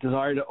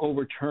desire to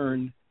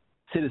overturn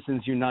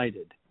Citizens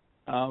United.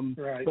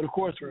 Right. But of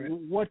course, right.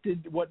 what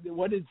did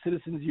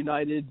Citizens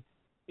United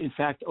in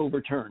fact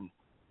overturn?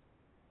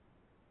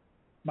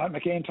 Not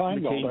McCain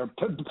Feingold, or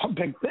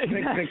big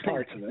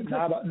parts of it.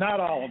 Not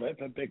all of it,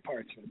 but big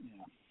parts of it.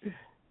 Yeah.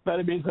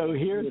 But I mean, so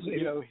here's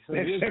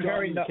they're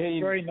very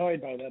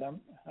annoyed by that.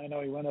 I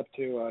know he went up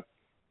to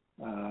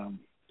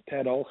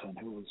Ted Olson,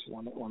 who was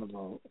one of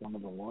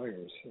the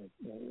lawyers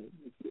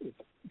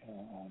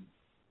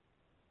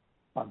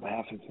on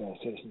behalf of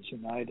Citizens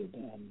United,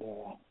 and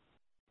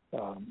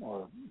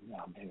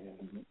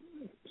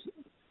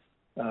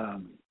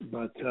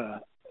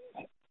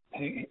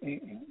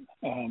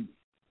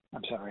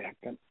I'm sorry, I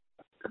got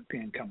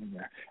pain coming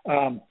there.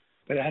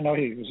 But I know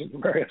he was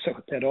very upset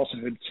with Ted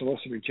Olson, who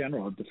Solicitor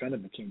General had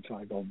defended McCain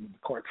Feingold when the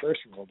court first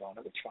ruled on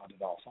it, which found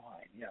it all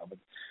fine. Yeah, but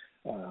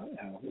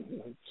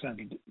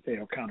Senator Day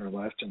O'Connor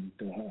left, and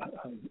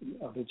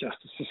other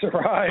justices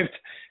arrived,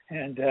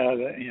 and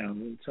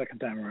the second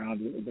time around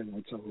they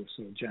weren't so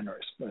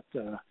generous. But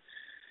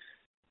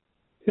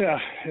yeah,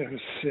 it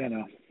was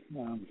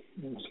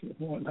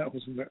that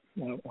was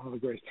one of the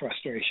great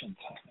frustrations,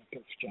 I think,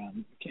 of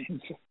John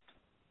McCain's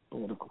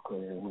political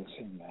career, was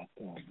seeing that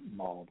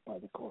mauled by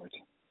the court.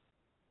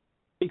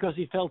 Because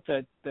he felt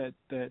that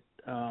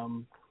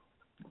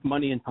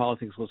money in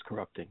politics was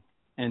corrupting,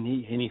 and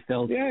he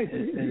felt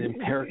an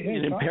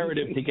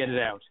imperative to get it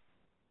out.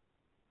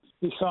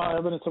 We saw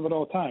evidence of it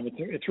all the time.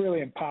 It's really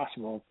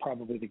impossible,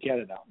 probably, to get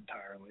it out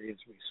entirely, as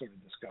we sort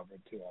of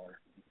discovered to our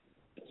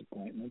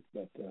disappointment.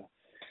 But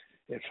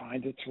it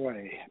finds its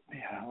way.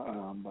 Yeah,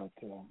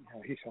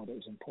 he felt it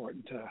was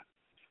important to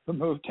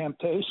remove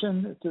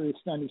temptation to the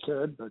extent he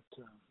could, but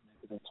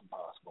maybe that's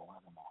impossible. I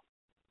don't know.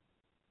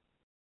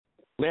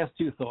 Last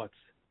two thoughts.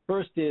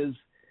 First is,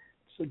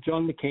 so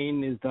John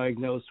McCain is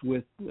diagnosed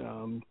with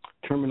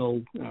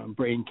terminal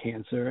brain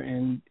cancer,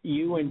 and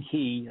you and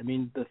he, I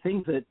mean, the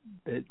things that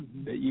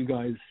you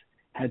guys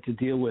had to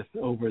deal with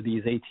over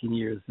these 18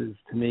 years is,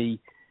 to me,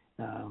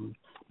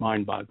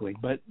 mind-boggling.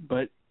 But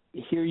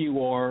here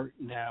you are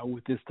now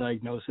with this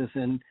diagnosis,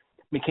 and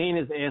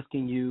McCain is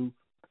asking you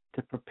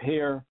to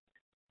prepare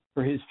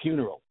for his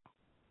funeral.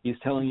 He's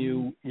telling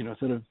you,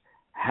 sort of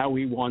how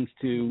he wants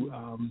to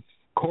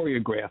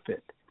choreograph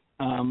it.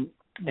 And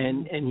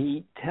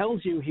he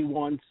tells you he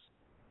wants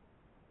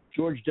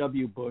George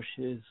W. Bush,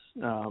 his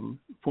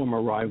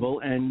former rival,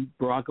 and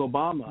Barack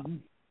Obama,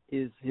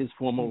 is his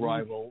former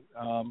rival,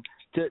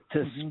 to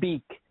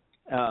speak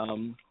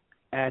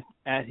at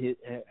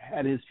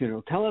his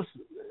funeral. Tell us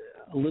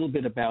a little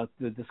bit about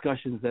the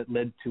discussions that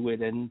led to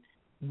it, and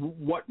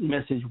what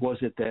message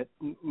was it that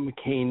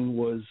McCain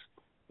was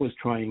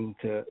trying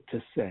to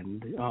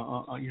send,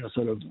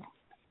 sort of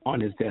on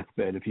his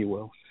deathbed, if you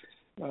will.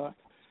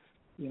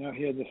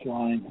 He had this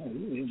line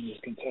in his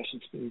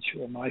concession speech: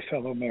 "For my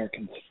fellow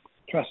Americans,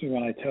 trust me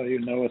when I tell you,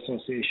 no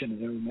association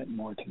has ever meant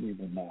more to me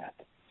than that."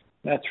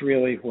 That's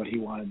really what he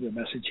wanted, the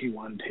message he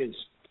wanted his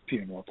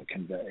funeral to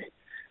convey,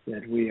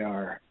 that we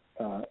have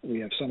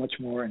so much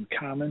more in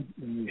common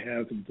than we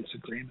have in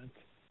disagreement,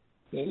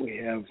 that we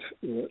have,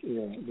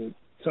 that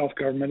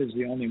self-government is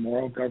the only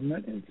moral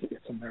government, and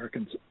it's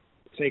Americans'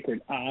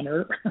 sacred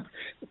honor,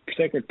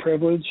 sacred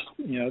privilege,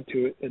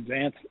 to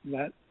advance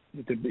that,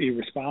 to be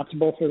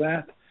responsible for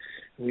that.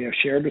 We have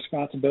shared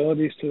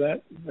responsibilities to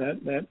that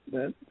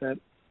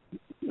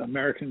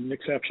American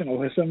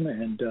exceptionalism,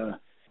 that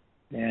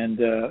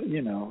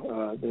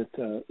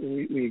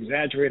we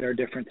exaggerate our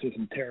differences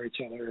and tear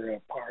each other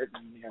apart,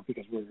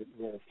 because we're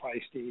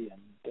feisty,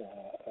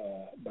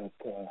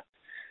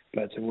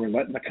 but we're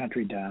letting the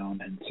country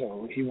down. And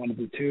so he wanted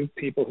the two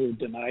people who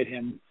denied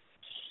him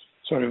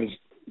sort of his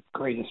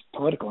greatest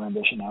political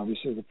ambition,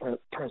 obviously the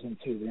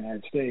presidency of the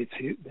United States,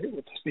 to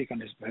speak on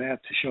his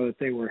behalf, to show that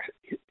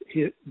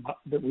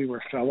that we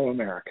were fellow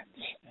Americans,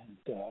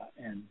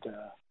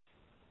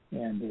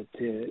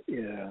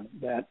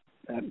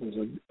 that was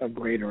a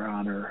greater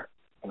honor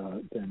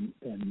than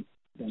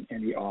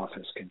any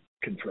office can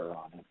confer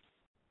on him.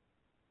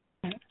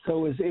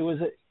 So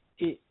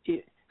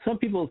some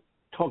people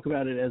talk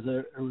about it as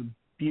a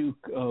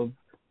rebuke of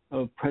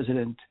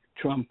President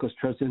Trump, because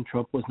President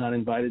Trump was not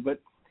invited, but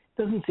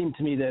it doesn't seem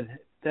to me that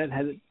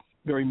had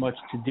very much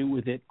to do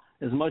with it,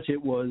 as much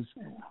it was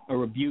a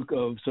rebuke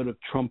of sort of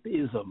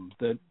Trumpism,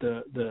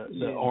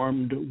 the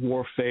armed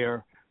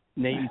warfare,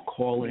 name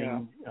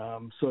calling,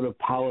 sort of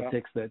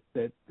politics that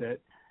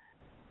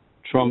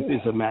Trump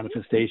is a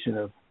manifestation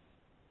of.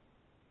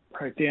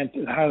 Right, the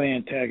highly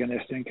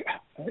antagonistic,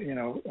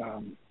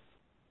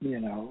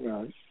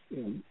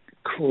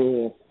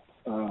 cruel,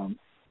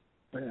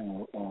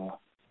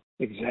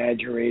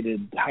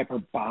 exaggerated,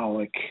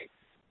 hyperbolic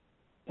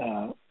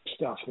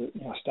stuff,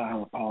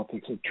 style of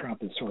politics that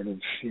Trump is sort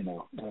of,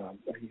 a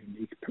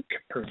unique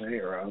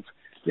purveyor of.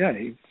 Yeah,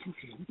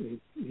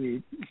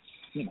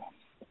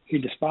 he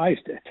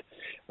despised it,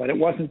 but it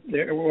wasn't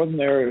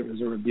there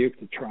as a rebuke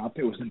to Trump.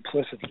 It was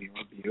implicitly a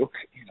rebuke,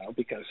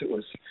 because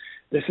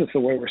this is the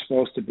way we're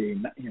supposed to be,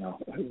 not and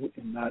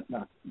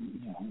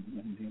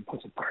the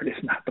implicit part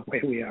is not the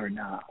way we are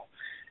now,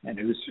 and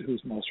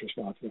who's most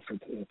responsible for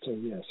it. So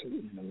yes,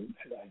 in that way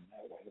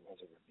it was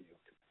a rebuke.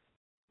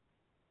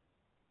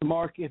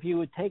 Mark, if you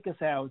would take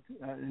us out,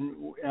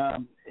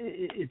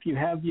 if you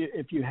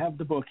have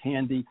the book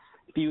handy,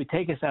 if you would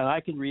take us out,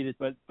 I can read it,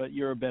 but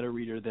you're a better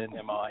reader than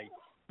am I.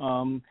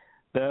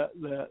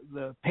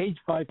 The page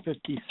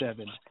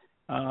 557.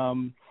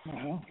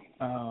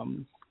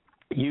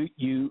 You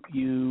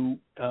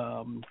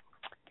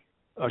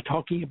are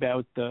talking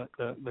about the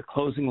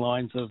closing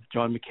lines of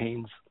John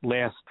McCain's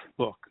last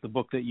book, the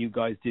book that you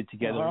guys did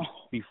together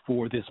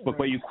before this book,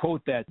 where you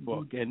quote that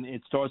book, and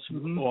it starts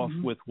off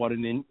with what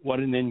an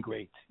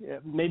ingrate.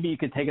 Maybe you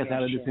could take us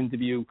out of this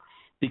interview,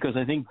 because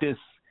I think this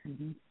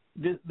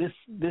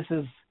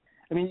is.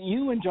 I mean,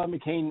 you and John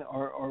McCain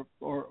are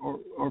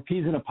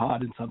peas in a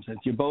pod in some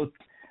sense. You're both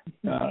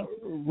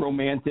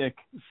romantic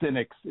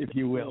cynics, if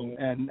you will,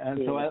 and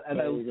so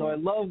I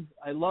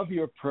love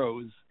your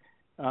prose.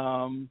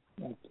 And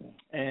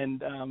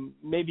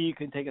maybe you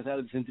can take us out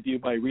of this interview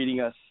by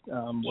reading us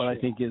what I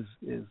think is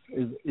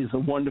a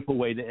wonderful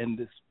way to end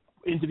this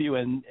interview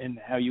and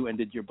how you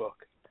ended your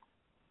book.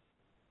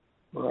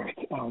 Right,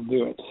 I'll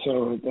do it.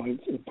 So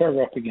the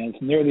paragraph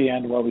begins: near the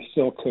end, while we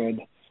still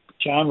could,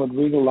 John would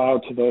read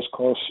aloud to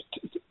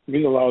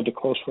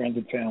close friends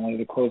and family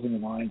the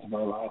closing lines of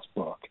our last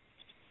book,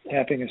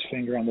 tapping his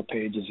finger on the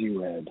page as he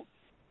read.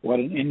 What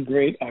an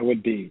ingrate I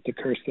would be to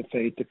curse the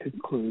fate that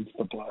concludes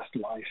the blessed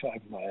life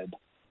I've led.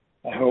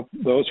 I hope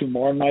those who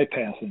mourn my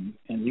passing,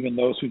 and even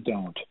those who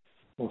don't,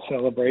 will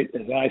celebrate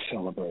as I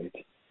celebrate.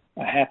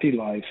 A happy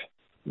life,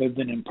 lived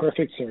in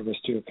imperfect service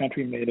to a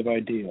country made of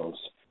ideals,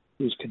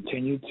 whose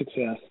continued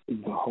success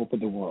is the hope of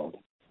the world.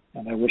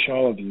 And I wish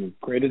all of you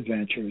great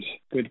adventures,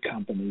 good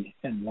company,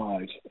 and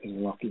lives as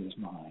lucky as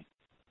mine.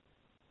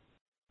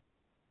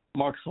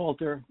 Mark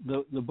Salter,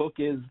 the book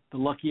is The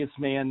Luckiest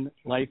Man,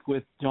 Life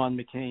with John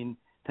McCain.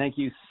 Thank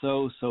you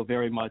so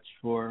very much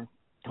for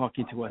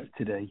talking to us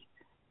today.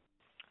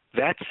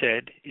 That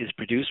Said is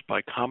produced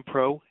by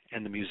Compro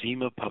and the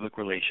Museum of Public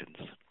Relations.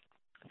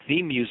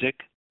 Theme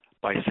music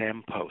by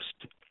Sam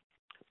Post.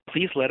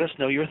 Please let us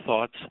know your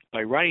thoughts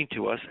by writing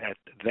to us at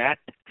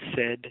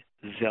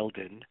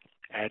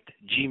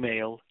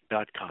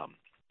thatsaidzeldin@gmail.com.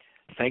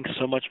 Thanks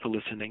so much for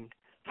listening.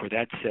 For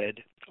That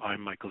Said, I'm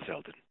Michael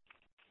Zeldin.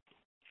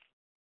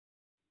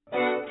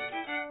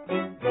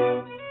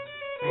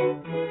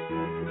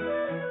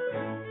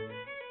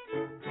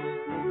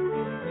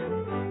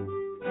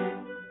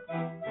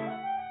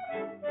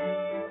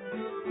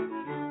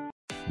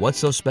 What's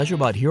so special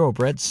about Hero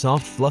Bread's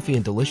soft, fluffy,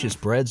 and delicious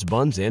breads,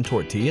 buns, and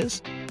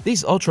tortillas?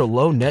 These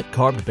ultra-low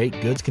net-carb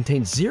baked goods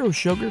contain zero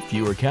sugar,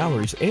 fewer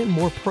calories, and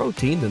more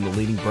protein than the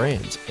leading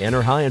brands, and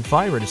are high in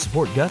fiber to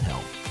support gut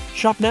health.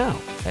 Shop now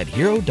at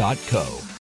Hero.co.